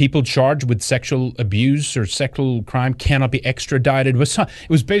people charged with sexual abuse or sexual crime cannot be extradited. It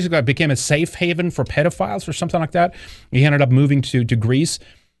was basically like became a safe haven for pedophiles or something like that. He ended up moving to Greece,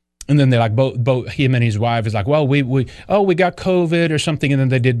 and then they like both him and his wife is like, well, we got COVID or something, and then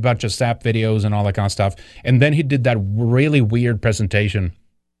they did a bunch of sap videos and all that kind of stuff. And then he did that really weird presentation,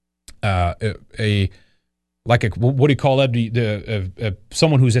 what do you call it?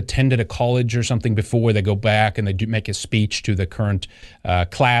 Someone who's attended a college or something before, they go back and they do make a speech to the current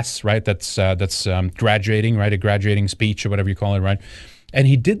class, right? That's graduating, right? A graduating speech or whatever you call it, right? And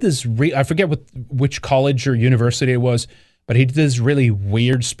he did this. I forget which college or university it was, but he did this really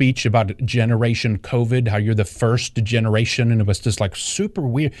weird speech about Generation COVID, how you're the first generation, and it was just like super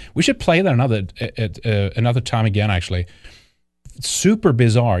weird. We should play that another time again, actually. Super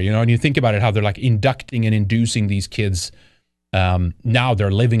bizarre, and you think about it, how they're like inducting and inducing these kids. Now they're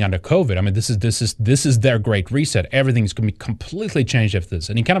living under COVID. I mean, this is their great reset. Everything's going to be completely changed after this.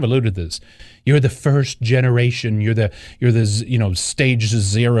 And he kind of alluded to this. You're the first generation. You're the stage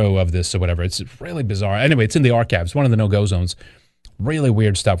zero of this or whatever. It's really bizarre. Anyway, it's in the archives. One of the no-go zones. Really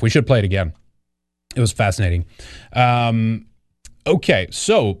weird stuff. We should play it again. It was fascinating. Okay,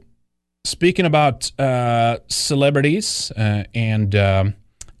 so speaking about celebrities and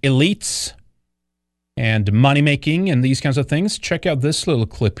elites and money making and these kinds of things, check out this little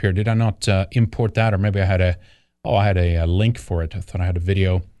clip here. Did I not import that, or maybe I had a link for it? I thought I had a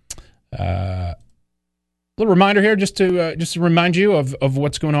video. A little reminder here, just to remind you of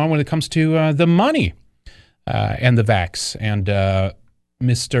what's going on when it comes to the money and the vax and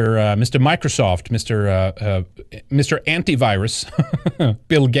Mr. Microsoft, Mr. Antivirus,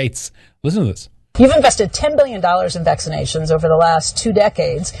 Bill Gates. Listen to this. You've invested $10 billion in vaccinations over the last 2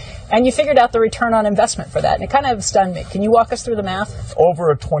 decades, and you figured out the return on investment for that, and it kind of stunned me. Can you walk us through the math?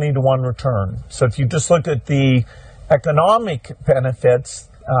 Over a 20-to-1 return. So if you just look at the economic benefits,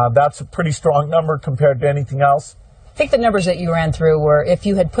 that's a pretty strong number compared to anything else. I think the numbers that you ran through were if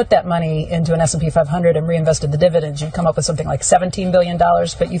you had put that money into an S&P 500 and reinvested the dividends, you'd come up with something like $17 billion,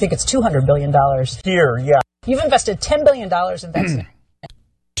 but you think it's $200 billion. Here, yeah. You've invested $10 billion in vaccinations.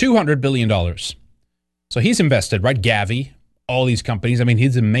 $200 billion. So he's invested, right? Gavi, all these companies. I mean,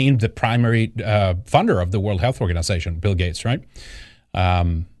 he's the primary funder of the World Health Organization, Bill Gates, right?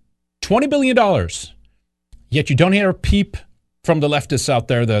 $20 billion. Yet you don't hear a peep from the leftists out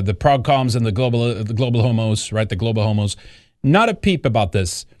there, the prog-coms and the global homos, right? The global homos. Not a peep about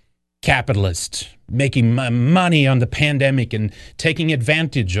this. Capitalist, making money on the pandemic and taking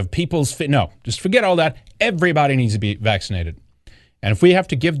advantage of people's... No, just forget all that. Everybody needs to be vaccinated. And if we have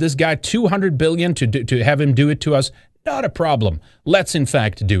to give this guy $200 billion to have him do it to us, not a problem. Let's, in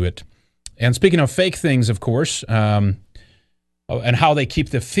fact, do it. And speaking of fake things, of course, and how they keep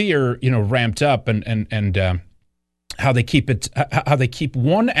the fear, ramped up, and how they keep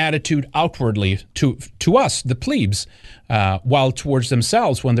one attitude outwardly to us, the plebes, while towards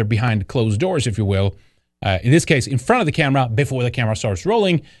themselves when they're behind closed doors, if you will. In this case, in front of the camera, before the camera starts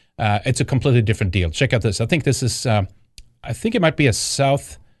rolling, it's a completely different deal. Check out this. I think this is... I think it might be a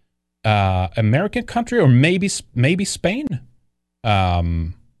South American country, or maybe Spain.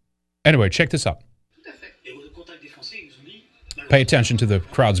 Anyway, check this out. Pay attention to the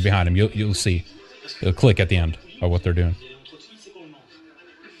crowds behind him. You'll see. It'll click at the end of what they're doing.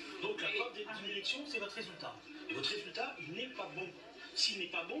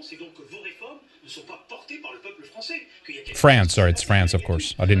 France, sorry, it's France, of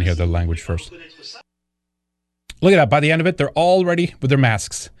course. I didn't hear the language first. Look at that. By the end of it, they're all ready with their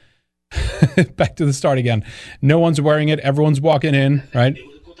masks. Back to the start again. No one's wearing it. Everyone's walking in, right?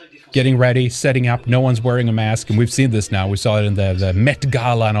 Getting ready, setting up. No one's wearing a mask. And we've seen this now. We saw it in the Met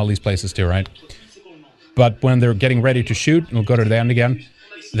Gala and all these places too, right? But when they're getting ready to shoot, and we'll go to the end again,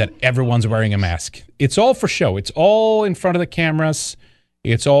 that everyone's wearing a mask. It's all for show. It's all in front of the cameras.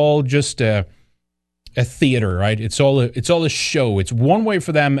 It's all just a theater, right? It's all a show. It's one way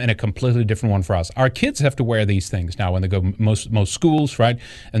for them and a completely different one for us. Our kids have to wear these things now when they go most schools, right?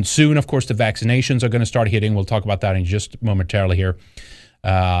 And soon, of course, the vaccinations are going to start hitting. We'll talk about that in just momentarily here.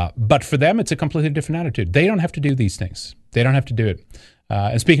 But for them, it's a completely different attitude. They don't have to do these things. They don't have to do it.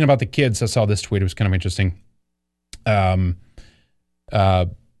 And speaking about the kids, I saw this tweet. It was kind of interesting. The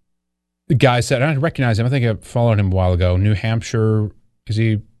guy said, I recognize him. I think I followed him a while ago. New Hampshire. Is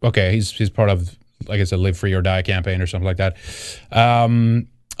he? Okay, he's part of, like I said, Live Free or Die campaign or something like that.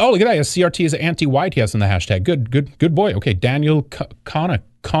 Oh, look at that. CRT is anti-white. He has in the hashtag. Good boy. Okay, Daniel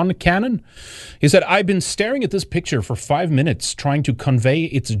Concannon. He said, I've been staring at this picture for 5 minutes trying to convey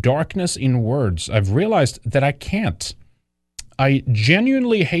its darkness in words. I've realized that I can't. I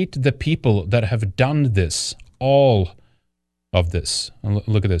genuinely hate the people that have done this. All of this.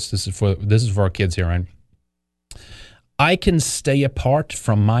 Look at this. This is for our kids here, right? I can stay apart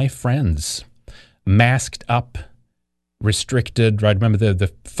from my friends. Masked up, restricted, right? Remember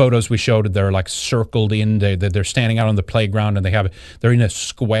the photos we showed, they're like circled in, they're standing out on the playground and they're in a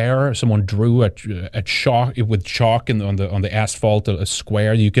square. Someone drew with chalk on the asphalt, a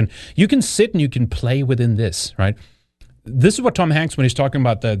square. You can sit and you can play within this, right? This is what Tom Hanks, when he's talking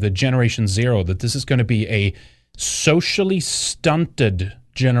about the Generation Zero, that this is going to be a socially stunted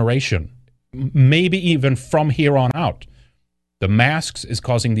generation, maybe even from here on out. The masks is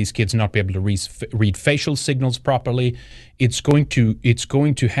causing these kids not be able to read facial signals properly. It's going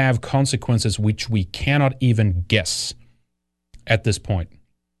to have consequences which we cannot even guess at this point.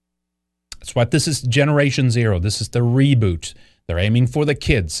 That's why this is Generation Zero. This is the reboot. They're aiming for the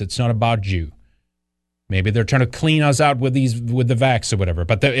kids. It's not about you. Maybe they're trying to clean us out with the vax or whatever.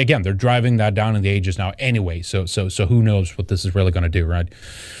 But again, they're driving that down in the ages now anyway. So who knows what this is really going to do, right?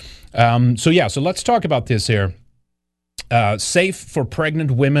 So let's talk about this here. Safe for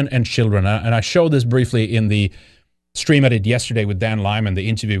pregnant women and children. And I showed this briefly in the stream I did yesterday with Dan Lyman, the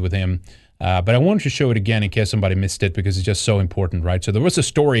interview with him. But I wanted to show it again in case somebody missed it because it's just so important, right? So there was a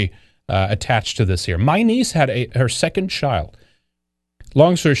story attached to this here. My niece had her second child.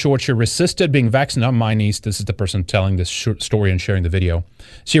 Long story short, she resisted being vaccinated. Not my niece, this is the person telling this story and sharing the video.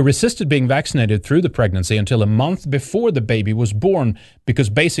 She resisted being vaccinated through the pregnancy until a month before the baby was born because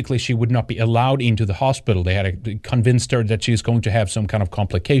basically she would not be allowed into the hospital. They had convinced her that she was going to have some kind of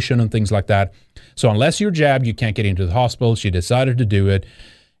complication and things like that. So unless you're jabbed, you can't get into the hospital. She decided to do it.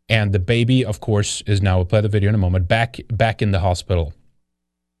 And the baby, of course, is now, we'll play the video in a moment, back in the hospital.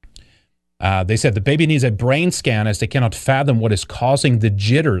 They said the baby needs a brain scan as they cannot fathom what is causing the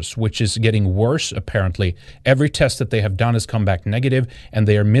jitters, which is getting worse, apparently. Every test that they have done has come back negative, and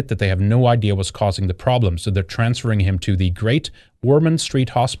they admit that they have no idea what's causing the problem. So they're transferring him to the Great Ormond Street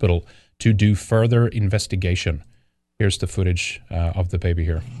Hospital to do further investigation. Here's the footage of the baby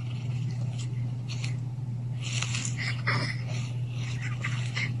here.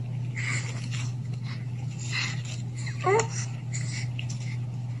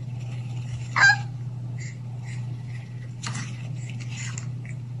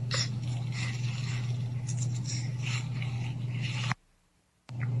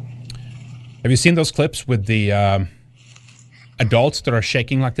 Have you seen those clips with the adults that are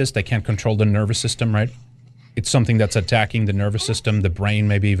shaking like this? They can't control the nervous system, right? It's something that's attacking the nervous system, the brain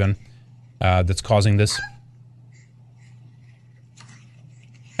maybe even, that's causing this.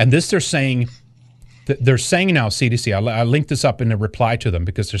 And this they're saying now, CDC, I'll link this up in a reply to them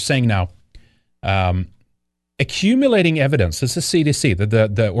because they're saying now, accumulating evidence, this is CDC,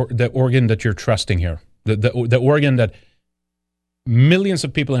 the organ that you're trusting here, the organ that millions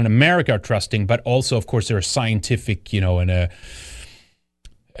of people in America are trusting, but also, of course, they're a scientific, and a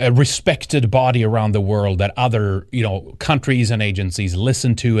respected body around the world that other, countries and agencies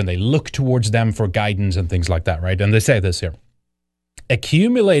listen to, and they look towards them for guidance and things like that, right? And they say this here.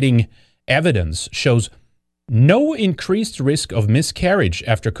 Accumulating evidence shows no increased risk of miscarriage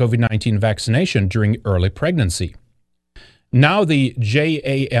after COVID-19 vaccination during early pregnancy. Now the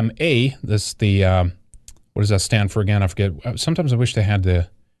JAMA, what does that stand for again? I forget. Sometimes I wish they had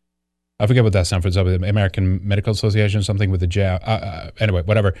I forget what that stands for. It's the American Medical Association, something with the J. Anyway,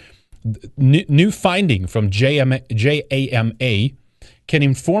 whatever. New finding from JAMA can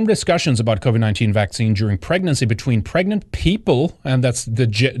inform discussions about COVID-19 vaccine during pregnancy between pregnant people, and that's the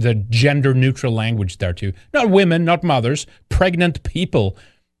gender-neutral language there too. Not women, not mothers, pregnant people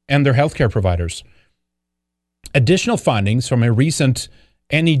and their healthcare providers. Additional findings from a recent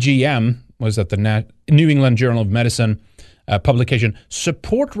NEJM, was that the New England Journal of Medicine publication,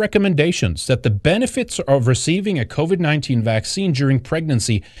 support recommendations that the benefits of receiving a COVID-19 vaccine during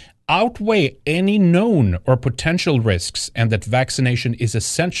pregnancy outweigh any known or potential risks, and that vaccination is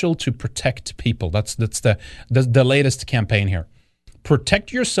essential to protect people. That's the latest campaign here.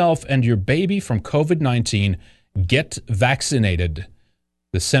 Protect yourself and your baby from COVID-19. Get vaccinated.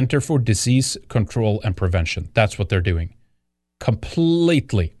 The Center for Disease Control and Prevention. That's what they're doing.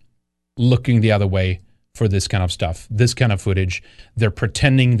 Completely looking the other way for this kind of stuff, this kind of footage. They're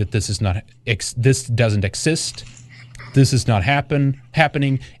pretending that this doesn't exist. This is not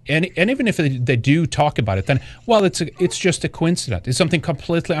happening. And even if they do talk about it, then, well, it's just a coincidence. It's something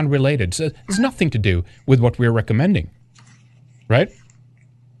completely unrelated. So it's nothing to do with what we're recommending, right?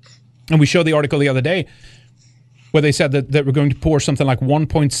 And we showed the article the other day where they said that we're going to pour something like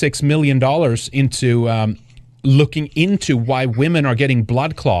 $1.6 million into looking into why women are getting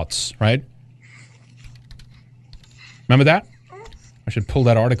blood clots, right? Remember that? I should pull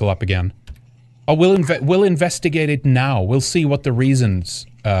that article up again. Oh, we'll investigate it now. We'll see what the reasons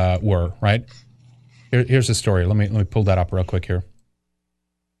were, right? Here's the story. Let me pull that up real quick here.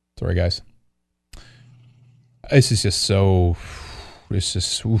 Sorry, guys. This is just so... This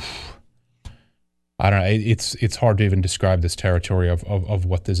is... Oof. I don't know. It's hard to even describe this territory of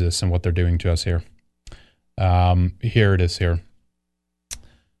what this is and what they're doing to us here. Here it is here.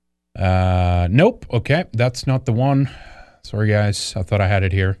 Nope. Okay. That's not the one. Sorry, guys. I thought I had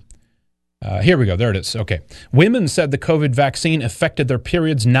it here. Here we go. There it is. Okay. Women said the COVID vaccine affected their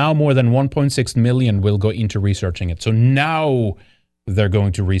periods. Now more than 1.6 million will go into researching it. So now they're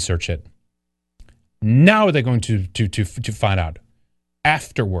going to research it. Now they're going to find out.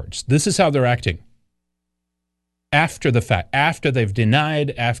 Afterwards. This is how they're acting. After the fact, after they've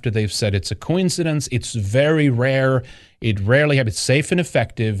denied, after they've said it's a coincidence, it's very rare, it rarely happens, it's safe and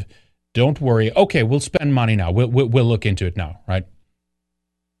effective, don't worry. Okay, we'll spend money now. We'll look into it now, right?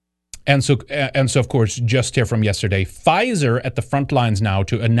 And so, of course, just here from yesterday, Pfizer at the front lines now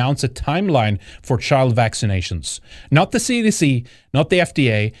to announce a timeline for child vaccinations. Not the CDC, not the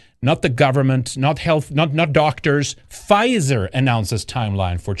FDA, not the government, not health, not doctors. Pfizer announces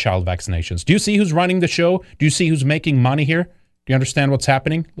timeline for child vaccinations. Do you see who's running the show? Do you see who's making money here? Do you understand what's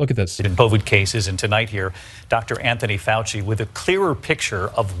happening? Look at this. In COVID cases, and tonight here, Dr. Anthony Fauci with a clearer picture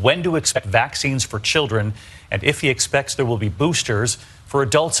of when to expect vaccines for children and if he expects there will be boosters for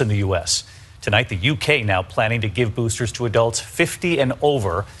adults in the U.S. Tonight, the UK now planning to give boosters to adults 50 and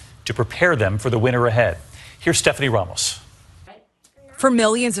over to prepare them for the winter ahead. Here's Stephanie Ramos. For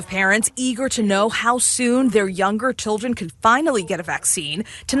millions of parents eager to know how soon their younger children could finally get a vaccine,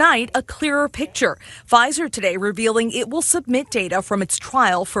 tonight a clearer picture. Pfizer today revealing it will submit data from its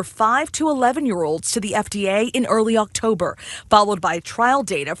trial for 5 to 11-year-olds to the FDA in early October, followed by trial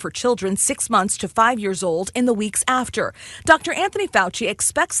data for children 6 months to 5 years old in the weeks after. Dr. Anthony Fauci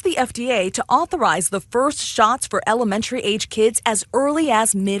expects the FDA to authorize the first shots for elementary-age kids as early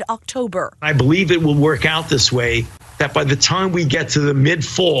as mid-October. I believe it will work out this way, that by the time we get to the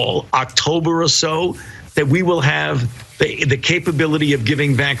mid-fall, October or so, that we will have the capability of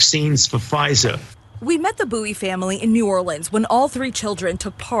giving vaccines for Pfizer. We met the Bowie family in New Orleans when all 3 children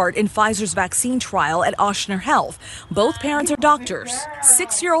took part in Pfizer's vaccine trial at Ochsner Health. Both parents are doctors.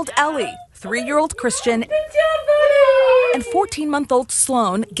 6-year-old Ellie, 3-year-old Christian, and 14-month-old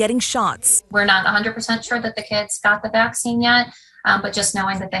Sloan getting shots. We're not 100% sure that the kids got the vaccine yet, but just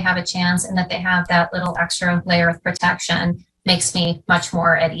knowing that they have a chance and that they have that little extra layer of protection makes me much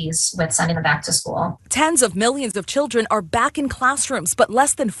more at ease with sending them back to school. Tens of millions of children are back in classrooms, but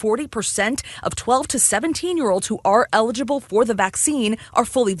less than 40% of 12 to 17-year-olds who are eligible for the vaccine are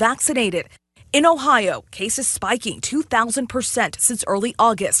fully vaccinated. In Ohio, cases spiking 2,000% since early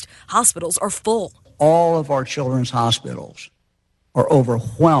August. Hospitals are full. All of our children's hospitals are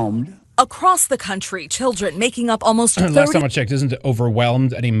overwhelmed. Across the country, children making up almost 30... Last time I checked, isn't it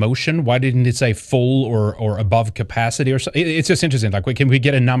overwhelmed an emotion? Why didn't it say full or above capacity or something? It's just interesting. Like, can we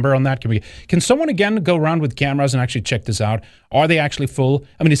get a number on that? Can someone again go around with cameras and actually check this out? Are they actually full?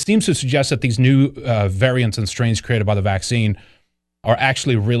 I mean, it seems to suggest that these new variants and strains created by the vaccine are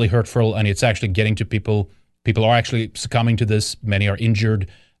actually really hurtful, and it's actually getting to people. People are actually succumbing to this. Many are injured.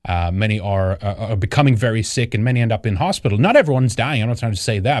 Many are becoming very sick, and many end up in hospital. Not everyone's dying. I'm not trying to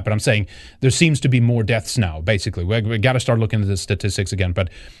say that, but I'm saying there seems to be more deaths now, basically. We got to start looking at the statistics again, but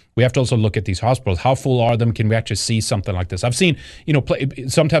we have to also look at these hospitals. How full are them? Can we actually see something like this? I've seen,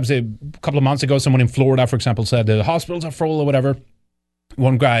 sometimes a couple of months ago, someone in Florida, for example, said the hospitals are full or whatever.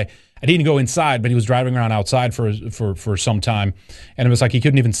 One guy, I didn't go inside, but he was driving around outside for some time, and it was like he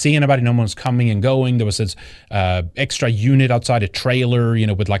couldn't even see anybody. No one was coming and going. There was this extra unit outside a trailer,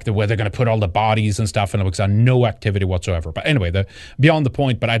 with like where they're going to put all the bodies and stuff, and it was no activity whatsoever. But anyway, beyond the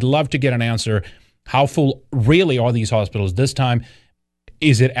point. But I'd love to get an answer. How full really are these hospitals this time?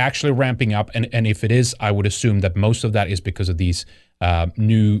 Is it actually ramping up? And if it is, I would assume that most of that is because of these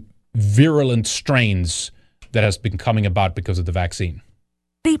new virulent strains that has been coming about because of the vaccine.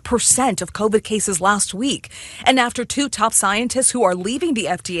 30% of COVID cases last week. And after 2 top scientists who are leaving the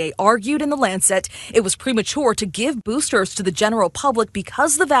FDA argued in The Lancet it was premature to give boosters to the general public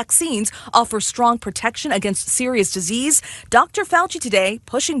because the vaccines offer strong protection against serious disease, Dr. Fauci today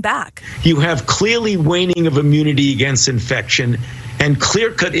pushing back. You have clearly waning of immunity against infection and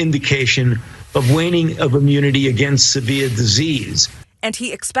clear-cut indication of waning of immunity against severe disease. And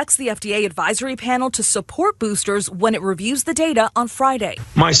he expects the FDA advisory panel to support boosters when it reviews the data on Friday.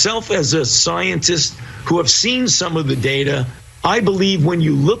 Myself, as a scientist who have seen some of the data, I believe when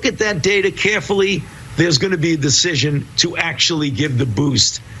you look at that data carefully, there's going to be a decision to actually give the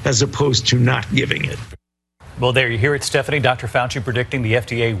boost as opposed to not giving it. Well, there you hear it, Stephanie. Dr. Fauci predicting the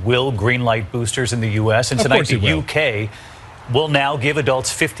FDA will greenlight boosters in the U.S. And tonight the UK will now give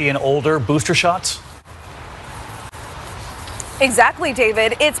adults 50 and older booster shots. Exactly,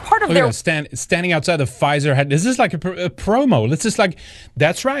 David. It's part of their... standing outside the Pfizer head. This is like a promo. It's just like,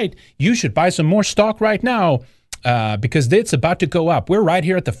 that's right. You should buy some more stock right now because it's about to go up. We're right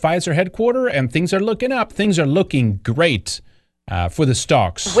here at the Pfizer headquarters, and things are looking up. Things are looking great for the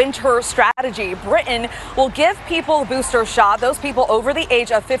stocks. Winter strategy. Britain will give people a booster shot, those people over the age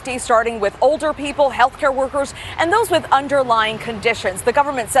of 50, starting with older people, healthcare workers, and those with underlying conditions. The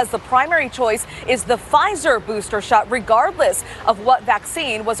government says the primary choice is the Pfizer booster shot, regardless of what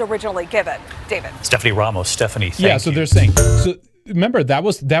vaccine was originally given. David. Stephanie Ramos. Stephanie, thank you. So they're saying... Remember, that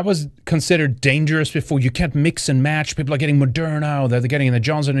was considered dangerous before. You can't mix and match. People are getting Moderna, they're getting the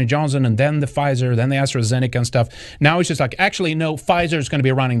Johnson & Johnson, and then the Pfizer, then the AstraZeneca and stuff. Now it's just like, actually, no, Pfizer is going to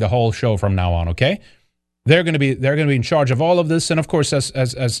be running the whole show from now on, okay? They're going to be in charge of all of this, and of course,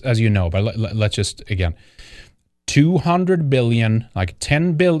 as you know, but let's just again, 200 billion, like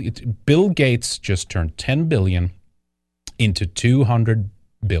 10 billion. Bill Gates just turned 10 billion into 200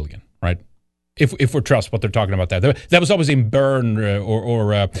 billion, right? If we trust what they're talking about there. That was obviously in Bern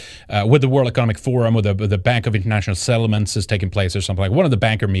or with the World Economic Forum, or the Bank of International Settlements is taking place, or something like one of the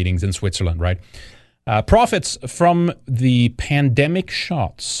banker meetings in Switzerland, right? Profits from the pandemic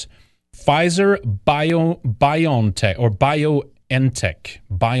shots. Pfizer, BioNTech, or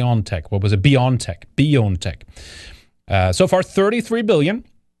BioNTech. What was it? BioNTech. So far, 33 billion.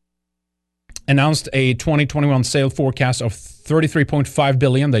 Announced a 2021 sales forecast of 33.5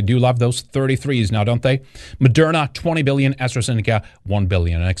 billion. They do love those 33s now, don't they? Moderna, 20 billion. AstraZeneca, 1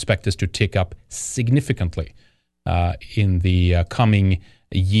 billion. And I expect this to tick up significantly in the coming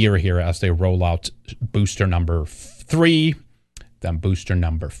year here as they roll out booster number 3, then booster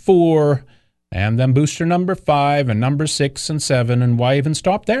number 4, and then booster number 5, and number 6 and 7. And why even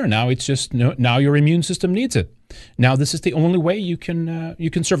stop there? Now it's just now your immune system needs it. Now this is the only way you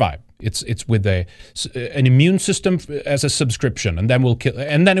can survive. It's with an immune system as a subscription, and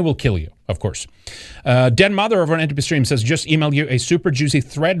then it will kill you, of course. Dead Mother over on Entropy Stream says, just email you a super juicy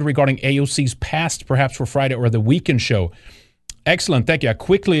thread regarding AOC's past, perhaps for Friday or the weekend show. Excellent, thank you. I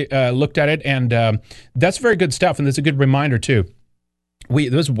quickly looked at it, and that's very good stuff, and it's a good reminder too.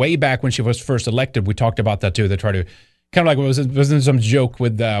 It was way back when she was first elected. We talked about that too. They try to kind of like, wasn't some joke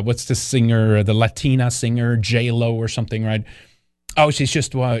with what's the singer, the Latina singer, J-Lo or something, right? Oh, she's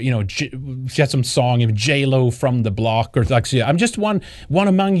just, she had some song of J-Lo from the block, or like, I'm just one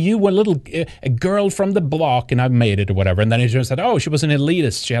among you, a girl from the block, and I've made it, or whatever. And then it just said, oh, she was an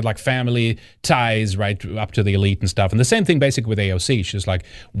elitist. She had like family ties right up to the elite and stuff. And the same thing basically with AOC. She's like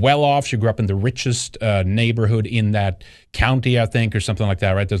well off. She grew up in the richest neighborhood in that county, I think, or something like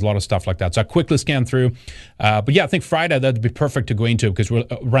that, right? There's a lot of stuff like that. So I quickly scanned through. But yeah, I think Friday, that'd be perfect to go into because we're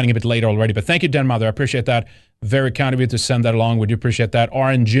running a bit later already. But thank you, Den Mother. I appreciate that. Very kind of you to send that along. We do appreciate that.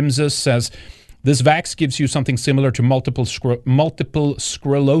 RN Jimsus says, this vax gives you something similar to multiple sclerosis.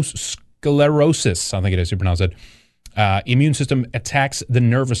 I think it is, you pronounce it. Immune system attacks the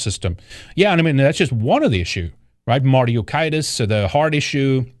nervous system. Yeah, and I mean, that's just one of the issue, right? Myocarditis, the heart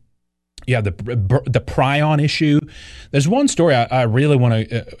issue. Yeah, the prion issue. There's one story I really want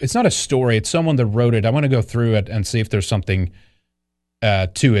to, it's not a story, it's someone that wrote it. I want to go through it and see if there's something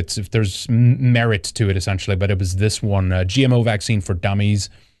to it, if there's merit to it, essentially. But it was this one, GMO vaccine for dummies.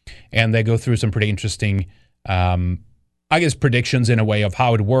 And they go through some pretty interesting, I guess, predictions in a way of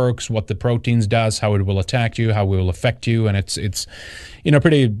how it works, what the proteins does, how it will attack you, how it will affect you. And it's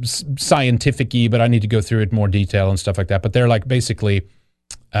pretty scientific-y, but I need to go through it more detail and stuff like that. But they're like basically,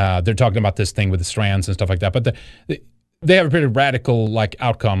 they're talking about this thing with the strands and stuff like that. But they have a pretty radical like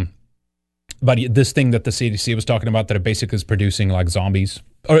outcome. But this thing that the CDC was talking about, that it basically is producing like zombies.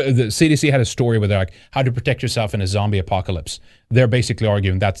 Or the CDC had a story where they're like, how to protect yourself in a zombie apocalypse. They're basically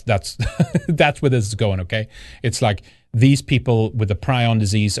arguing that's that's where this is going, okay? It's like these people with the prion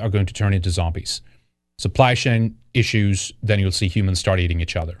disease are going to turn into zombies. Supply chain issues, then you'll see humans start eating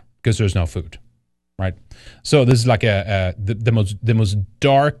each other because there's no food, right? So this is like the most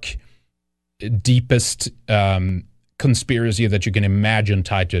dark, deepest conspiracy that you can imagine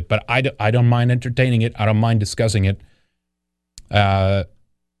tied to it. But I don't mind entertaining it. I don't mind discussing it.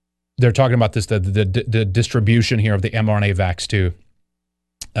 They're talking about this, the distribution here of the mRNA vax too,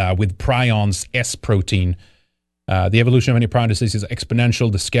 with prions, S protein. The evolution of any prion disease is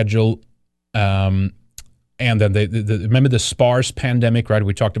exponential, the schedule. And then remember the SPARS pandemic, right?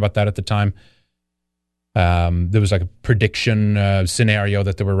 We talked about that at the time. There was like a prediction scenario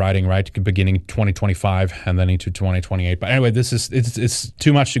that they were writing, right, beginning 2025 and then into 2028. But anyway, it's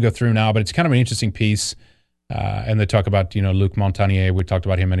too much to go through now, but it's kind of an interesting piece. And they talk about, Luc Montagnier. We talked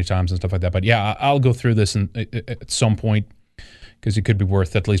about him many times and stuff like that. But yeah, I'll go through this at some point because it could be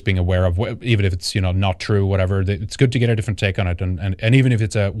worth at least being aware of, even if it's, not true, whatever. It's good to get a different take on it. And even if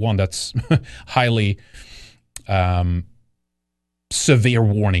it's one that's highly severe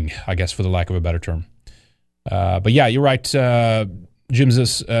warning, I guess, for the lack of a better term. But yeah, you're right,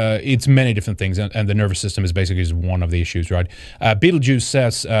 Jim's. It's many different things, and the nervous system is basically just one of the issues, right? Beetlejuice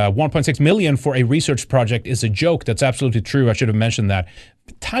says 1.6 million for a research project is a joke. That's absolutely true. I should have mentioned that.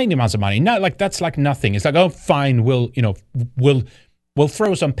 Tiny amounts of money, not like that's like nothing. It's like, oh, fine, we'll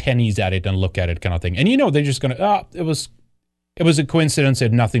throw some pennies at it and look at it, kind of thing. And they're just gonna. It was a coincidence. It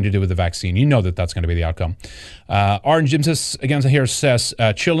had nothing to do with the vaccine. That's going to be the outcome. Orange Jim's again here says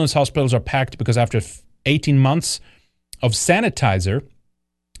children's hospitals are packed because after 18 months of sanitizer,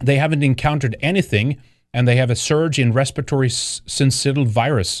 they haven't encountered anything, and they have a surge in respiratory syncytial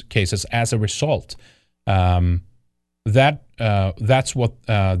virus cases as a result. That's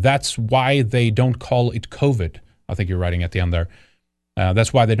why they don't call it COVID. I think you're writing at the end there.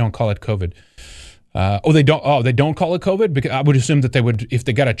 That's why they don't call it COVID. They don't call it COVID, because I would assume that they would, if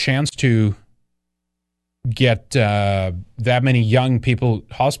they got a chance to get that many young people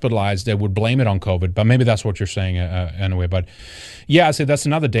hospitalized, they would blame it on COVID. But maybe that's what you're saying anyway. But yeah, I say that's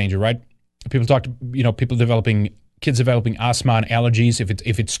another danger, right? People talk to, kids developing asthma and allergies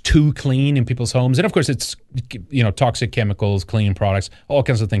if it's too clean in people's homes. And of course it's, toxic chemicals, cleaning products, all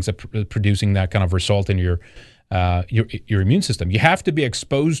kinds of things that producing that kind of result in your immune system. You have to be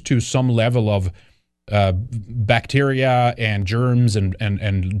exposed to some level of bacteria and germs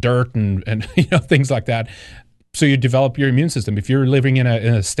and dirt and things like that, so you develop your immune system. If you're living in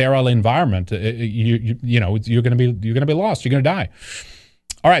a sterile environment, you're going to be lost. You're going to die.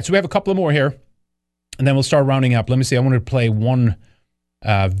 All right, so we have a couple of more here, and then we'll start rounding up. Let me see. I want to play one.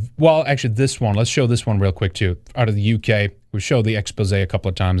 This one. Let's show this one real quick too. Out of the UK, we showed the expose a couple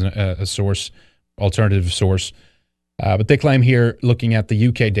of times. A source, alternative source, but they claim here, looking at the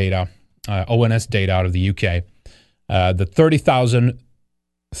UK data. ONS data out of the UK, the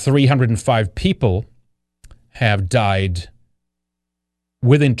 30,305 people have died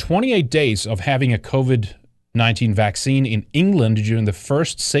within 28 days of having a COVID-19 vaccine in England during the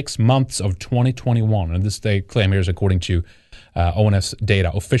first 6 months of 2021. And this, they claim here, is according to ONS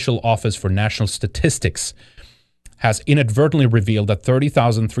data. Official Office for National Statistics has inadvertently revealed that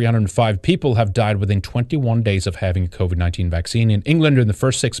 30,305 people have died within 21 days of having a COVID-19 vaccine in England in the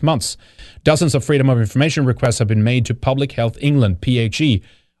first 6 months. Dozens of Freedom of Information requests have been made to Public Health England, PHE,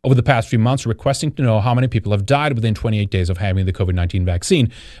 over the past few months, requesting to know how many people have died within 28 days of having the COVID-19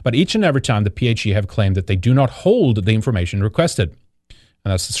 vaccine. But each and every time, the PHE have claimed that they do not hold the information requested.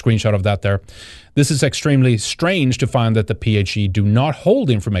 And that's the screenshot of that there. This is extremely strange to find that the PHE do not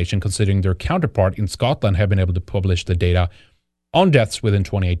hold information, considering their counterpart in Scotland have been able to publish the data on deaths within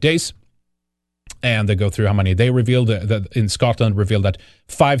 28 days. And they go through how many they revealed. That in Scotland revealed that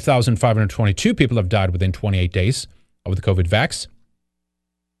 5,522 people have died within 28 days of the COVID vax.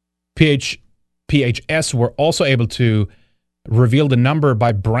 PHS were also able to reveal the number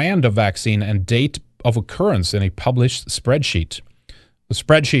by brand of vaccine and date of occurrence in a published spreadsheet. The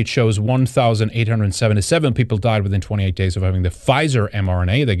spreadsheet shows 1,877 people died within 28 days of having the Pfizer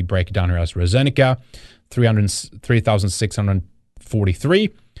mRNA. They break it down here as AstraZeneca, 3,643.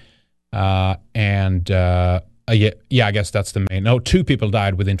 I guess that's the main. No, 2 people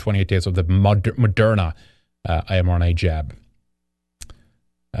died within 28 days of the Moderna mRNA jab.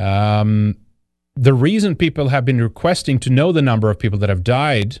 The reason people have been requesting to know the number of people that have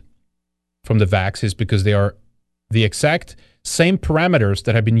died from the vax is because they are the exact same parameters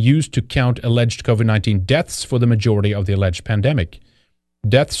that have been used to count alleged COVID-19 deaths for the majority of the alleged pandemic.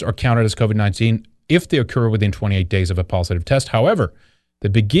 Deaths are counted as COVID-19 if they occur within 28 days of a positive test. However, the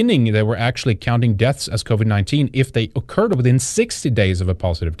beginning, they were actually counting deaths as COVID-19 if they occurred within 60 days of a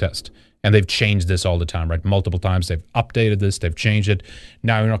positive test. And they've changed this all the time, right? Multiple times they've updated this, they've changed it.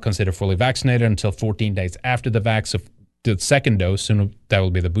 Now you're not considered fully vaccinated until 14 days after the vax of the second dose. Soon that will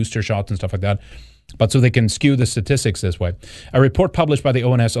be the booster shots and stuff like that. But so they can skew the statistics this way. A report published by the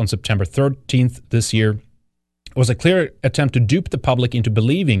ONS on September 13th this year was a clear attempt to dupe the public into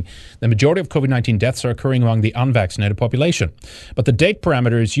believing the majority of COVID-19 deaths are occurring among the unvaccinated population. But the date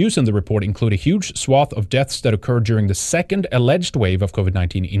parameters used in the report include a huge swath of deaths that occurred during the second alleged wave of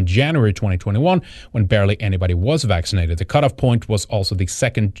COVID-19 in January 2021, when barely anybody was vaccinated. The cutoff point was also the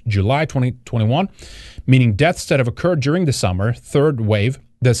 2nd July 2021, meaning deaths that have occurred during the summer third wave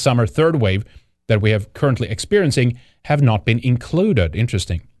that we have currently experiencing have not been included.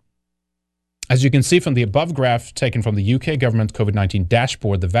 Interesting. As you can see from the above graph taken from the UK government COVID-19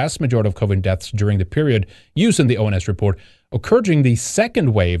 dashboard, the vast majority of COVID deaths during the period used in the ONS report occurred during the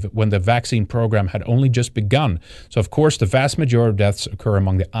second wave when the vaccine program had only just begun. So, of course, the vast majority of deaths occur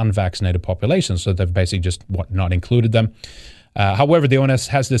among the unvaccinated population, so they've basically just not included them. However, the ONS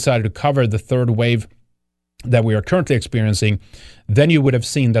has decided to cover the third wave that we are currently experiencing. Then you would have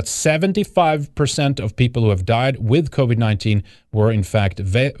seen that 75% of people who have died with COVID-19 were in fact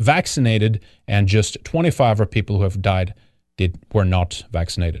vaccinated, and just 25% of people who have died were not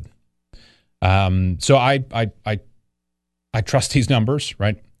vaccinated. So I trust these numbers,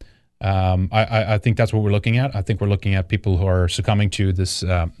 right? I think that's what we're looking at. I think we're looking at people who are succumbing to this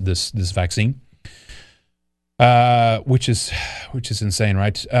vaccine, which is insane,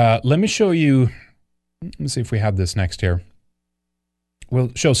 right? Let me show you. Let's see if we have this next here.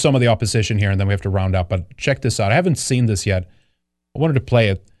 We'll show some of the opposition here, and then we have to round up. But check this out. I haven't seen this yet. I wanted to play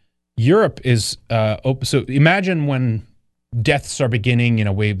it. Europe is so imagine when deaths are beginning. You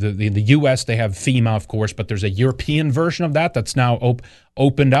know, in the U.S. they have FEMA, of course, but there's a European version of that's now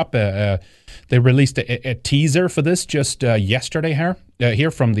opened up. They released a teaser for this just yesterday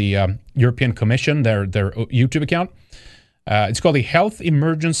here from the European Commission, their YouTube account. It's called the Health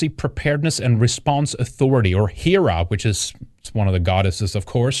Emergency Preparedness and Response Authority, or HERA, which is one of the goddesses, of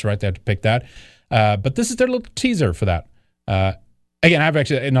course, right? They had to pick that. But this is their little teaser for that. Again, I've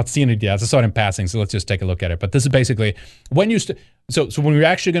actually not seen it yet. I saw it in passing, so let's just take a look at it. But this is basically when you so when we're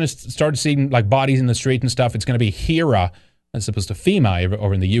actually going to start seeing like bodies in the street and stuff, it's going to be HERA as opposed to FEMA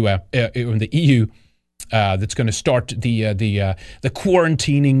over in the EU. That's going to start the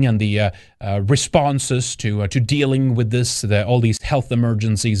quarantining and the responses to dealing with this, all these health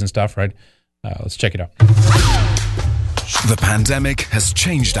emergencies and stuff. Right? Let's check it out. The pandemic has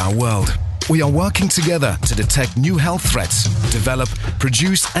changed our world. We are working together to detect new health threats, develop,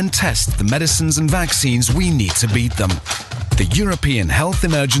 produce and test the medicines and vaccines we need to beat them. The European Health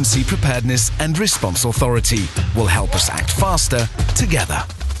Emergency Preparedness and Response Authority will help us act faster together.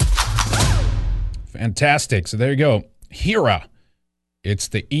 Fantastic. So there you go. HERA. It's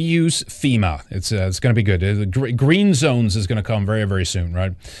the EU's FEMA. It's going to be good. Green zones is going to come very, very soon,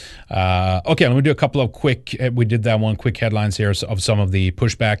 right? Okay, let me do a couple of quick headlines here of some of the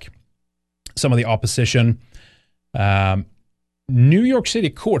pushback, some of the opposition. New York City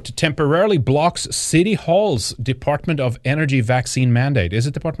court temporarily blocks City Hall's Department of Energy vaccine mandate. Is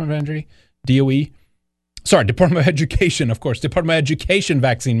it Department of Energy? DOE? Sorry, Department of Education, of course. Department of Education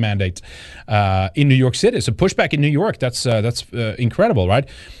vaccine mandate in New York City. So pushback in New York. That's incredible, right?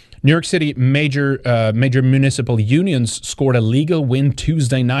 New York City major municipal unions scored a legal win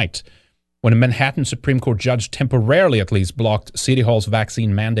Tuesday night when a Manhattan Supreme Court judge temporarily, at least, blocked City Hall's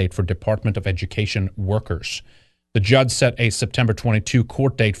vaccine mandate for Department of Education workers. The judge set a September 22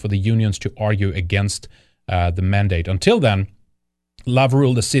 court date for the unions to argue against the mandate. Until then, Love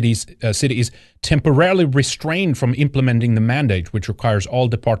ruled the city is temporarily restrained from implementing the mandate, which requires all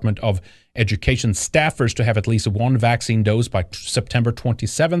Department of Education staffers to have at least one vaccine dose by September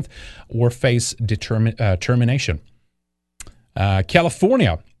 27th or face termination.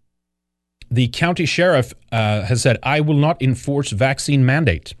 California, the county sheriff has said, "I will not enforce vaccine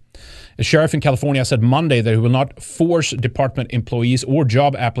mandate." The sheriff in California said Monday that he will not force department employees or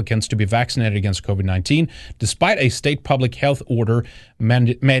job applicants to be vaccinated against COVID-19, despite a state public health order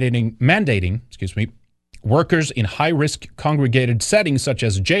mandating workers in high-risk congregated settings such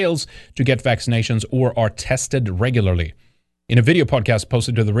as jails to get vaccinations or are tested regularly. In a video podcast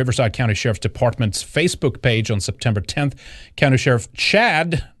posted to the Riverside County Sheriff's Department's Facebook page on September 10th, County Sheriff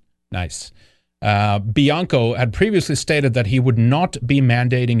Chad, Bianco had previously stated that he would not be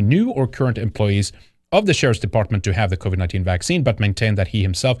mandating new or current employees of the Sheriff's Department to have the COVID-19 vaccine, but maintained that he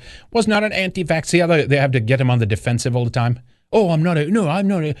himself was not an anti-vaccine. They have to get him on the defensive all the time. Oh,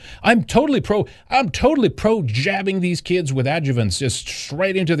 I'm totally pro jabbing these kids with adjuvants just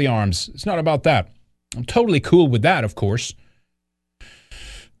straight into the arms. It's not about that. I'm totally cool with that, of course.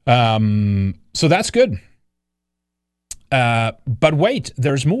 So that's good. But wait,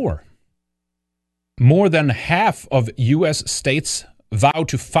 there's more. More than half of U.S. states vow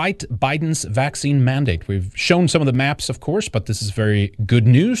to fight Biden's vaccine mandate. We've shown some of the maps, of course, but this is very good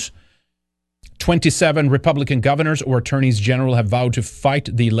news. 27 Republican governors or attorneys general have vowed to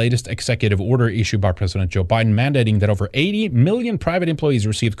fight the latest executive order issued by President Joe Biden mandating that over 80 million private employees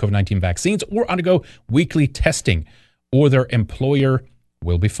receive COVID-19 vaccines or undergo weekly testing, or their employer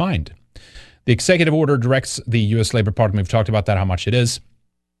will be fined. The executive order directs the U.S. Labor Department, we've talked about that, how much it is,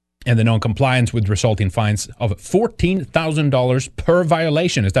 and the non-compliance would result in fines of $14,000 per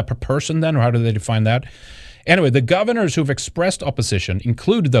violation. Is that per person then, or how do they define that? Anyway, the governors who've expressed opposition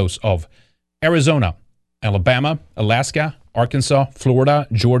include those of Arizona, Alabama, Alaska, Arkansas, Florida,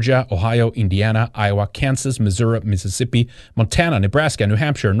 Georgia, Ohio, Indiana, Iowa, Kansas, Missouri, Mississippi, Montana, Nebraska, New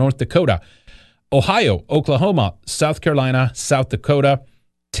Hampshire, North Dakota, Ohio, Oklahoma, South Carolina, South Dakota,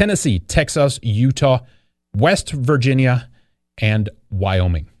 Tennessee, Texas, Utah, West Virginia, and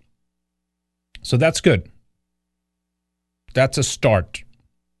Wyoming. So that's good. That's a start,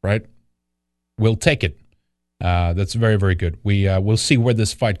 right? We'll take it. That's very, very good. We'll see where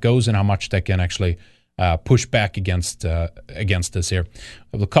this fight goes and how much they can actually push back against this here. I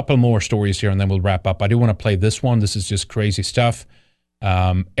have a couple more stories here, and then we'll wrap up. I do want to play this one. This is just crazy stuff.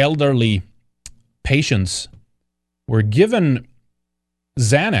 Elderly patients were given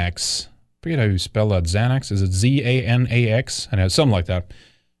Xanax. I forget how you spell that. Xanax? Is it Z-A-N-A-X? I know, something like that.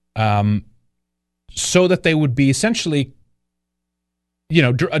 So that they would be essentially,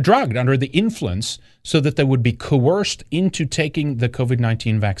 drugged under the influence, so that they would be coerced into taking the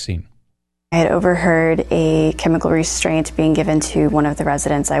COVID-19 vaccine. I had overheard a chemical restraint being given to one of the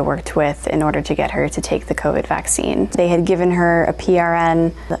residents I worked with in order to get her to take the COVID vaccine. They had given her a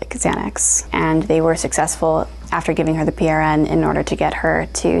PRN, like Xanax, and they were successful after giving her the PRN in order to get her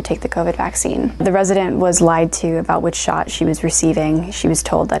to take the COVID vaccine. The resident was lied to about which shot she was receiving. She was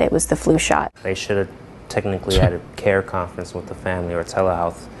told that it was the flu shot. They should have technically had a care conference with the family or a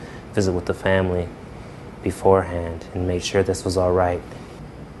telehealth visit with the family beforehand and made sure this was all right.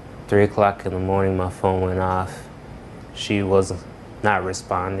 3 o'clock in the morning, my phone went off. She was not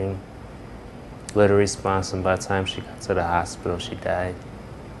responding. Little response, and by the time she got to the hospital, she died.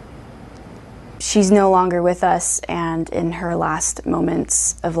 She's no longer with us, and in her last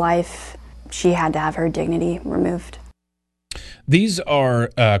moments of life, she had to have her dignity removed. These are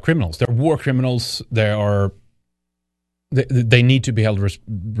criminals. They're war criminals. They need to be held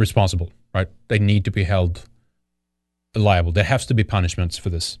responsible, right? They need to be held liable. There has to be punishments for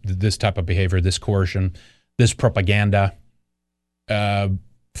this type of behavior, this coercion, this propaganda,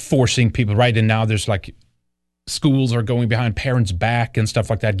 forcing people. Right, and now there's like schools are going behind parents' back and stuff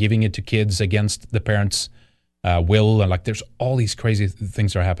like that, giving it to kids against the parents' will, and like there's all these crazy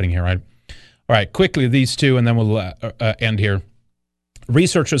things that are happening here. Right. All right, quickly these two, and then we'll end here.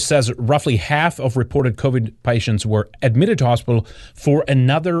 Researchers says roughly half of reported COVID patients were admitted to hospital for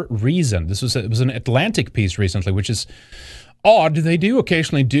another reason. It was an Atlantic piece recently, which is odd. They do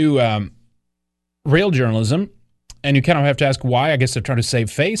occasionally do real journalism, and you kind of have to ask why. I guess they're trying to save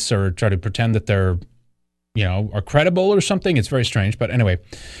face or try to pretend that they're, are credible or something. It's very strange. But anyway,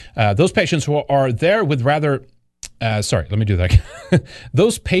 those patients who are there with rather... sorry, let me do that.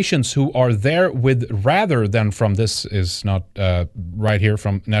 Those patients who are there with rather than from, this is not right here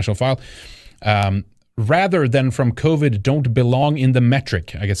from National File, rather than from COVID don't belong in the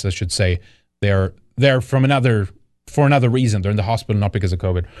metric. I guess I should say they're there for another reason. They're in the hospital not because of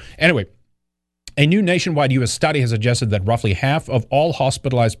COVID. Anyway, a new nationwide U.S. study has suggested that roughly half of all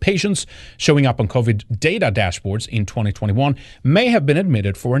hospitalized patients showing up on COVID data dashboards in 2021 may have been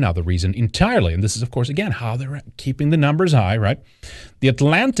admitted for another reason entirely. And this is, of course, again, how they're keeping the numbers high, right? The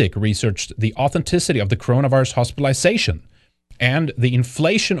Atlantic researched the authenticity of the coronavirus hospitalization and the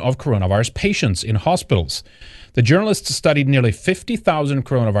inflation of coronavirus patients in hospitals. The journalists studied nearly 50,000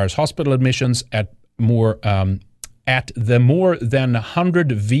 coronavirus hospital admissions at the more than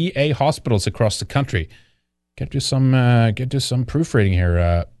 100 VA hospitals across the country. Get you some proofreading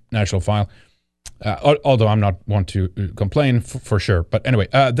here, National File. Although I'm not one to complain for sure. But anyway,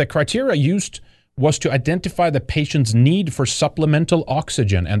 the criteria used was to identify the patient's need for supplemental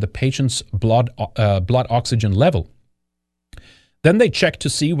oxygen and the patient's blood oxygen level. Then they checked to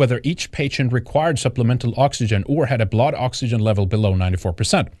see whether each patient required supplemental oxygen or had a blood oxygen level below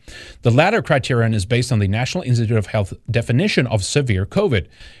 94%. The latter criterion is based on the National Institute of Health definition of severe COVID.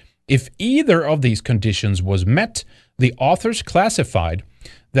 If either of these conditions was met, the authors classified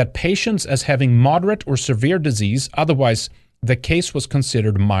that patients as having moderate or severe disease, otherwise the case was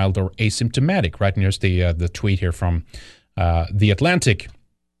considered mild or asymptomatic. Right, and here's the tweet here from The Atlantic.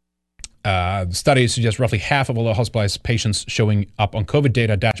 The study suggests roughly half of all the hospitalized patients showing up on COVID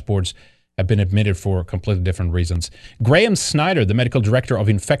data dashboards have been admitted for completely different reasons. Graham Snyder, the medical director of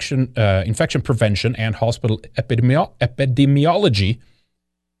infection prevention and hospital epidemiology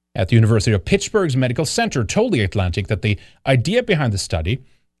at the University of Pittsburgh's Medical Center, told The Atlantic that the idea behind the study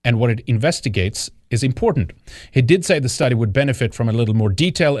and what it investigates is important. He did say the study would benefit from a little more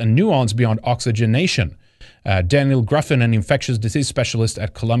detail and nuance beyond oxygenation. Daniel Gruffin, an infectious disease specialist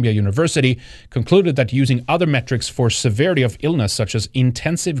at Columbia University, concluded that using other metrics for severity of illness, such as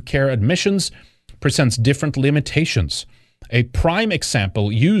intensive care admissions, presents different limitations. A prime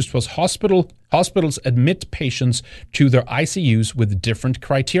example used was hospitals admit patients to their ICUs with different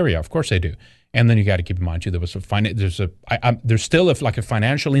criteria. Of course they do. And then you got to keep in mind too, there's still a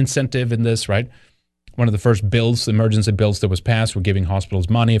financial incentive in this, right? One of the first bills, emergency bills that was passed, were giving hospitals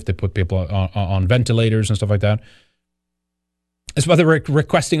money if they put people on ventilators and stuff like that. That's why they're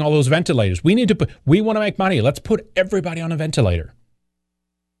requesting all those ventilators. We want to make money. Let's put everybody on a ventilator.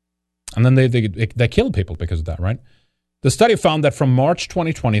 And then they kill people because of that, right? The study found that from March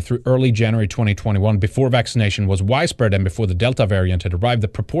 2020 through early January 2021, before vaccination was widespread and before the Delta variant had arrived, the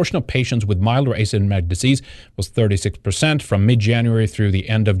proportion of patients with mild or asymptomatic disease was 36%. From mid-January through the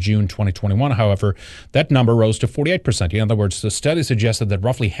end of June 2021, however, that number rose to 48%. In other words, the study suggested that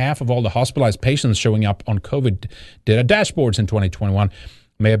roughly half of all the hospitalized patients showing up on COVID data dashboards in 2021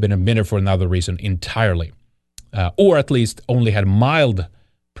 may have been admitted for another reason entirely, or at least only had mild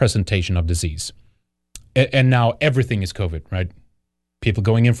presentation of disease. And now everything is COVID, right? People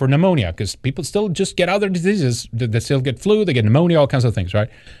going in for pneumonia because people still just get other diseases. They still get flu, they get pneumonia, all kinds of things, right?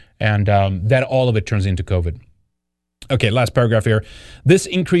 And then all of it turns into COVID. Okay, last paragraph here. This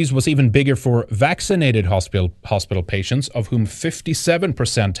increase was even bigger for vaccinated hospital patients, of whom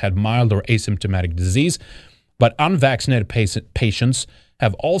 57% had mild or asymptomatic disease. But unvaccinated patients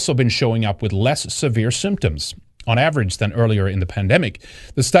have also been showing up with less severe symptoms on average than earlier in the pandemic.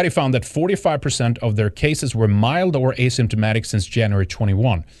 The study found that 45% of their cases were mild or asymptomatic since January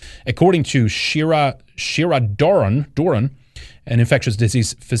 21. According to Shira Doran, an infectious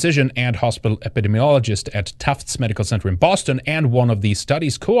disease physician and hospital epidemiologist at Tufts Medical Center in Boston and one of the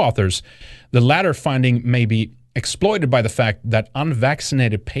study's co-authors, the latter finding may be exploited by the fact that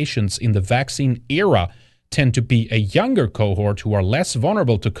unvaccinated patients in the vaccine era tend to be a younger cohort who are less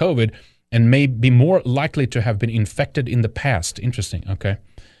vulnerable to COVID and may be more likely to have been infected in the past. Interesting, okay.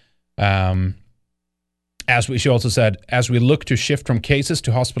 She also said, as we look to shift from cases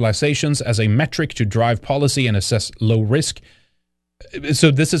to hospitalizations as a metric to drive policy and assess low risk.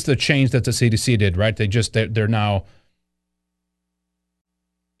 So this is the change that the CDC did, right? They're now,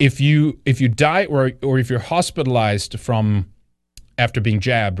 if you die or if you're hospitalized from after being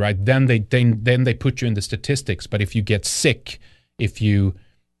jabbed, right, then they put you in the statistics. But if you get sick, if you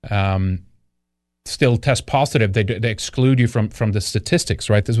still test positive, they exclude you from the statistics,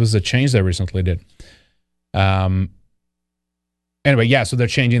 right? This was a change they recently did. Anyway, yeah, so they're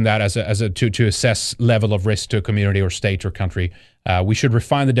changing that to assess level of risk to a community or state or country. We should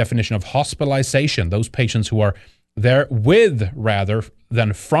refine the definition of hospitalization. Those patients who are there with rather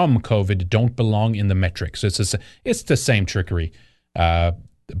than from COVID don't belong in the metric. So it's the same trickery,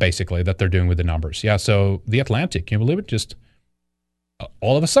 basically, that they're doing with the numbers. Yeah, so The Atlantic, can you believe it? Just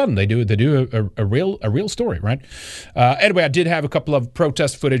all of a sudden they do a real story, right? Anyway, I did have a couple of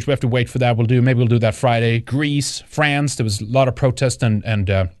protest footage. We have to wait for that. Maybe we'll do that Friday. Greece, France, there was a lot of protest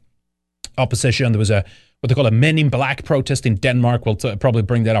and opposition. There was what they call a Men in Black protest in Denmark. We'll probably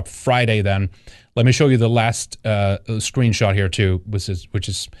bring that up Friday then. Let me show you the last screenshot here too, which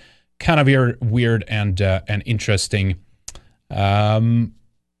is kind of weird and interesting. 2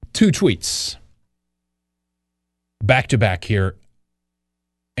 tweets back to back here.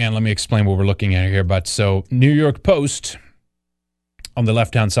 And let me explain what we're looking at here. But so New York Post on the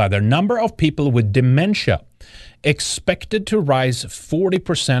left-hand side there, number of people with dementia expected to rise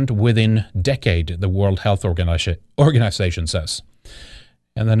 40% within decade, the World Health Organization says.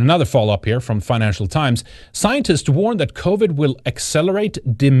 And then another follow-up here from Financial Times. Scientists warn that COVID will accelerate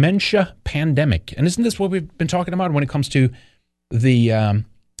dementia pandemic. And isn't this what we've been talking about when it comes to the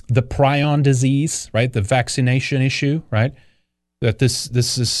prion disease, right? The vaccination issue, right? That this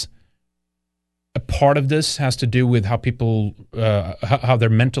is a part of this has to do with how people how their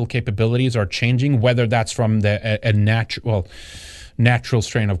mental capabilities are changing, whether that's from a natural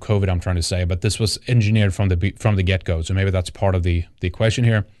strain of COVID, I'm trying to say, but this was engineered from the get-go, so maybe that's part of the equation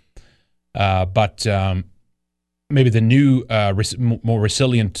here. But maybe the new more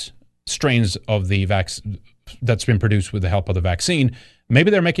resilient strains of the that's been produced with the help of the vaccine, maybe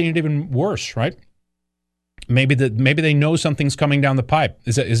they're making it even worse, right? Maybe they know something's coming down the pipe.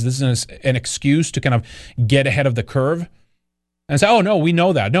 Is this an excuse to kind of get ahead of the curve and say, oh, no, we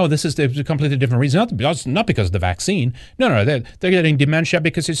know that. No, this is a completely different reason. Not because of the vaccine. No, they're getting dementia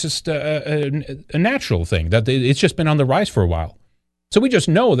because it's just a natural thing, that it's just been on the rise for a while. So we just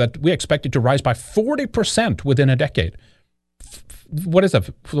know that we expect it to rise by 40% within a decade. What is that?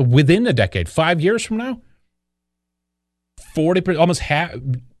 Within a decade, 5 years from now?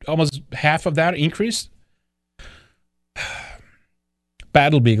 40%, almost half of that increase?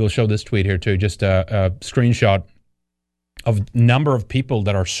 Battle Beagle showed this tweet here too, just a screenshot of number of people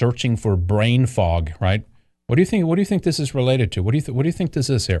that are searching for brain fog, right? What do you think this is related to? What do you think this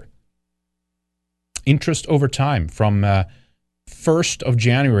is here? Interest over time from 1st of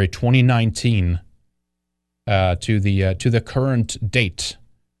January 2019 to the current date.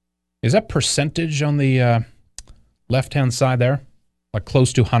 Is that percentage on the left-hand side there? Like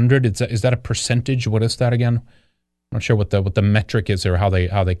close to 100? Is that a percentage? What is that again? I'm not sure what the metric is or how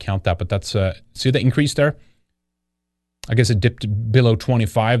they count that, but that's see the increase there. I guess it dipped below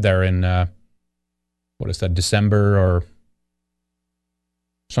 25 there in what is that, December or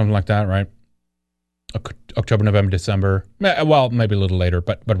something like that, right? October, November, December. Well, maybe a little later,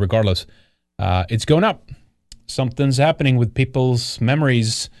 but regardless, it's going up. Something's happening with people's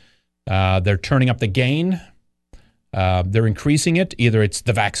memories. They're turning up the gain. They're increasing it. Either it's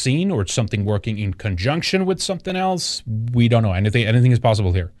the vaccine or it's something working in conjunction with something else. We don't know. Anything is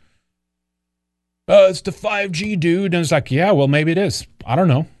possible here. It's the 5G, dude. And it's like, yeah, well, maybe it is. I don't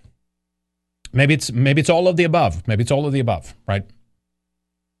know. Maybe it's all of the above. Maybe it's all of the above, right?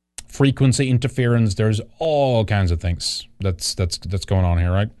 frequency interference. There's all kinds of things that's going on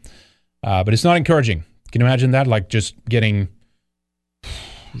here, right? But it's not encouraging. Can you imagine that? Like just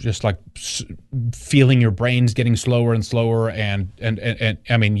feeling your brains getting slower and slower, and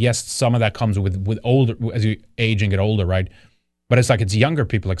I mean, yes, some of that comes with older, as you age and get older, right? But it's like it's younger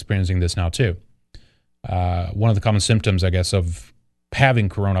people experiencing this now too. One of the common symptoms, I guess, of having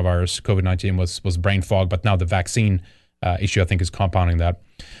coronavirus, COVID-19, was brain fog, but now the vaccine issue, I think, is compounding that.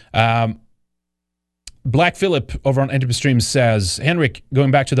 Black Phillip over on Entropy Stream says, Henrik,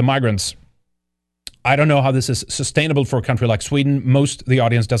 going back to the migrants, I don't know how this is sustainable for a country like Sweden. Most of the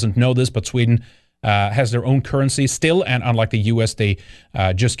audience doesn't know this, but Sweden has their own currency still, and unlike the U.S., they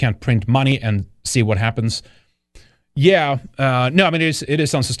just can't print money and see what happens. Yeah, no, I mean, it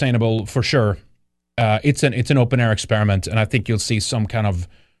is unsustainable for sure. It's an open-air experiment, and I think you'll see some kind of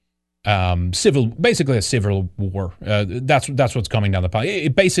basically a civil war. That's what's coming down the pipe.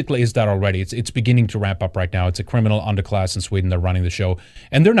 It basically is that already. It's beginning to ramp up right now. It's a criminal underclass in Sweden. They're running the show,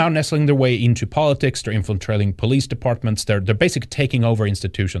 and they're now nestling their way into politics. They're infiltrating police departments. They're basically taking over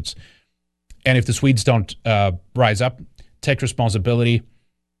institutions. And if the Swedes don't rise up, take responsibility,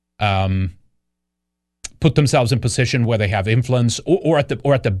 put themselves in position where they have influence, or at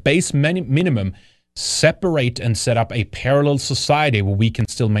the base minimum, separate and set up a parallel society where we can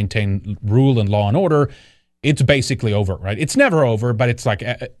still maintain rule and law and order, it's basically over, right? It's never over, but it's like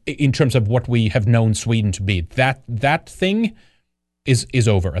in terms of what we have known Sweden to be, that thing is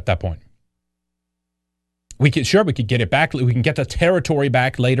over at that point. We could get it back. We can get the territory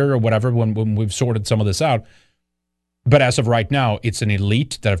back later or whatever when we've sorted some of this out. But as of right now, it's an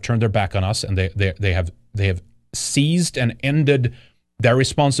elite that have turned their back on us, and they have seized and ended their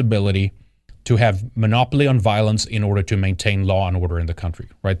responsibility to have monopoly on violence in order to maintain law and order in the country,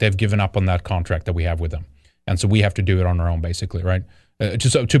 right? They've given up on that contract that we have with them. And so we have to do it on our own, basically, right?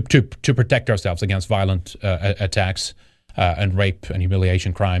 To protect ourselves against violent attacks and rape and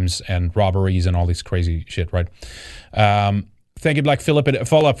humiliation crimes and robberies and all this crazy shit, right? Thank you, Black Phillip. A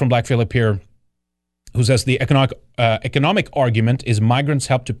follow-up from Black Phillip here, who says the economic argument is migrants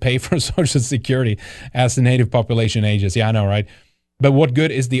help to pay for Social Security as the native population ages. Yeah, I know, right? But what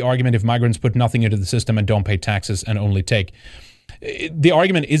good is the argument if migrants put nothing into the system and don't pay taxes and only take? The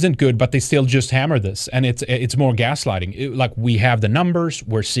argument isn't good, but they still just hammer this, and it's more gaslighting. Like, we have the numbers,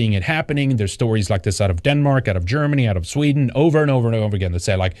 we're seeing it happening. There's stories like this out of Denmark, out of Germany, out of Sweden, over and over and over again that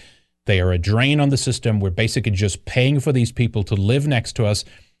say, like, they are a drain on the system. We're basically just paying for these people to live next to us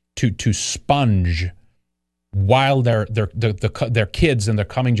to sponge while their kids and their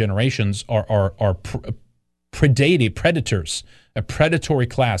coming generations are predators, a predatory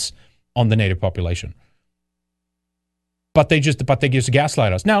class on the native population. But they just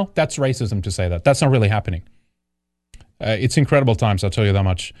gaslight us. Now, that's racism to say that. That's not really happening. It's incredible times, I'll tell you that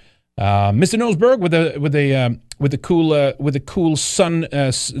much. Mr. Nosberg with the cool sun,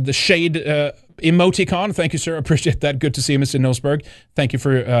 the shade emoticon. Thank you, sir. I appreciate that. Good to see you, Mr. Nosberg. Thank you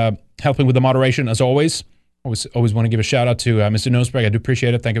for helping with the moderation as always. Always want to give a shout out to Mr. Nosberg. I do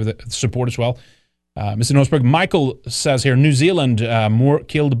appreciate it. Thank you for the support as well. Mr. Nosberg, Michael says here, New Zealand more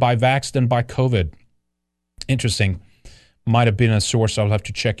killed by vax than by COVID. Interesting. Might have been a source I'll have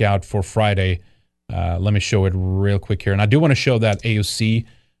to check out for Friday. Let me show it real quick here. And I do want to show that AOC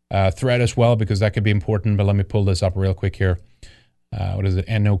thread as well, because that could be important. But let me pull this up real quick here. What is it?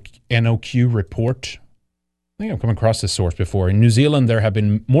 NOQ report. I think I've come across this source before. In New Zealand, there have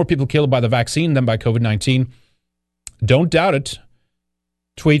been more people killed by the vaccine than by COVID-19. Don't doubt it.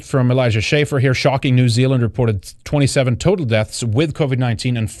 Tweet from Elijah Schaefer here. Shocking. New Zealand reported 27 total deaths with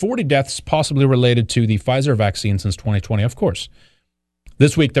COVID-19 and 40 deaths possibly related to the Pfizer vaccine since 2020, of course.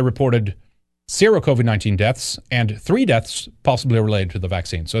 This week, they reported 0 COVID-19 deaths and 3 deaths possibly related to the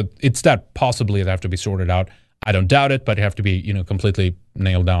vaccine. So it's that possibly that have to be sorted out. I don't doubt it, but it have to be, completely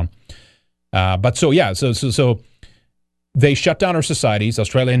nailed down. So they shut down our societies,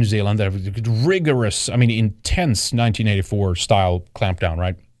 Australia and New Zealand. They have rigorous, intense 1984 style clampdown,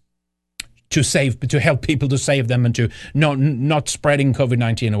 right? To help people, to save them, and to not spreading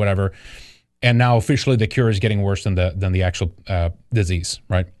COVID-19 or whatever. And now officially the cure is getting worse than the actual disease,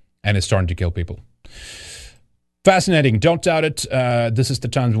 right? And it's starting to kill people. Fascinating. Don't doubt it. This is the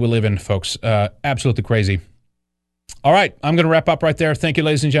times we live in, folks. Absolutely crazy. All right, I'm going to wrap up right there. Thank you,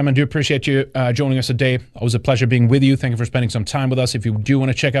 ladies and gentlemen. I do appreciate you joining us today. Always a pleasure being with you. Thank you for spending some time with us. If you do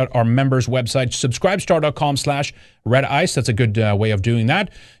want to check out our members' website, subscribestar.com/redice. That's a good way of doing that.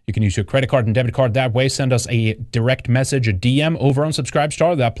 You can use your credit card and debit card that way. Send us a direct message, a DM over on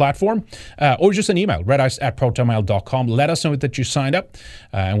Subscribestar, that platform, or just an email, redice@protonmail.com. Let us know that you signed up,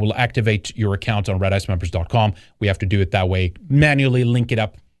 and we'll activate your account on redicemembers.com. We have to do it that way, manually link it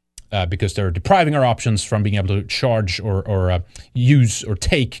up because they're depriving our options from being able to charge or use or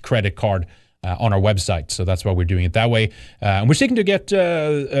take credit card on our website. So that's why we're doing it that way. And we're seeking to get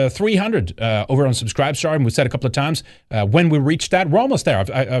 300 over on Subscribestar, and we said a couple of times when we reach that, we're almost there.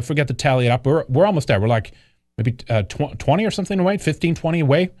 I forget to tally it up. We're almost there. We're like maybe 20 or something away, 15, 20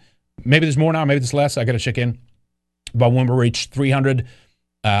 away. Maybe there's more now, maybe there's less. I got to check in. But when we reach 300,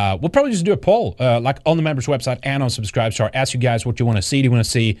 we'll probably just do a poll, like on the members website and on Subscribestar. Ask you guys what you want to see. Do you want to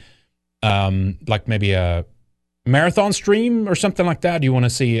see like maybe a marathon stream or something like that? Do you want to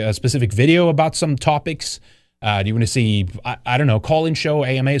see a specific video about some topics? Do you want to see, I don't know, call-in show,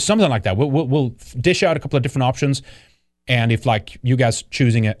 AMA, something like that? We'll dish out a couple of different options. And if like you guys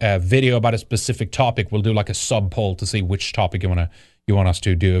choosing a video about a specific topic, we'll do like a sub poll to see which topic you want us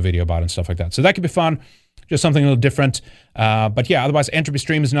to do a video about and stuff like that. So that could be fun. Just something a little different. But yeah, otherwise, Entropy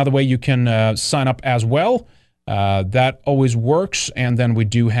Stream is another way you can sign up as well. That always works. And then we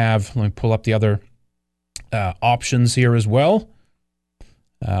do have, let me pull up the other options here as well.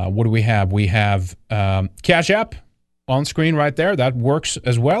 What do we have? We have Cash App on screen right there. That works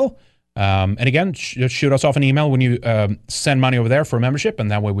as well. And again, just shoot us off an email when you send money over there for a membership, and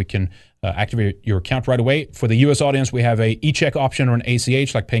that way we can activate your account right away. For the U.S. audience, we have a e-check option or an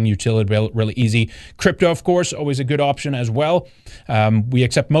ACH, like paying utility, really easy. Crypto, of course, always a good option as well. We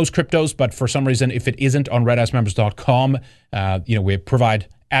accept most cryptos, but for some reason, if it isn't on redicemembers.com, we provide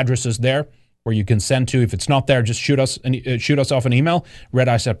addresses there where you can send to. If it's not there, just shoot us off an email,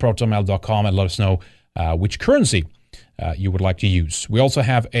 redice@protonmail.com, and let us know which currency you would like to use. We also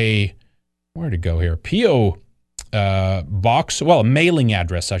have a where to go here? PO box, well, a mailing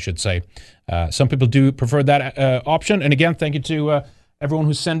address, I should say. Some people do prefer that option. And again, thank you to everyone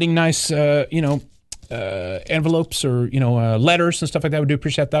who's sending nice, envelopes or letters and stuff like that. We do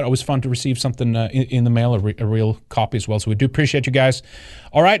appreciate that. Always fun to receive something in the mail, a real copy as well. So we do appreciate you guys.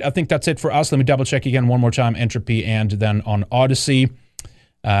 All right, I think that's it for us. Let me double check again one more time. Entropy and then on Odyssey.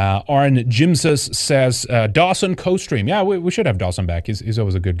 Aaron Jimsus says Dawson co-stream. Yeah, we should have Dawson back. He's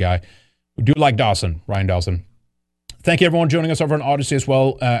always a good guy. We do like Dawson, Ryan Dawson. Thank you, everyone, joining us over on Odyssey as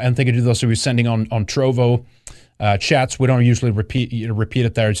well. And thank you to those who are sending on Trovo chats. We don't usually repeat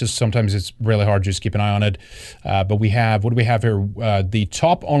it there. It's just sometimes it's really hard to just keep an eye on it. But we have, what do we have here? The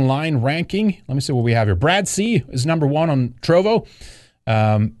top online ranking. Let me see what we have here. Brad C is number 1 on Trovo.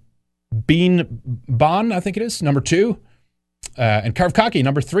 Bean Bon, I think it is, number 2. And Karvkaki,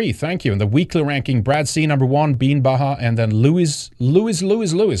 number 3. Thank you. And the weekly ranking, Brad C, number 1, Bean Baha, and then Louis,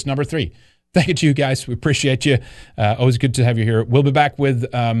 number 3. Thank you to you guys. We appreciate you. Always good to have you here. We'll be back with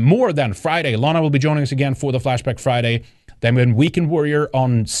more than Friday. Lana will be joining us again for the Flashback Friday. Then we're in Weekend Warrior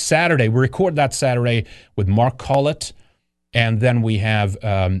on Saturday. We record that Saturday with Mark Collett. And then we have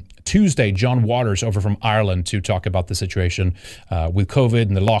Tuesday, John Waters over from Ireland to talk about the situation with COVID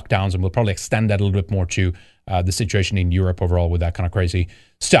and the lockdowns. And we'll probably extend that a little bit more to the situation in Europe overall with that kind of crazy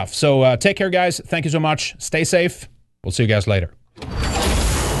stuff. So take care, guys. Thank you so much. Stay safe. We'll see you guys later.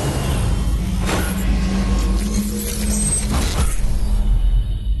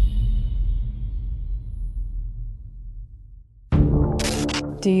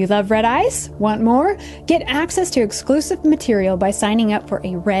 Do you love Red Ice? Want more? Get access to exclusive material by signing up for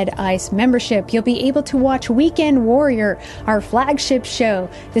a Red Ice membership. You'll be able to watch Weekend Warrior, our flagship show,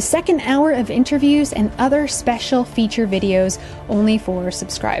 the second hour of interviews, and other special feature videos only for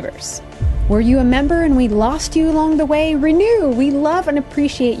subscribers. Were you a member and we lost you along the way? Renew! We love and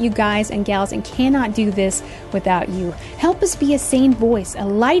appreciate you guys and gals and cannot do this without you. Help us be a sane voice, a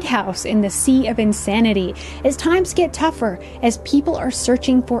lighthouse in the sea of insanity. As times get tougher, as people are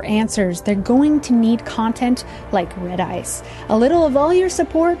searching for answers, they're going to need content like Red Ice. A little of all your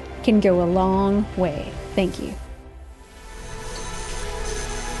support can go a long way. Thank you.